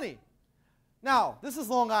raise the money. Now, this is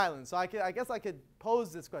Long Island, so I guess I could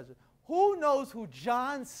pose this question. Who knows who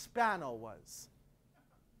John Spano was?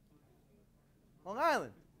 Long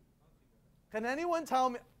Island. Can anyone tell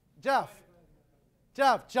me? Jeff,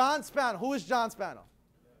 John Spano. Who is John Spano?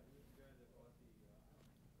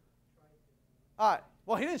 All right.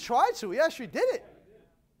 Well, he didn't try to. He actually did it.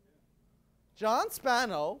 John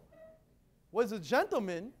Spano was a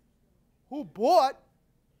gentleman who bought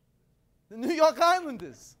the New York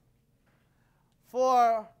Islanders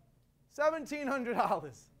for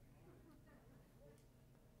 $1,700.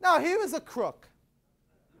 Now, he was a crook.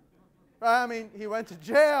 Right? I mean, he went to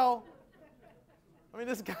jail. I mean,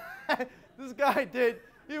 this guy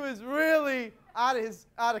he was really out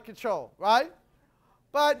of control, right?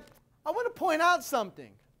 But I want to point out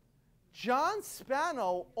something. John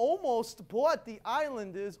Spano almost bought the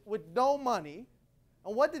Islanders with no money.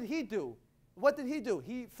 And what did he do?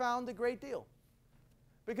 He found a great deal.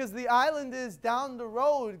 Because the Islanders down the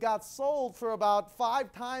road got sold for about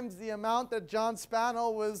 5 times the amount that John Spano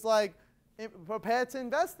was prepared to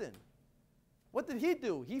invest in. What did he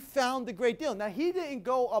do? He found a great deal. Now, he didn't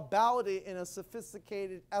go about it in a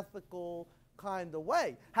sophisticated, ethical kind of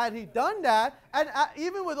way. Had he done that, and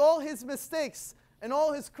even with all his mistakes and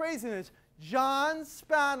all his craziness, John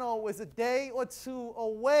Spano was a day or two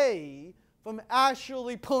away from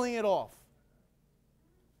actually pulling it off.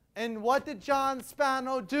 And what did John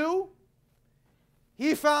Spano do?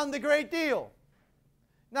 He found a great deal.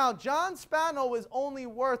 Now, John Spano was only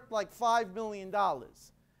worth like $5 million.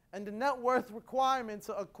 And the net worth requirement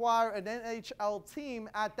to acquire an NHL team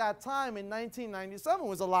at that time in 1997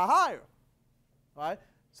 was a lot higher. Right?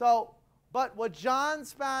 So, but what John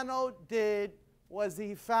Spano did was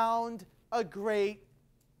he found a great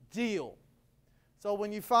deal. So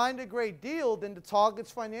when you find a great deal, then the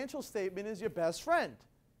target's financial statement is your best friend.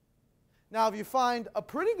 Now, if you find a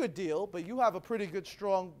pretty good deal, but you have a pretty good,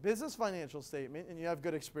 strong business financial statement and you have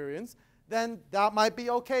good experience, then that might be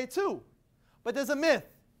okay too. But there's a myth.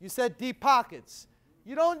 You said deep pockets.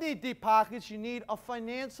 You don't need deep pockets. You need a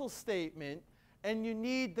financial statement, and you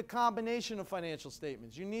need the combination of financial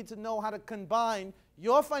statements. You need to know how to combine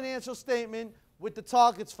your financial statement with the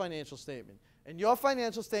target's financial statement. And your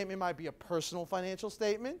financial statement might be a personal financial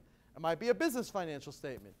statement. It might be a business financial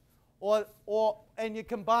statement. And you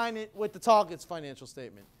combine it with the target's financial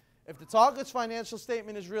statement. If the target's financial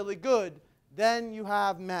statement is really good, then you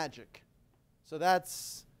have magic. So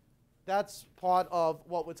that's part of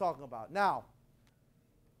what we're talking about. Now,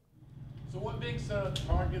 so what makes a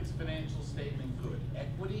target's financial statement good?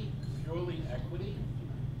 Equity, purely equity?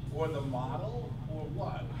 Or the model, or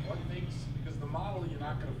what? What makes, because the model you're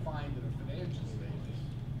not going to find in a financial statement.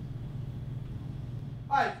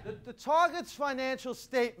 All right, the target's financial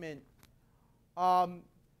statement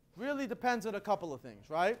really depends on a couple of things,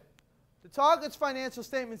 right? The target's financial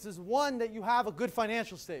statements is one, that you have a good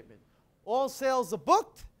financial statement. All sales are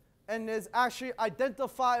booked, and there's actually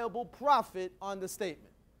identifiable profit on the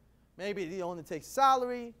statement. Maybe the owner takes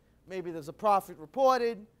salary, maybe there's a profit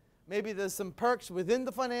reported, maybe there's some perks within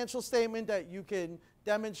the financial statement that you can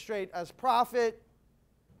demonstrate as profit.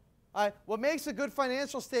 All right, what makes a good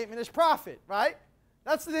financial statement is profit, right?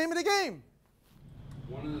 That's the name of the game.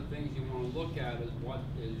 One of the things you want to look at is what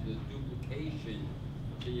is the duplication.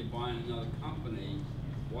 So you're buying another company,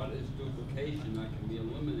 what is duplication that can be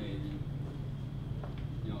eliminated?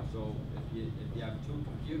 You know, so if you have 2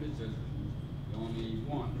 computer systems, you only need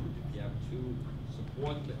 1. If you have 2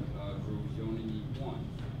 support groups, you only need 1.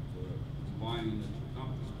 So combining the 2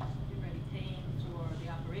 companies. You're already paying for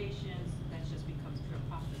the operations, that just becomes pure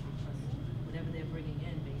profit because whatever they're bringing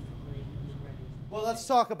in, basically, is ready. Well, let's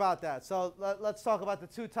talk about that. So let's talk about the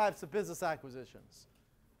 2 types of business acquisitions.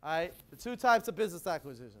 All right, the 2 types of business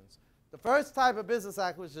acquisitions. The first type of business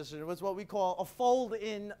acquisition was what we call a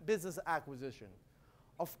fold-in business acquisition.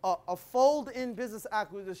 A fold-in business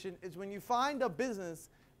acquisition is when you find a business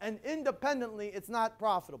and independently it's not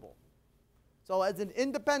profitable. So as an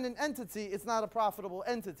independent entity, it's not a profitable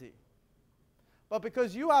entity. But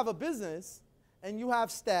because you have a business and you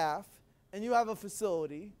have staff and you have a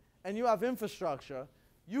facility and you have infrastructure,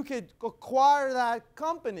 you could acquire that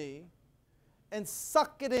company and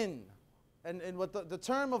suck it in. And what the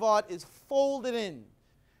term of art is fold it in.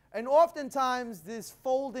 And oftentimes, this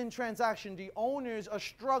fold-in transaction, the owners are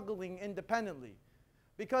struggling independently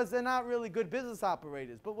because they're not really good business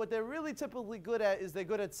operators. But what they're really typically good at is they're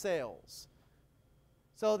good at sales.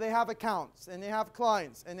 So they have accounts, and they have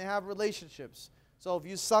clients, and they have relationships. So if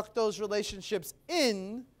you suck those relationships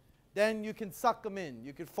in, then you can suck them in.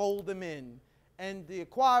 You could fold them in. And the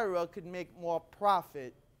acquirer could make more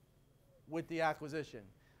profit with the acquisition.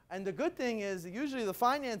 And the good thing is, usually the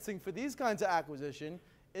financing for these kinds of acquisition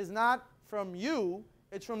is not from you,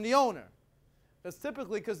 it's from the owner. Because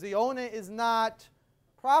typically, because the owner is not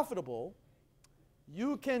profitable,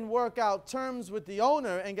 you can work out terms with the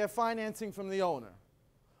owner and get financing from the owner.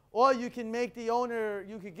 Or you can make the owner,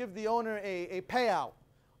 you could give the owner a payout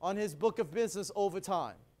on his book of business over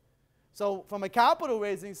time. So from a capital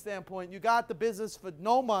raising standpoint, you got the business for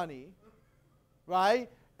no money, right?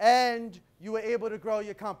 And you were able to grow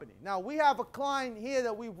your company. Now, we have a client here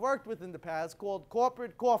that we've worked with in the past called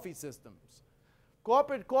Corporate Coffee Systems.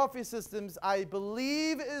 Corporate Coffee Systems, I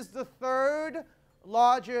believe, is the third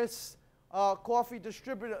largest coffee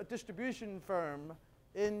distribution firm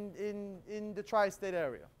in the tri-state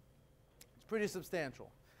area. It's pretty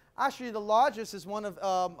substantial. Actually, the largest is one of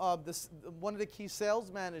the key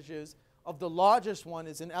sales managers of the largest one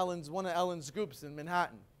is in one of Ellen's groups in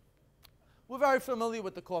Manhattan. We're very familiar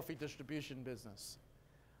with the coffee distribution business.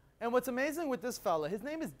 And what's amazing with this fella, his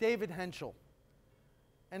name is David Henschel.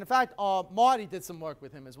 And in fact, Marty did some work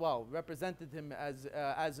with him as well, represented him as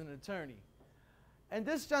an attorney. And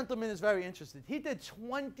this gentleman is very interested. He did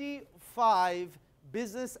 25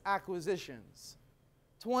 business acquisitions.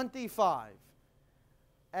 25.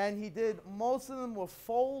 And he did, most of them were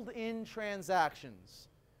fold-in transactions,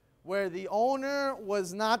 where the owner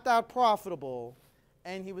was not that profitable,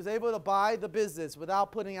 and he was able to buy the business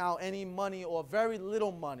without putting out any money or very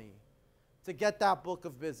little money to get that book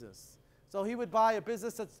of business. So he would buy a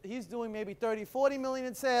business that he's doing maybe 30, 40 million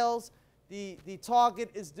in sales. The target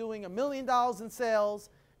is doing $1 million in sales.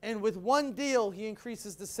 And with one deal, he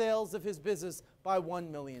increases the sales of his business by $1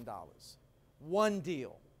 million. One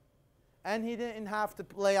deal. And he didn't have to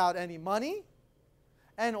lay out any money.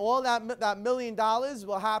 And all that $1 million,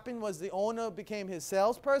 what happened was the owner became his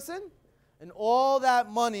salesperson. And all that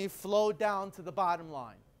money flowed down to the bottom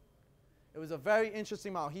line. It was a very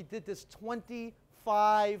interesting model. He did this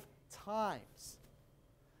 25 times.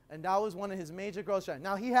 And that was one of his major growth strategies.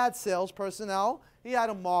 Now, he had sales personnel. He had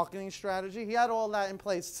a marketing strategy. He had all that in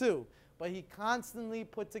place, too. But he constantly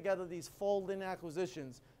put together these fold-in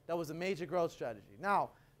acquisitions. That was a major growth strategy. Now,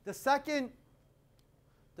 the second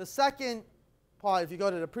part, if you go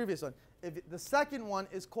to the previous one, the second one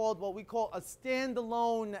is called what we call a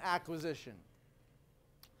standalone acquisition.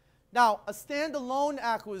 Now, a standalone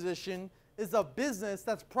acquisition is a business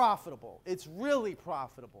that's profitable. It's really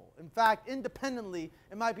profitable. In fact, independently,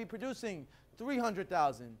 it might be producing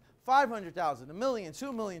 $300,000, $500,000, $1 million,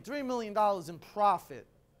 $2 million, $3 million in profit,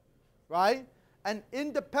 right? And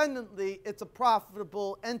independently, it's a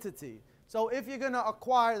profitable entity. So if you're going to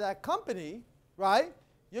acquire that company, right,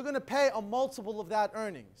 you're going to pay a multiple of that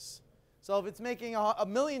earnings. So if it's making $1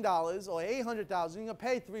 million or $800,000, you're going to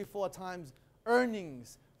pay 3-4 times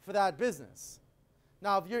earnings for that business.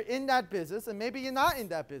 Now, if you're in that business, and maybe you're not in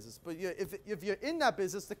that business, but if you're in that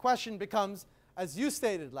business, the question becomes, as you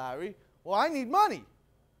stated, Larry, well, I need money.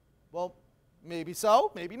 Well, maybe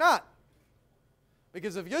so, maybe not.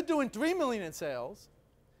 Because if you're doing $3 million in sales,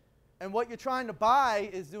 and what you're trying to buy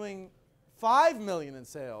is doing $5 million in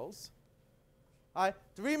sales, all right,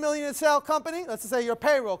 $3 million in sale company, let's just say you're a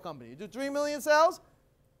payroll company. You do $3 million in sales,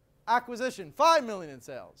 acquisition, $5 million in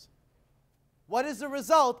sales. What is the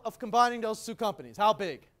result of combining those two companies? How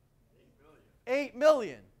big? 8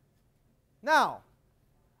 million. Now,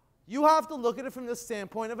 you have to look at it from the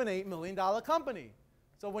standpoint of an $8 million company.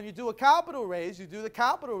 So when you do a capital raise, you do the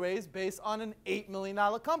capital raise based on an $8 million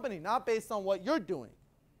company, not based on what you're doing.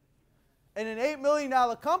 In an $8 million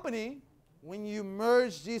company, when you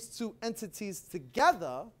merge these two entities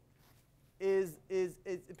together,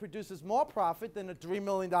 it produces more profit than a $3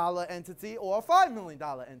 million entity or a $5 million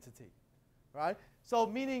entity. Right? So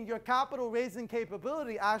meaning your capital raising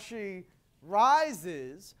capability actually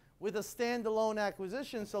rises with a standalone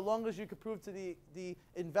acquisition so long as you can prove to the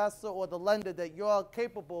investor or the lender that you're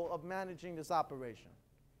capable of managing this operation.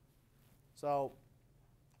 So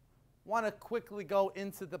want to quickly go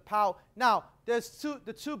into the power. Now, there's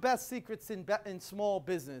the two best secrets in small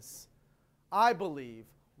business, I believe.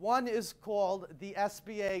 One is called the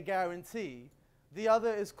SBA guarantee. The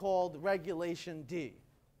other is called Regulation D.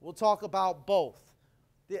 we'll talk about both.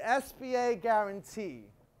 The SBA guarantee,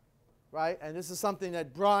 right? And this is something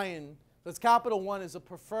that Brian, because Capital One is a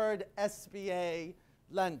preferred SBA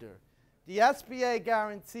lender. The SBA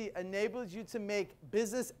guarantee enables you to make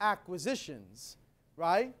business acquisitions,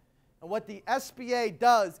 right? And what the SBA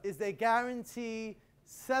does is they guarantee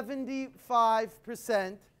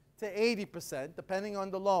 75% to 80%, depending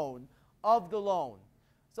on the loan, of the loan.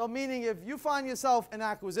 So meaning if you find yourself an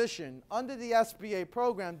acquisition under the SBA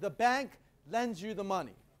program, the bank lends you the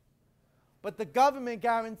money. But the government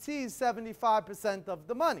guarantees 75% of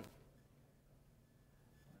the money.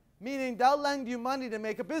 Meaning they'll lend you money to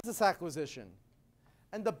make a business acquisition.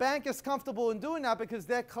 And the bank is comfortable in doing that because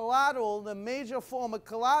their collateral, the major form of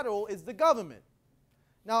collateral, is the government.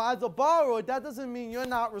 Now, as a borrower, that doesn't mean you're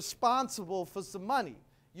not responsible for some money.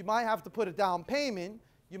 You might have to put a down payment.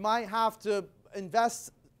 You might have to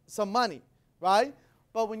invest some money, right?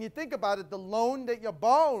 But when you think about it, the loan that you're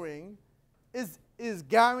borrowing is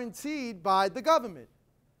guaranteed by the government.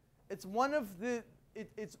 It's one of the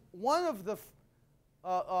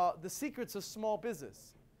secrets of small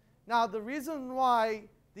business. Now, the reason why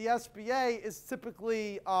the SBA is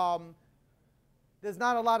typically, there's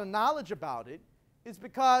not a lot of knowledge about it, is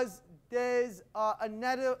because there's a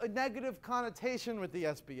negative connotation with the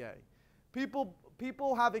SBA.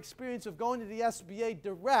 People have experience of going to the SBA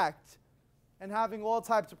direct and having all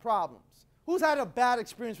types of problems. Who's had a bad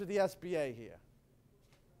experience with the SBA here?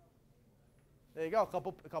 There you go, a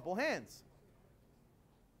couple hands.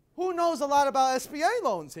 Who knows a lot about SBA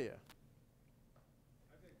loans here?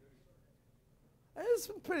 There's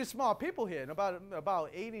some pretty smart people here. And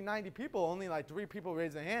about 80, 90 people, only like 3 people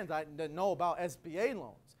raised their hands that know about SBA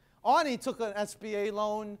loans. Arnie took an SBA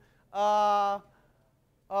loan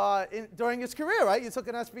during his career, right? You took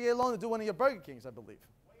an SBA loan to do one of your Burger Kings, I believe.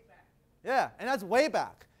 Way back. Yeah, and that's way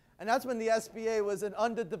back. And that's when the SBA was an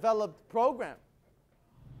underdeveloped program.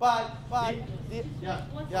 But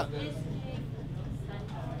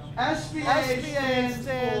SBA stands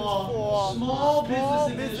for Small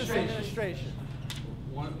Business Administration.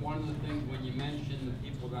 One of the things when you mention the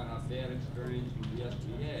people that have bad experience with the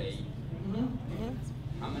SBA,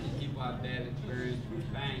 how many people have bad experience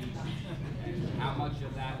with banks, and how much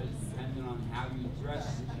of that is dependent on how you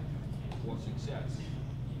dress for success?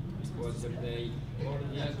 Because if they go to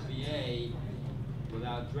the SBA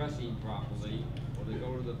without dressing properly, or they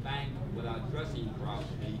go to the bank without dressing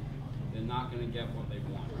properly, they're not going to get what they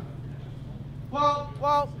want.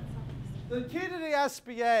 Well, the key to the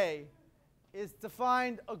SBA is to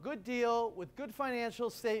find a good deal with good financial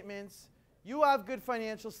statements. You have good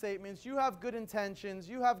financial statements, you have good intentions,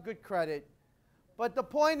 you have good credit. But the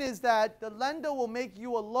point is that the lender will make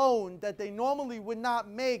you a loan that they normally would not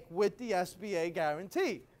make with the SBA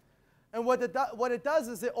guarantee. And what it does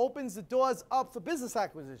is it opens the doors up for business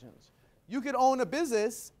acquisitions. You could own a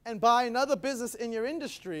business and buy another business in your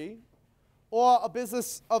industry or a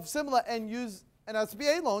business of similar and use an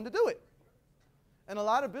SBA loan to do it. And a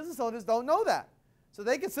lot of business owners don't know that. So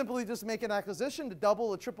they can simply just make an acquisition to double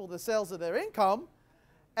or triple the sales of their income,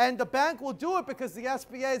 and the bank will do it because the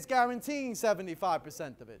SBA is guaranteeing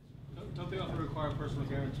 75% of it. Don't they often require personal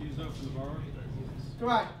guarantees, though, from the borrower?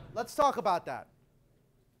 Correct. Let's talk about that.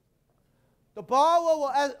 The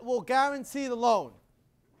borrower will guarantee the loan,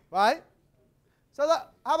 right? So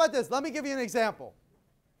how about this? Let me give you an example.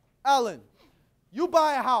 Ellen, you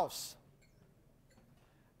buy a house.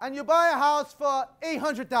 And you buy a house for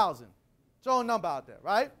 $800,000. Throw a number out there,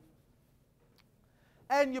 right?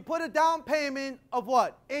 And you put a down payment of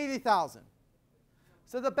what? $80,000.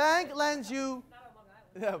 So the bank lends you,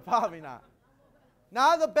 yeah, probably not.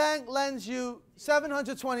 Now the bank lends you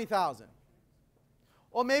 $720,000.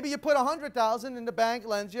 Or maybe you put $100,000 and the bank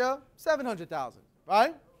lends you $700,000,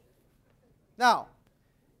 right? Now,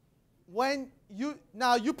 you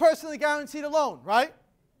personally guarantee the loan, right?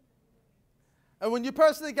 And when you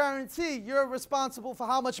personally guarantee, you're responsible for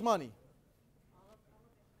how much money?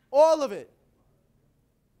 All of it.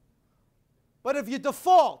 But if you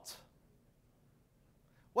default,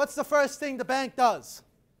 what's the first thing the bank does?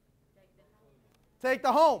 Take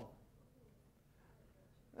the home.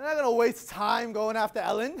 They're not going to waste time going after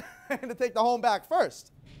Ellen. They're going to take the home back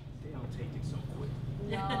first. They don't take it so quick.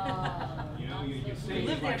 You know, you say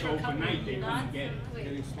it's like overnight, they couldn't get it.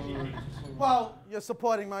 Getting slower. Well, you're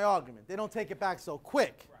supporting my argument. They don't take it back so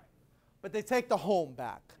quick, but they take the home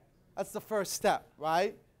back. That's the first step,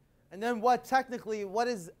 right? And then what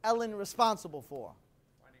is Ellen responsible for?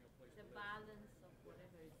 The balance of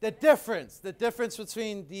whatever. The difference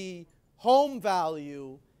between the home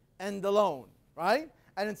value and the loan, right?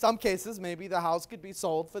 And in some cases, maybe the house could be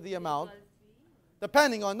sold for the amount,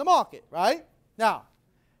 depending on the market, right? Now,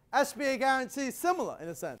 SBA guarantee is similar in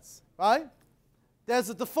a sense, right? There's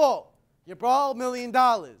a default. You borrow $1 million,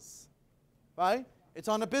 right? It's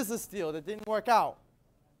on a business deal that didn't work out.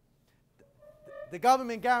 The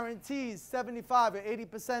government guarantees 75 or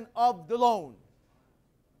 80% of the loan,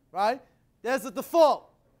 right? There's a default.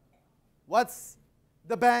 What's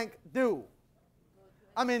the bank do?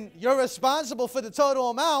 I mean, you're responsible for the total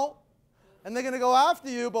amount, and they're going to go after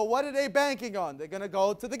you, but what are they banking on? They're going to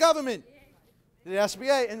go to the government, to the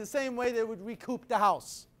SBA, in the same way they would recoup the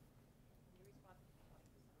house.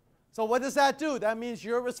 So what does that do? That means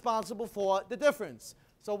you're responsible for the difference.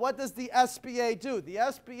 So what does the SBA do? The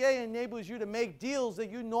SBA enables you to make deals that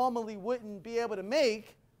you normally wouldn't be able to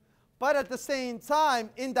make, but at the same time,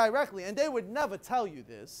 indirectly, and they would never tell you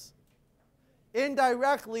this,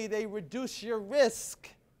 indirectly they reduce your risk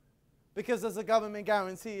because there's a government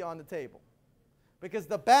guarantee on the table. Because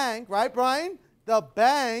the bank, right, Brian? The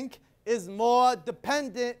bank is more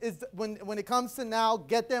dependent, when it comes to now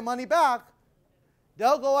get their money back,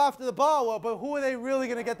 they'll go after the borrower, but who are they really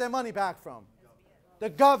going to get their money back from? The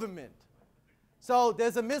government. So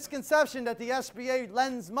there's a misconception that the SBA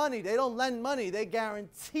lends money. They don't lend money. They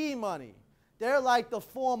guarantee money. They're like the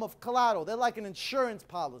form of collateral. They're like an insurance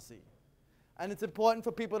policy. And it's important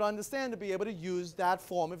for people to understand to be able to use that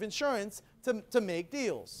form of insurance to make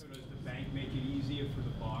deals. So does the bank make it easier for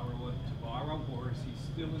the borrower to borrow, or is he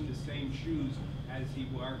still in the same shoes as he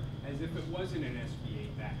were, as if it wasn't an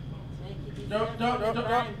SBA-backed loan?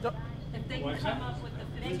 If they can come up with the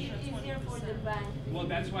 15 or 20%. Well,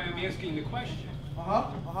 that's why I'm asking the question.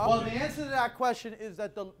 Well, the answer to that question is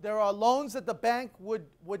that there are loans that the bank would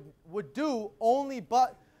do only,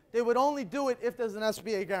 but they would only do it if there's an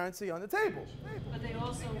SBA guarantee on the table. But they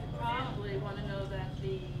also probably want to know that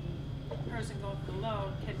the person going for the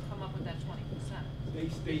loan can come up with that 20%.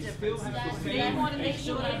 They still have the same. They want to make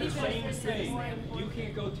sure the same 80% thing. You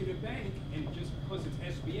can't go to the bank and just because it's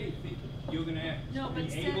SBA, think you're going to be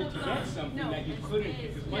able to get something that you couldn't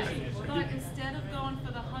if it wasn't SBA. But instead of going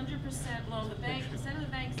for the 100% loan, the bank, instead of the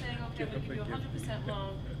bank saying, okay, we'll give you a 100%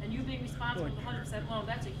 loan, and you being responsible for the 100% loan,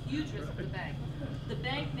 that's a huge risk for the bank. The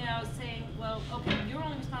bank now is saying, well, okay, you're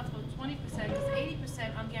only responsible for 20% because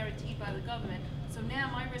 80% I'm guaranteed by the government. So now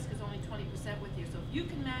my risk is only 20% with you. So if you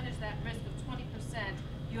can manage that risk of 20%,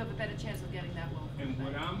 you have a better chance of getting that loan. And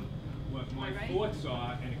what my thoughts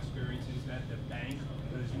are and experience is that the bank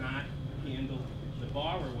does not handle the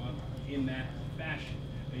borrower in that fashion.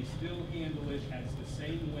 They still handle it as the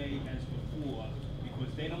same way as before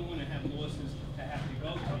because they don't want to have losses to have to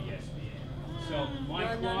go to the SBA. So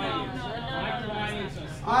my clients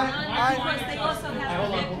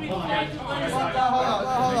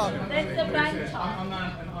Hold on. I'm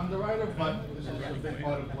not an underwriter, but this is a big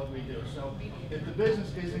part of what we do. So if the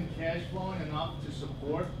business isn't cash flowing enough to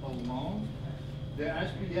support a loan, the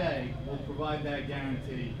SBA will provide that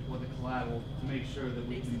guarantee or the collateral to make sure that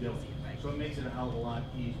we can do it. So it makes it a hell of a lot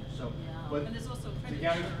easier. So, but to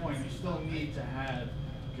Gary's point, you still need to have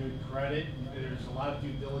good credit. There's a lot of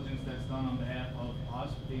due diligence that's done on behalf of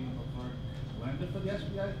us being a preferred lender for the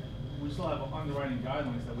SBA. We still have underwriting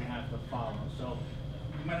guidelines that we have to follow. So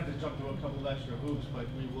you might have to jump through a couple of extra hoops, but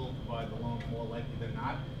we will provide the loan more likely than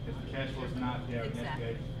not if the cash flow is not there.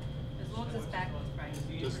 Exactly. As long as it's backed with price.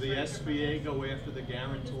 Does the SBA go after the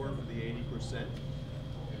guarantor for the 80%?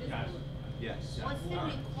 Yes. Yes. What's the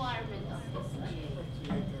requirement of SBA?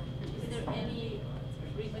 Is there any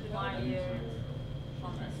requirement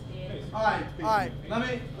from SBA? All right.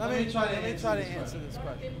 Let me try to answer this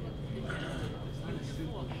question.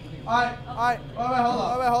 All right.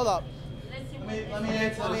 Hold up. Let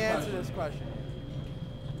me answer this question.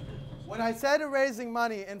 When I said raising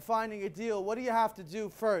money and finding a deal, what do you have to do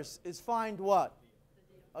first? Is find what?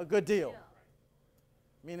 A good deal.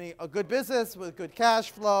 Meaning a good business with good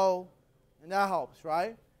cash flow, and that helps,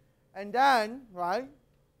 right? And then, right,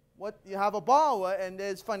 what you have a borrower and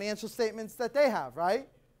there's financial statements that they have, right?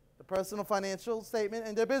 The personal financial statement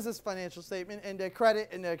and their business financial statement and their credit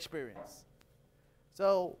and their experience.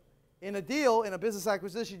 So in a deal, in a business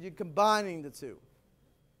acquisition, you're combining the two.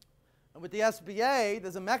 And with the SBA,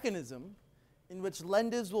 there's a mechanism in which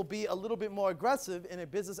lenders will be a little bit more aggressive in a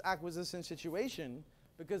business acquisition situation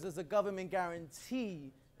because there's a government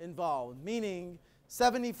guarantee involved, meaning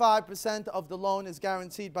 75% of the loan is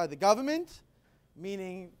guaranteed by the government,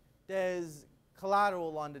 meaning there's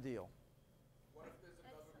collateral on the deal. What if there's a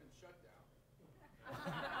government shutdown?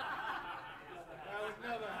 That would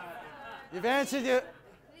never happen.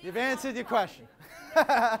 You've answered your question.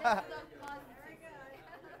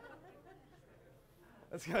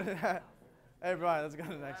 Let's go to that. Hey, Brian, let's go to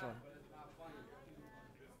the next one.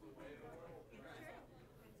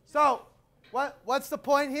 So, What's the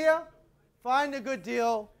point here? Find a good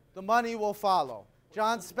deal, the money will follow.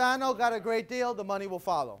 John Spano got a great deal, the money will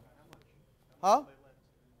follow. Huh?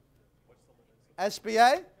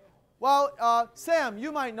 SBA? Well, Sam,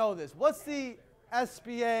 you might know this. What's the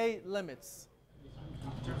SBA limits?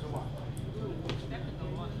 In terms of what?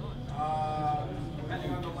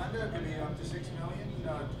 Depending on the lender, it could be up to $6 million,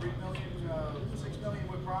 $3 million, $6 million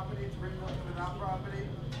with property, $3 million without property.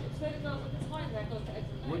 So it goes, if it's higher, that goes to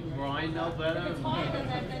extra. Wouldn't Brian know better? If it's higher than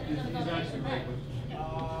that, then you're gonna go to extra bank.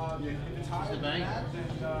 If it's higher than bank? that,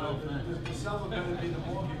 then the seller better be the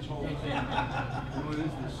mortgage holder.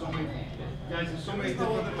 There's so many, guys, there's so many There's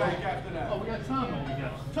no other different. bank after that. Oh, we got Tom over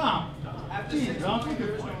here. Tom. After Geez, 6 Tom, million, good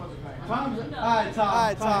there is point. no other bank. Tom's, All right, Tom. All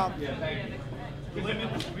right, Tom. Yeah, thank you. The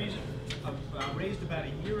limit was raised about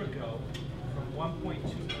a year ago from 1.2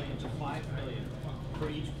 million to 5 million for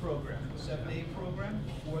each program, the 7A program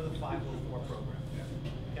or the 504 program.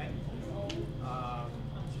 Okay?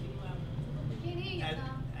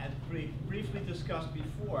 As briefly discussed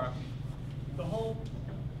before, the whole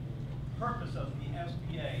purpose of the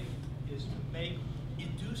SBA is to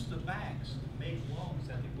induce the banks to make loans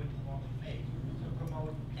that they wouldn't normally make to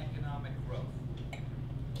promote economic growth.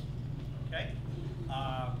 Okay?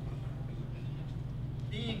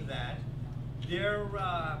 Being that, their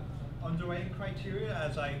underwriting criteria,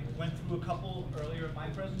 as I went through a couple earlier in my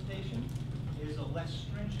presentation, is a less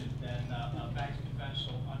stringent than a bank's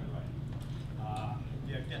conventional underwriting.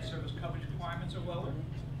 Their debt service coverage requirements are lower.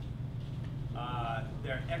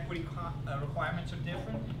 Their equity requirements are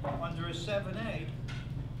different. Under a 7A,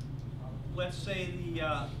 let's say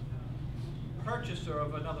the purchaser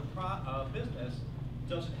of another business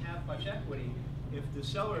doesn't have much equity. If the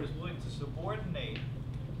seller is willing to subordinate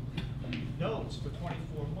notes for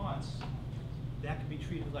 24 months, that can be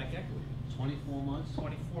treated like equity. 24 months?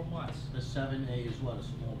 24 months. The 7A is what, a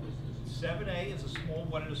small business? 7A is a small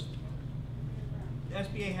one. The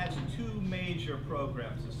SBA has two major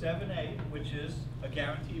programs. The 7A, which is a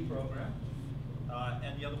guarantee program,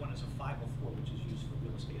 and the other one is a 504, which is used for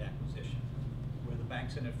real estate acquisition, where the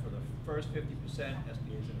bank's in it for the first 50%,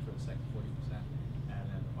 SBA is in it for the second 40%, and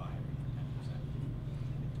then the buyer for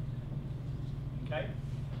 10%. Okay?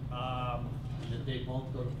 Did they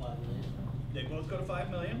both go to 5 million? They both go to 5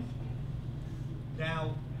 million.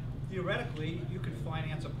 Now, theoretically, you could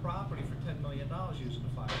finance a property for $10 million using the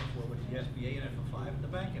 504 with the SBA in it for 5 and the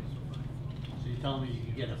bank in it for 5. So you're telling me you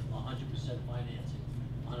can get 100% financing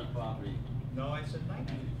on a property? No, I said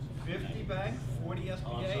 90. 50 bank, 40 SBA,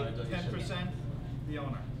 Oh, I'm sorry, I thought you said 10% the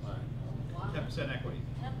owner. Right. 10% equity.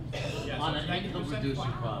 Yeah, On so an 90%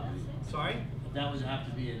 income-producing property? Sorry? That would have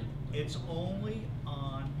to be in... It's only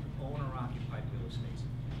on owner-occupied real estate,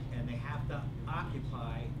 and they have to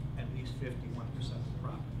occupy at least 51% of the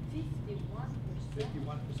property.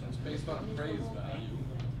 51%. It's based on appraised value.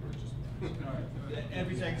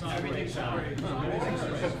 Everything's on Everything's appraised. appraised. Everything's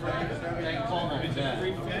appraised. Thank almost that. By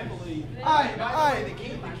the way, the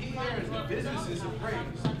key here is the business is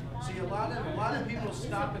appraised. See, a lot of people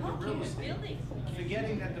stop at the real estate,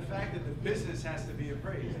 forgetting that the fact that the business has to be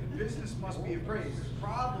appraised. The business must be appraised. The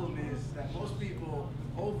problem is that most people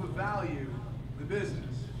overvalue the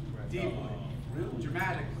business deeply,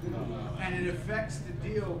 dramatically, and it affects the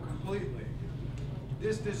deal completely.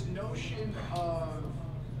 This notion of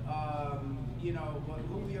you know, what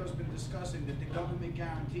Julio's been discussing, that the government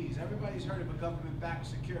guarantees. Everybody's heard of a government-backed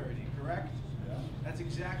security, correct? Yeah. That's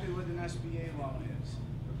exactly what an SBA loan is.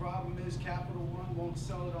 The problem is Capital One won't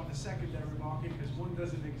sell it on the secondary market because one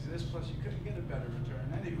doesn't exist, plus you couldn't get a better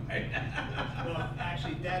return anyway. Well,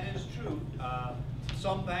 actually, that is true.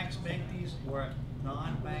 Some banks make these, or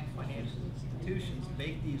non-bank financial institutions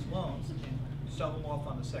make these loans and sell them off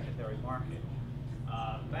on the secondary market.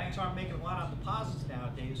 Banks aren't making a lot of deposits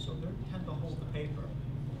nowadays, so they tend to hold the paper.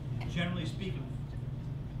 Generally speaking,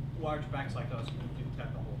 large banks like us do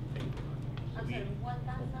tend to hold the paper. I'm sorry, what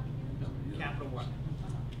bank are you? Capital One.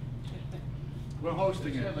 We're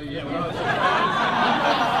hosting it. Yeah, we're hosting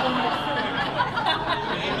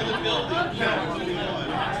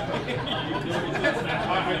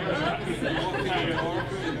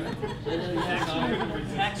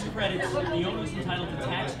Tax credits, the owner's entitled to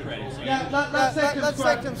tax credits. Yeah, let's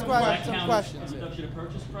take some questions. Reduction of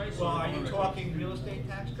purchase price? Well, are you talking real estate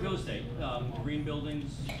tax credits? Real estate, green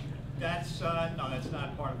buildings. That's, no, that's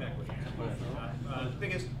not part of equity. The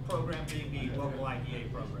biggest program being the local IDA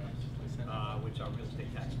programs, which are real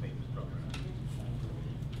estate tax payments programs.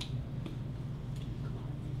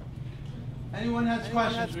 Anyone has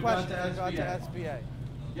questions regarding SBA?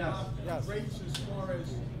 Yes. Yes. Rates as far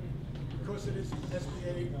as, because it is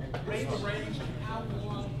SBA, rate range, how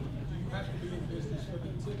long do you have to be in business for the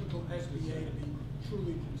typical SBA to be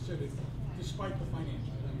truly considered, despite the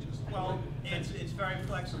financial? Well, it's very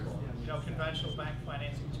flexible. You know, conventional bank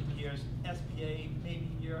financing 2 years, SBA maybe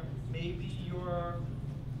you're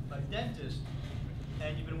a dentist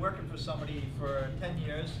and you've been working for somebody for 10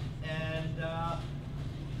 years and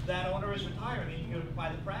that owner is retiring and you're going to buy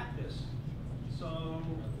the practice. So,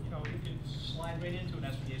 you know, you can slide right into an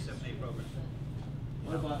SBA 7(a) program.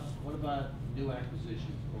 What about new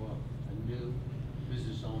acquisition or a new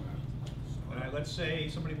business owner? Let's say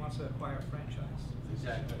somebody wants to acquire a franchise.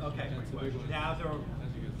 Exactly. Okay. Now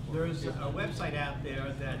there's a website out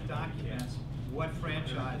there that documents what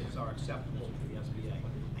franchises are acceptable to the SBA.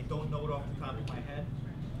 I don't know it off the top of my head.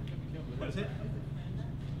 What is it?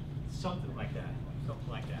 Something like that. Something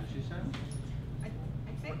like that. I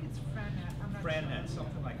think it's Frannet, I'm not Frannet, sure.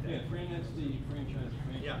 something like that. Yeah, Franet's the franchise.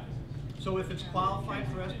 Yeah. So if it's qualified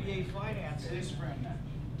for SBA financing,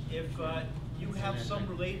 if you have some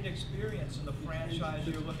related experience in the franchise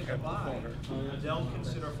you're looking to buy, they'll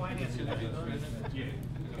consider financing it.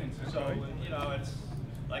 So, you know, it's,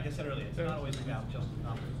 like I said earlier, it's not always about just the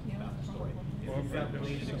numbers, it's about the story. If you've got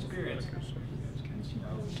related experience, you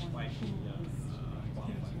know, might be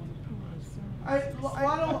qualified.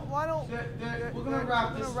 Why don't we're gonna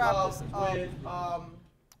wrap this up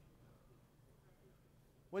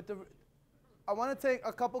with the. I want to take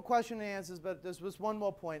a couple question and answers, but there's just one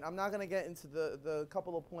more point. I'm not going to get into the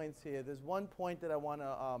couple of points here. There's one point that I want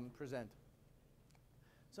to present.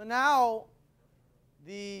 So now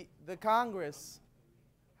the Congress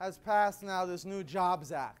has passed now this new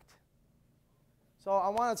Jobs Act. So I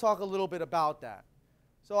want to talk a little bit about that.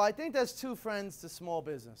 So I think there's two friends to small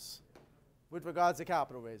business with regards to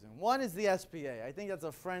capital raising. One is the SBA. I think that's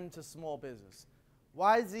a friend to small business.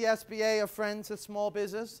 Why is the SBA a friend to small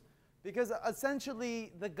business? Because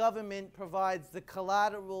essentially the government provides the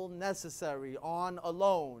collateral necessary on a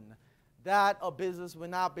loan that a business would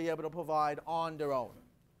not be able to provide on their own,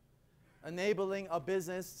 enabling a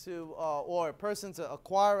business to, or a person to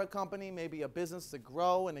acquire a company, maybe a business to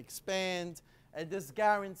grow and expand, and this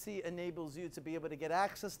guarantee enables you to be able to get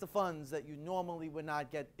access to funds that you normally would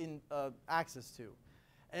not get access to.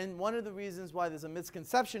 And one of the reasons why there's a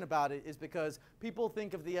misconception about it is because people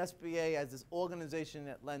think of the SBA as this organization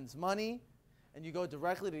that lends money, and you go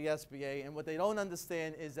directly to the SBA, and what they don't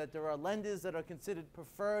understand is that there are lenders that are considered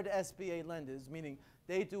preferred SBA lenders, meaning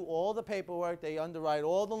they do all the paperwork, they underwrite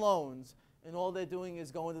all the loans, and all they're doing is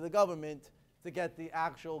going to the government to get the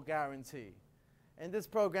actual guarantee. And this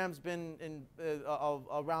program's been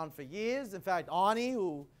around for years. In fact, Arnie,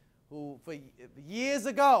 who for years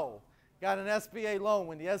ago, got an SBA loan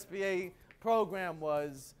when the SBA program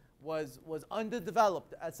was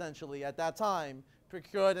underdeveloped, essentially, at that time,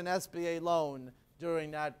 procured an SBA loan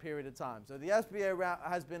during that period of time. So the SBA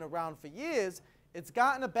has been around for years. It's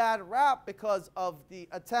gotten a bad rap because of the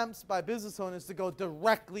attempts by business owners to go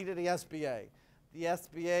directly to the SBA. The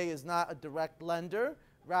SBA is not a direct lender.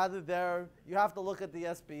 Rather, you have to look at the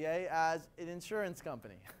SBA as an insurance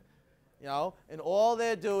company. You know, and all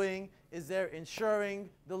they're doing is they're insuring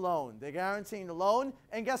the loan. They're guaranteeing the loan,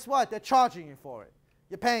 and guess what? They're charging you for it.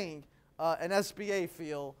 You're paying an SBA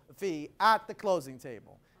fee at the closing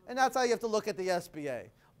table. And that's how you have to look at the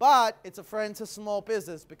SBA. But it's a friend to small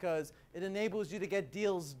business because it enables you to get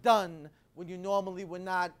deals done when you normally would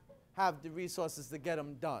not have the resources to get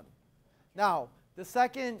them done. Now, the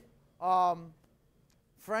second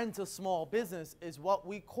friend to small business is what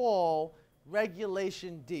we call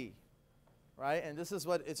Regulation D. Right? And this is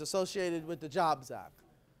what it's associated with the Jobs Act.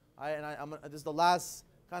 Right? And this is the last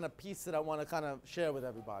kind of piece that I want to kind of share with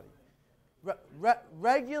everybody.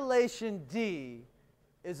 Regulation D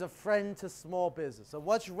is a friend to small business. So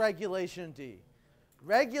what's Regulation D?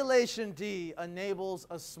 Regulation D enables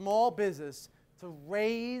a small business to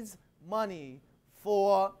raise money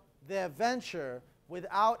for their venture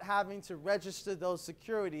without having to register those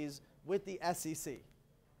securities with the SEC.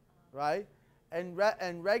 Right?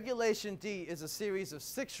 And Regulation D is a series of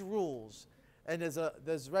 6 rules. And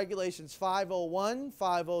there's regulations 501,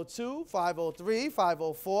 502, 503,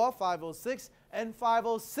 504, 506, and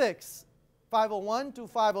 506, 501 to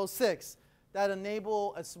 506, that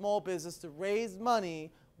enable a small business to raise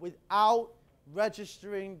money without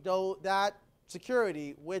registering that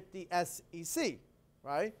security with the SEC,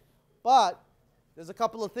 right? But there's a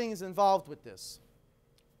couple of things involved with this.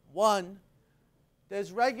 One,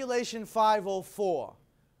 there's Regulation 504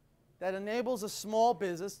 that enables a small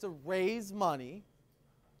business to raise money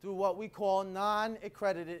through what we call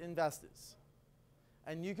non-accredited investors.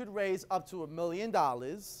 And you could raise up to $1 million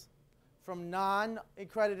from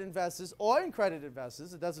non-accredited investors or accredited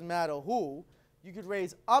investors, it doesn't matter who, you could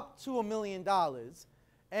raise up to $1 million,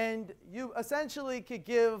 and you essentially could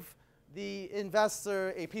give the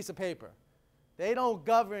investor a piece of paper. They don't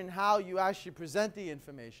govern how you actually present the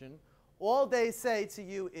information. All they say to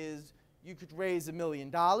you is you could raise $1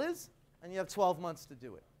 million, and you have 12 months to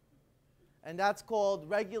do it. And that's called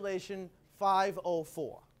Regulation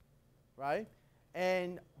 504, right?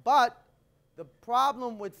 But the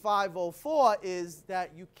problem with 504 is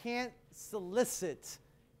that you can't solicit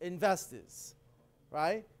investors,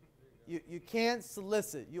 right? You can't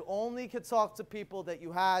solicit. You only could talk to people that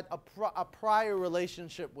you had a prior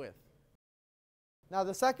relationship with. Now,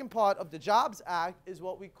 the second part of the Jobs Act is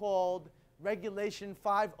what we called Regulation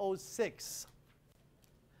 506.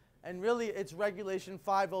 And really, it's Regulation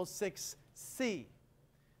 506C.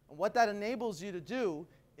 And what that enables you to do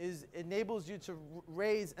is enables you to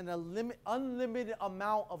raise an unlimited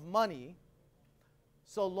amount of money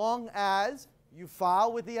so long as you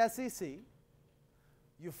file with the SEC,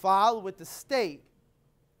 you file with the state,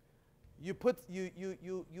 you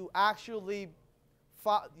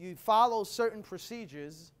follow certain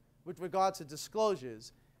procedures with regard to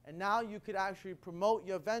disclosures, and now you could actually promote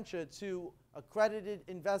your venture to accredited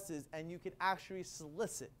investors, and you could actually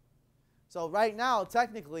solicit. So right now,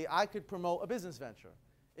 technically, I could promote a business venture.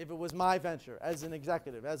 If it was my venture as an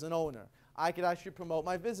executive, as an owner, I could actually promote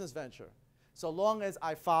my business venture. So long as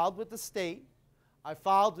I filed with the state, I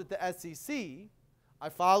filed with the SEC, I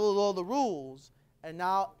followed all the rules, and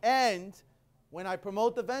when I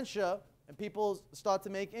promote the venture and people start to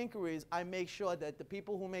make inquiries, I make sure that the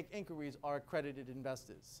people who make inquiries are accredited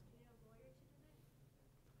investors.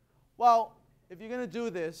 Well, if you're going to do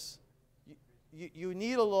this, you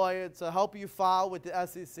need a lawyer to help you file with the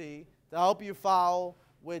SEC, to help you file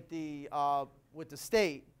with the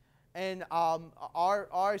state. And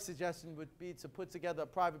our suggestion would be to put together a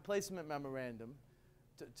private placement memorandum,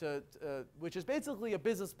 which is basically a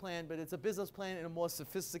business plan, but it's a business plan in a more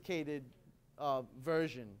sophisticated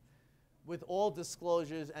version with all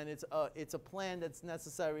disclosures, and it's a plan that's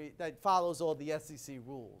necessary, that follows all the SEC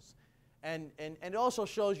rules. And it also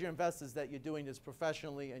shows your investors that you're doing this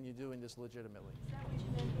professionally and you're doing this legitimately. Is that what you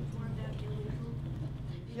meant before about illegal?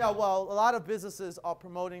 Yeah, well, a lot of businesses are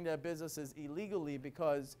promoting their businesses illegally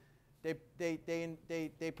because they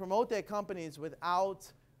promote their companies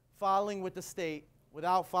without filing with the state,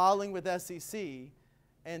 without filing with SEC,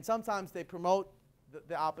 and sometimes they promote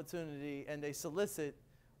the opportunity and they solicit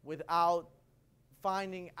without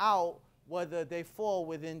finding out whether they fall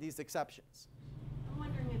within these exceptions. I'm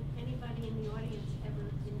wondering if anybody in the audience ever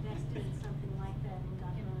invested in something like that and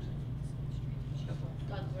got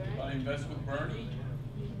burned. Want to invest with Bernie?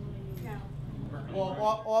 No.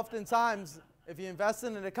 Well, oftentimes, if you invest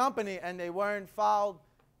in a company and they weren't filed,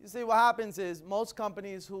 you see what happens is most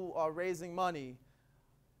companies who are raising money,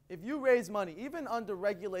 if you raise money, even under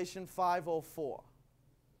Regulation 504,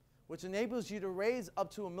 which enables you to raise up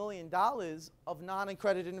to $1 million of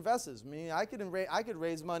non-accredited investors. I mean, I could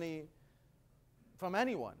raise money from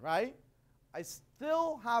anyone, right? I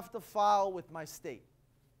still have to file with my state.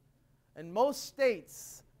 And most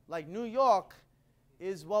states, like New York,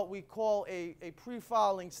 is what we call a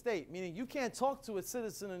pre-filing state, meaning you can't talk to a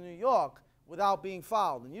citizen in New York without being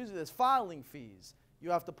filed. And usually there's filing fees you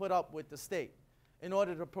have to put up with the state in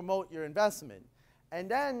order to promote your investment. And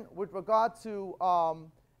then with regard to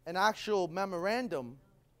an actual memorandum,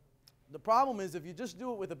 the problem is if you just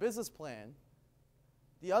do it with a business plan,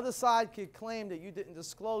 the other side could claim that you didn't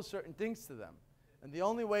disclose certain things to them. And the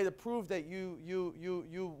only way to prove that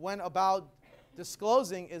you went about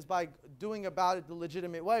disclosing is by doing about it the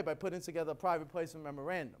legitimate way, by putting together a private placement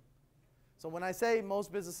memorandum. So when I say most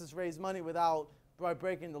businesses raise money by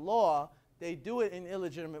breaking the law, they do it in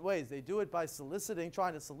illegitimate ways. They do it by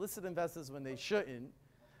trying to solicit investors when they shouldn't,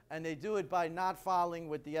 and they do it by not filing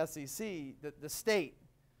with the SEC, the state,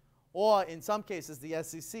 or in some cases the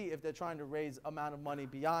SEC if they're trying to raise amount of money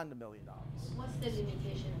beyond $1 million. What's the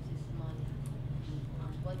limitation of this money?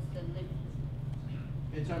 What's the limit?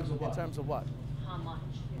 In terms of what? In terms of what? How much?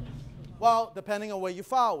 Well, depending on where you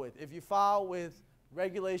file with. If you file with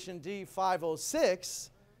Regulation D 506,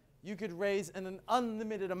 you could raise an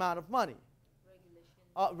unlimited amount of money.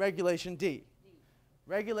 Regulation D.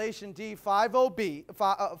 Regulation D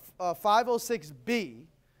 506B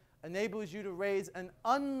enables you to raise an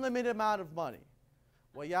unlimited amount of money.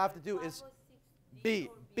 What you have to do is B.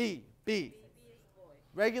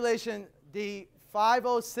 Regulation D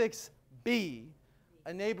 506B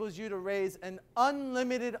enables you to raise an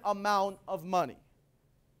unlimited amount of money,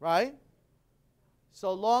 right?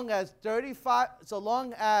 And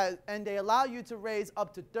they allow you to raise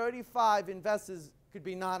up to 35 investors could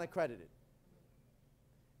be non-accredited.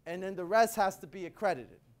 and then the rest has to be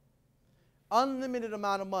accredited. Unlimited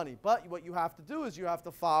amount of money. But what you have to do is you have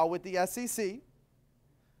to file with the SEC,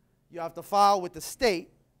 you have to file with the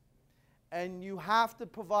state, and you have to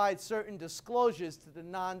provide certain disclosures to the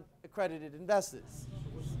non-accredited investors. So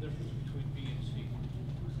what's the difference between B and C?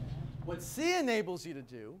 What C enables you to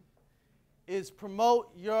do is promote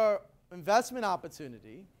your investment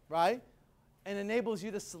opportunity, right? And enables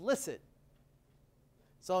you to solicit.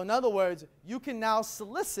 So in other words, you can now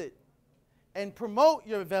solicit and promote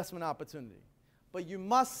your investment opportunity, but you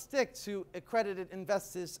must stick to accredited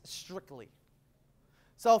investors strictly.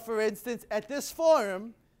 So for instance, at this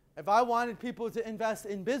forum, if I wanted people to invest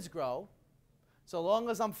in BizGro, so long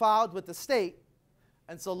as I'm filed with the state,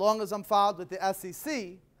 and so long as I'm filed with the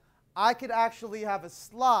SEC, I could actually have a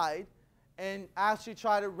slide and actually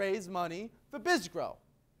try to raise money for BizGro,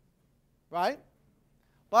 right?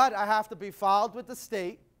 But I have to be filed with the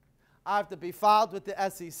state, I have to be filed with the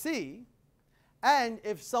SEC, and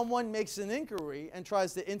if someone makes an inquiry and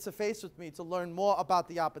tries to interface with me to learn more about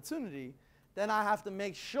the opportunity, then I have to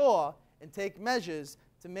make sure and take measures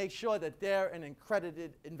to make sure that they're an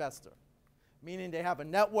accredited investor, meaning they have a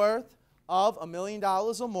net worth of $1 million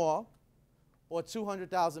or more, or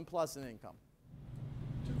 200,000 plus in income.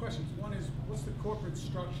 Two questions. One is, what's the corporate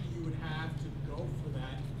structure you would have to go for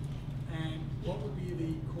that? And what would be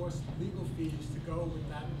the cost legal fees to go with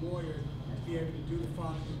that lawyer to be able to do the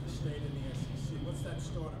filing with the state and the SEC? What's that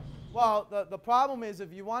startup? Well, the problem is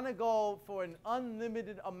if you want to go for an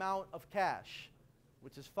unlimited amount of cash,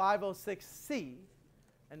 which is 506C,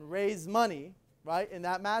 and raise money, right, in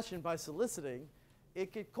that fashion by soliciting,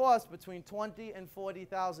 it could cost between $20,000 and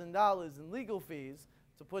 $40,000 in legal fees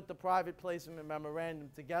to put the private placement memorandum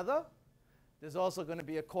together. There's also going to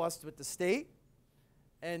be a cost with the state,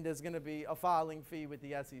 and there's going to be a filing fee with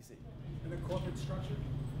the SEC. And the corporate structure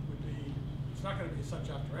would be, it's not going to be such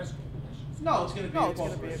after S corporation. No, it's going to be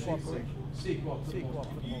a corporation. C corp. If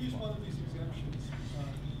you use one of these exemptions,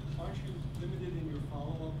 aren't you limited in your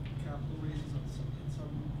follow-up capital raises on some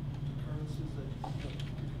occurrences that, if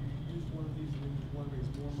you use one of these and then you want to raise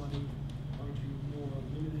more money, aren't you more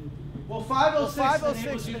limited? Well,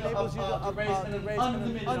 506 enables you to raise an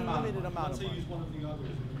unlimited amount of money. Let's say you use one of the others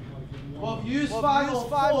and you want to get more. Well, if you use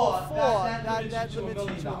 504, that limits you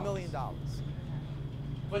to $1 million.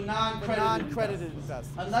 For non-credited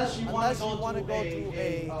investors. Unless you want to go to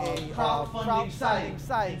a crowdfunding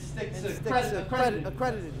site and stick to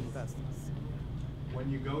accredited investors. When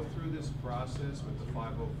you go through this process with the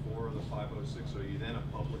 504 or the 506, are you then a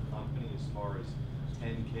public company as far as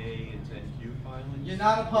 10K and 10Q filings? You're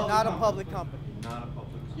not a public company. You're not a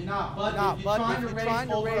public company. You're not. But if you're trying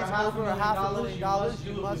to raise over $500,000,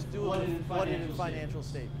 you must do it with audited financial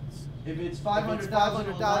statements. If it's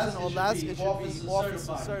 500,000 or less, it should be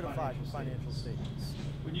office certified for financial statements.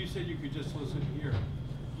 When you said you could just solicit here,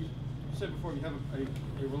 you said before you have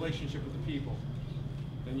a relationship with the people,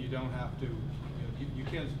 then you don't have to. You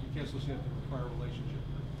can't solicit to require a relationship.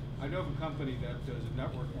 I know of a company that does a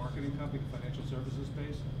network marketing company, financial services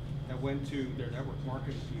space, that went to their network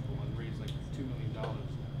marketing people and raised like $2 million,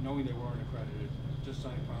 knowing they weren't accredited, just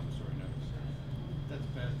signed promissory notes. That's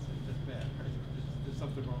bad. That's bad. There's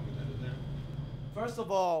something wrong with that, is there? First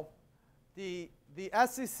of all, the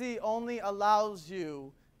SEC only allows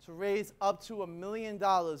you to raise up to $1 million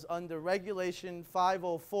under Regulation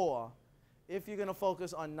 504 if you're going to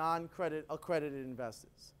focus on accredited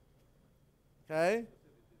investors. Okay?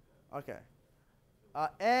 Okay.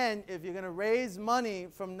 And if you're going to raise money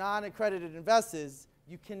from non-accredited investors,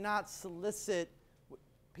 you cannot solicit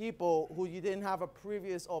people who you didn't have a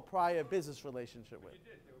previous or prior business relationship with. You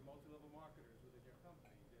did. There were multi-level marketers within your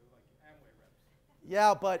company. They were like Amway reps.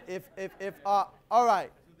 Yeah, but if all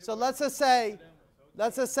right. So let's just say you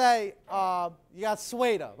got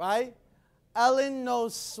Sueda, right? Ellen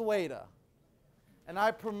knows Sueda, and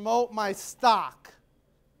I promote my stock,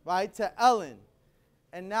 right, to Ellen,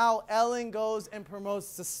 and now Ellen goes and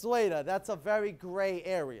promotes to Sueda. That's a very gray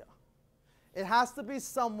area. It has to be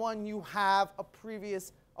someone you have a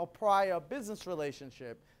previous or prior business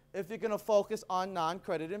relationship if you're going to focus on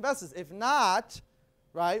non-credited investors. If not,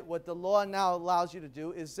 right, what the law now allows you to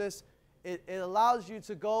do is this. It allows you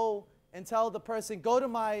to go and tell the person, go to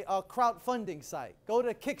my crowdfunding site, go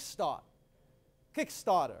to Kickstarter,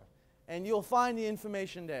 and you'll find the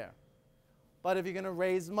information there. But if you're going to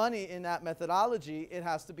raise money in that methodology, it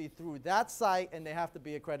has to be through that site, and they have to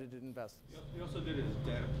be accredited investors. You also did it as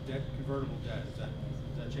debt, convertible debt. Does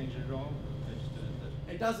that change it at all?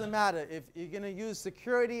 It doesn't matter. If you're going to use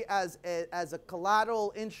security as a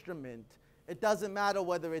collateral instrument, it doesn't matter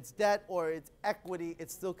whether it's debt or it's equity.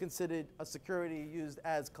 It's still considered a security used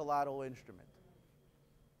as collateral instrument.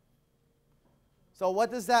 So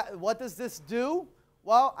what does this do?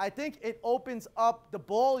 Well, I think it opens up the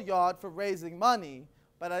ball yard for raising money,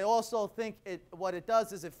 but I also think what it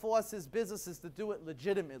does is it forces businesses to do it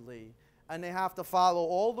legitimately, and they have to follow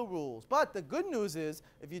all the rules. But the good news is,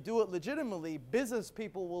 if you do it legitimately, business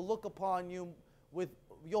people will look upon you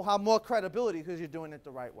you'll have more credibility because you're doing it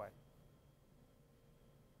the right way.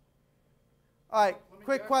 All right,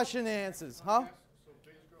 quick question and answers, huh? So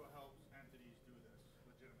BizGro helps entities do this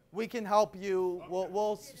legitimately? We can help you.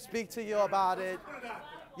 We'll speak to you about it.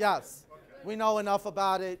 Yes, we know enough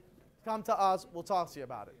about it. Come to us. We'll talk to you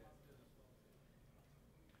about it.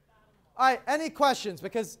 All right, any questions?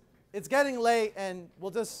 Because it's getting late, and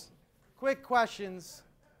we'll just quick questions.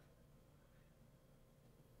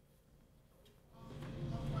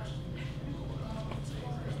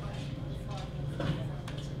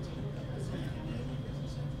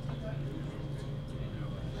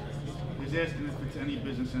 He's asking if it's any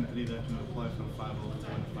business entity that can apply for the 501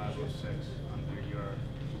 and 506 under your...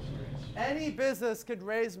 Any business could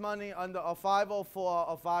raise money under a 504,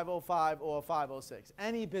 a 505, or a 506.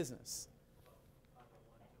 Any business.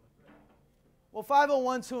 Well,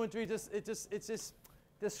 501, 2, and 3, it just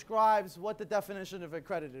describes what the definition of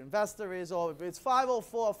accredited investor is, or if it's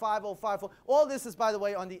 504, 505. All this is, by the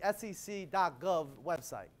way, on the SEC.gov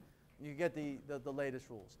website. You get the latest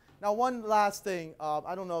rules. Now, one last thing.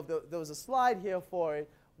 I don't know if there was a slide here for it.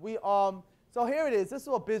 So here it is. This is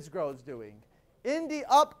what BizGro is doing. In the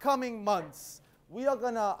upcoming months, we are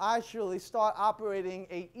going to actually start operating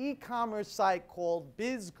an e-commerce site called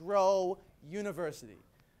BizGro University.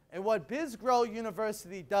 And what BizGro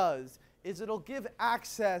University does is it'll give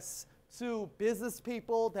access to business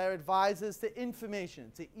people, their advisors, to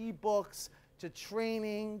information, to e-books, to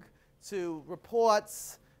training, to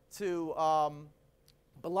reports, to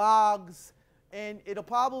blogs, and it'll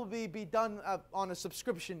probably be done on a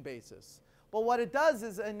subscription basis. But what it does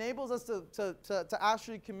is it enables us to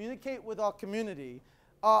actually communicate with our community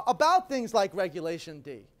about things like Regulation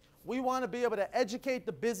D. We want to be able to educate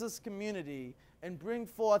the business community and bring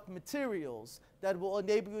forth materials that will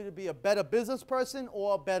enable you to be a better business person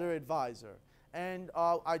or a better advisor. And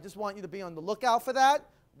I just want you to be on the lookout for that.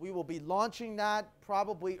 We will be launching that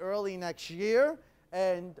probably early next year.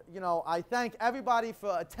 And I thank everybody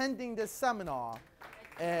for attending this seminar.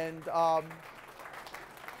 And I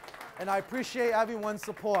appreciate everyone's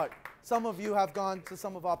support. Some of you have gone to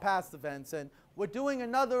some of our past events. And we're doing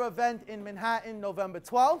another event in Manhattan November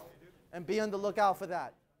 12th. And be on the lookout for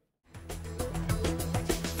that.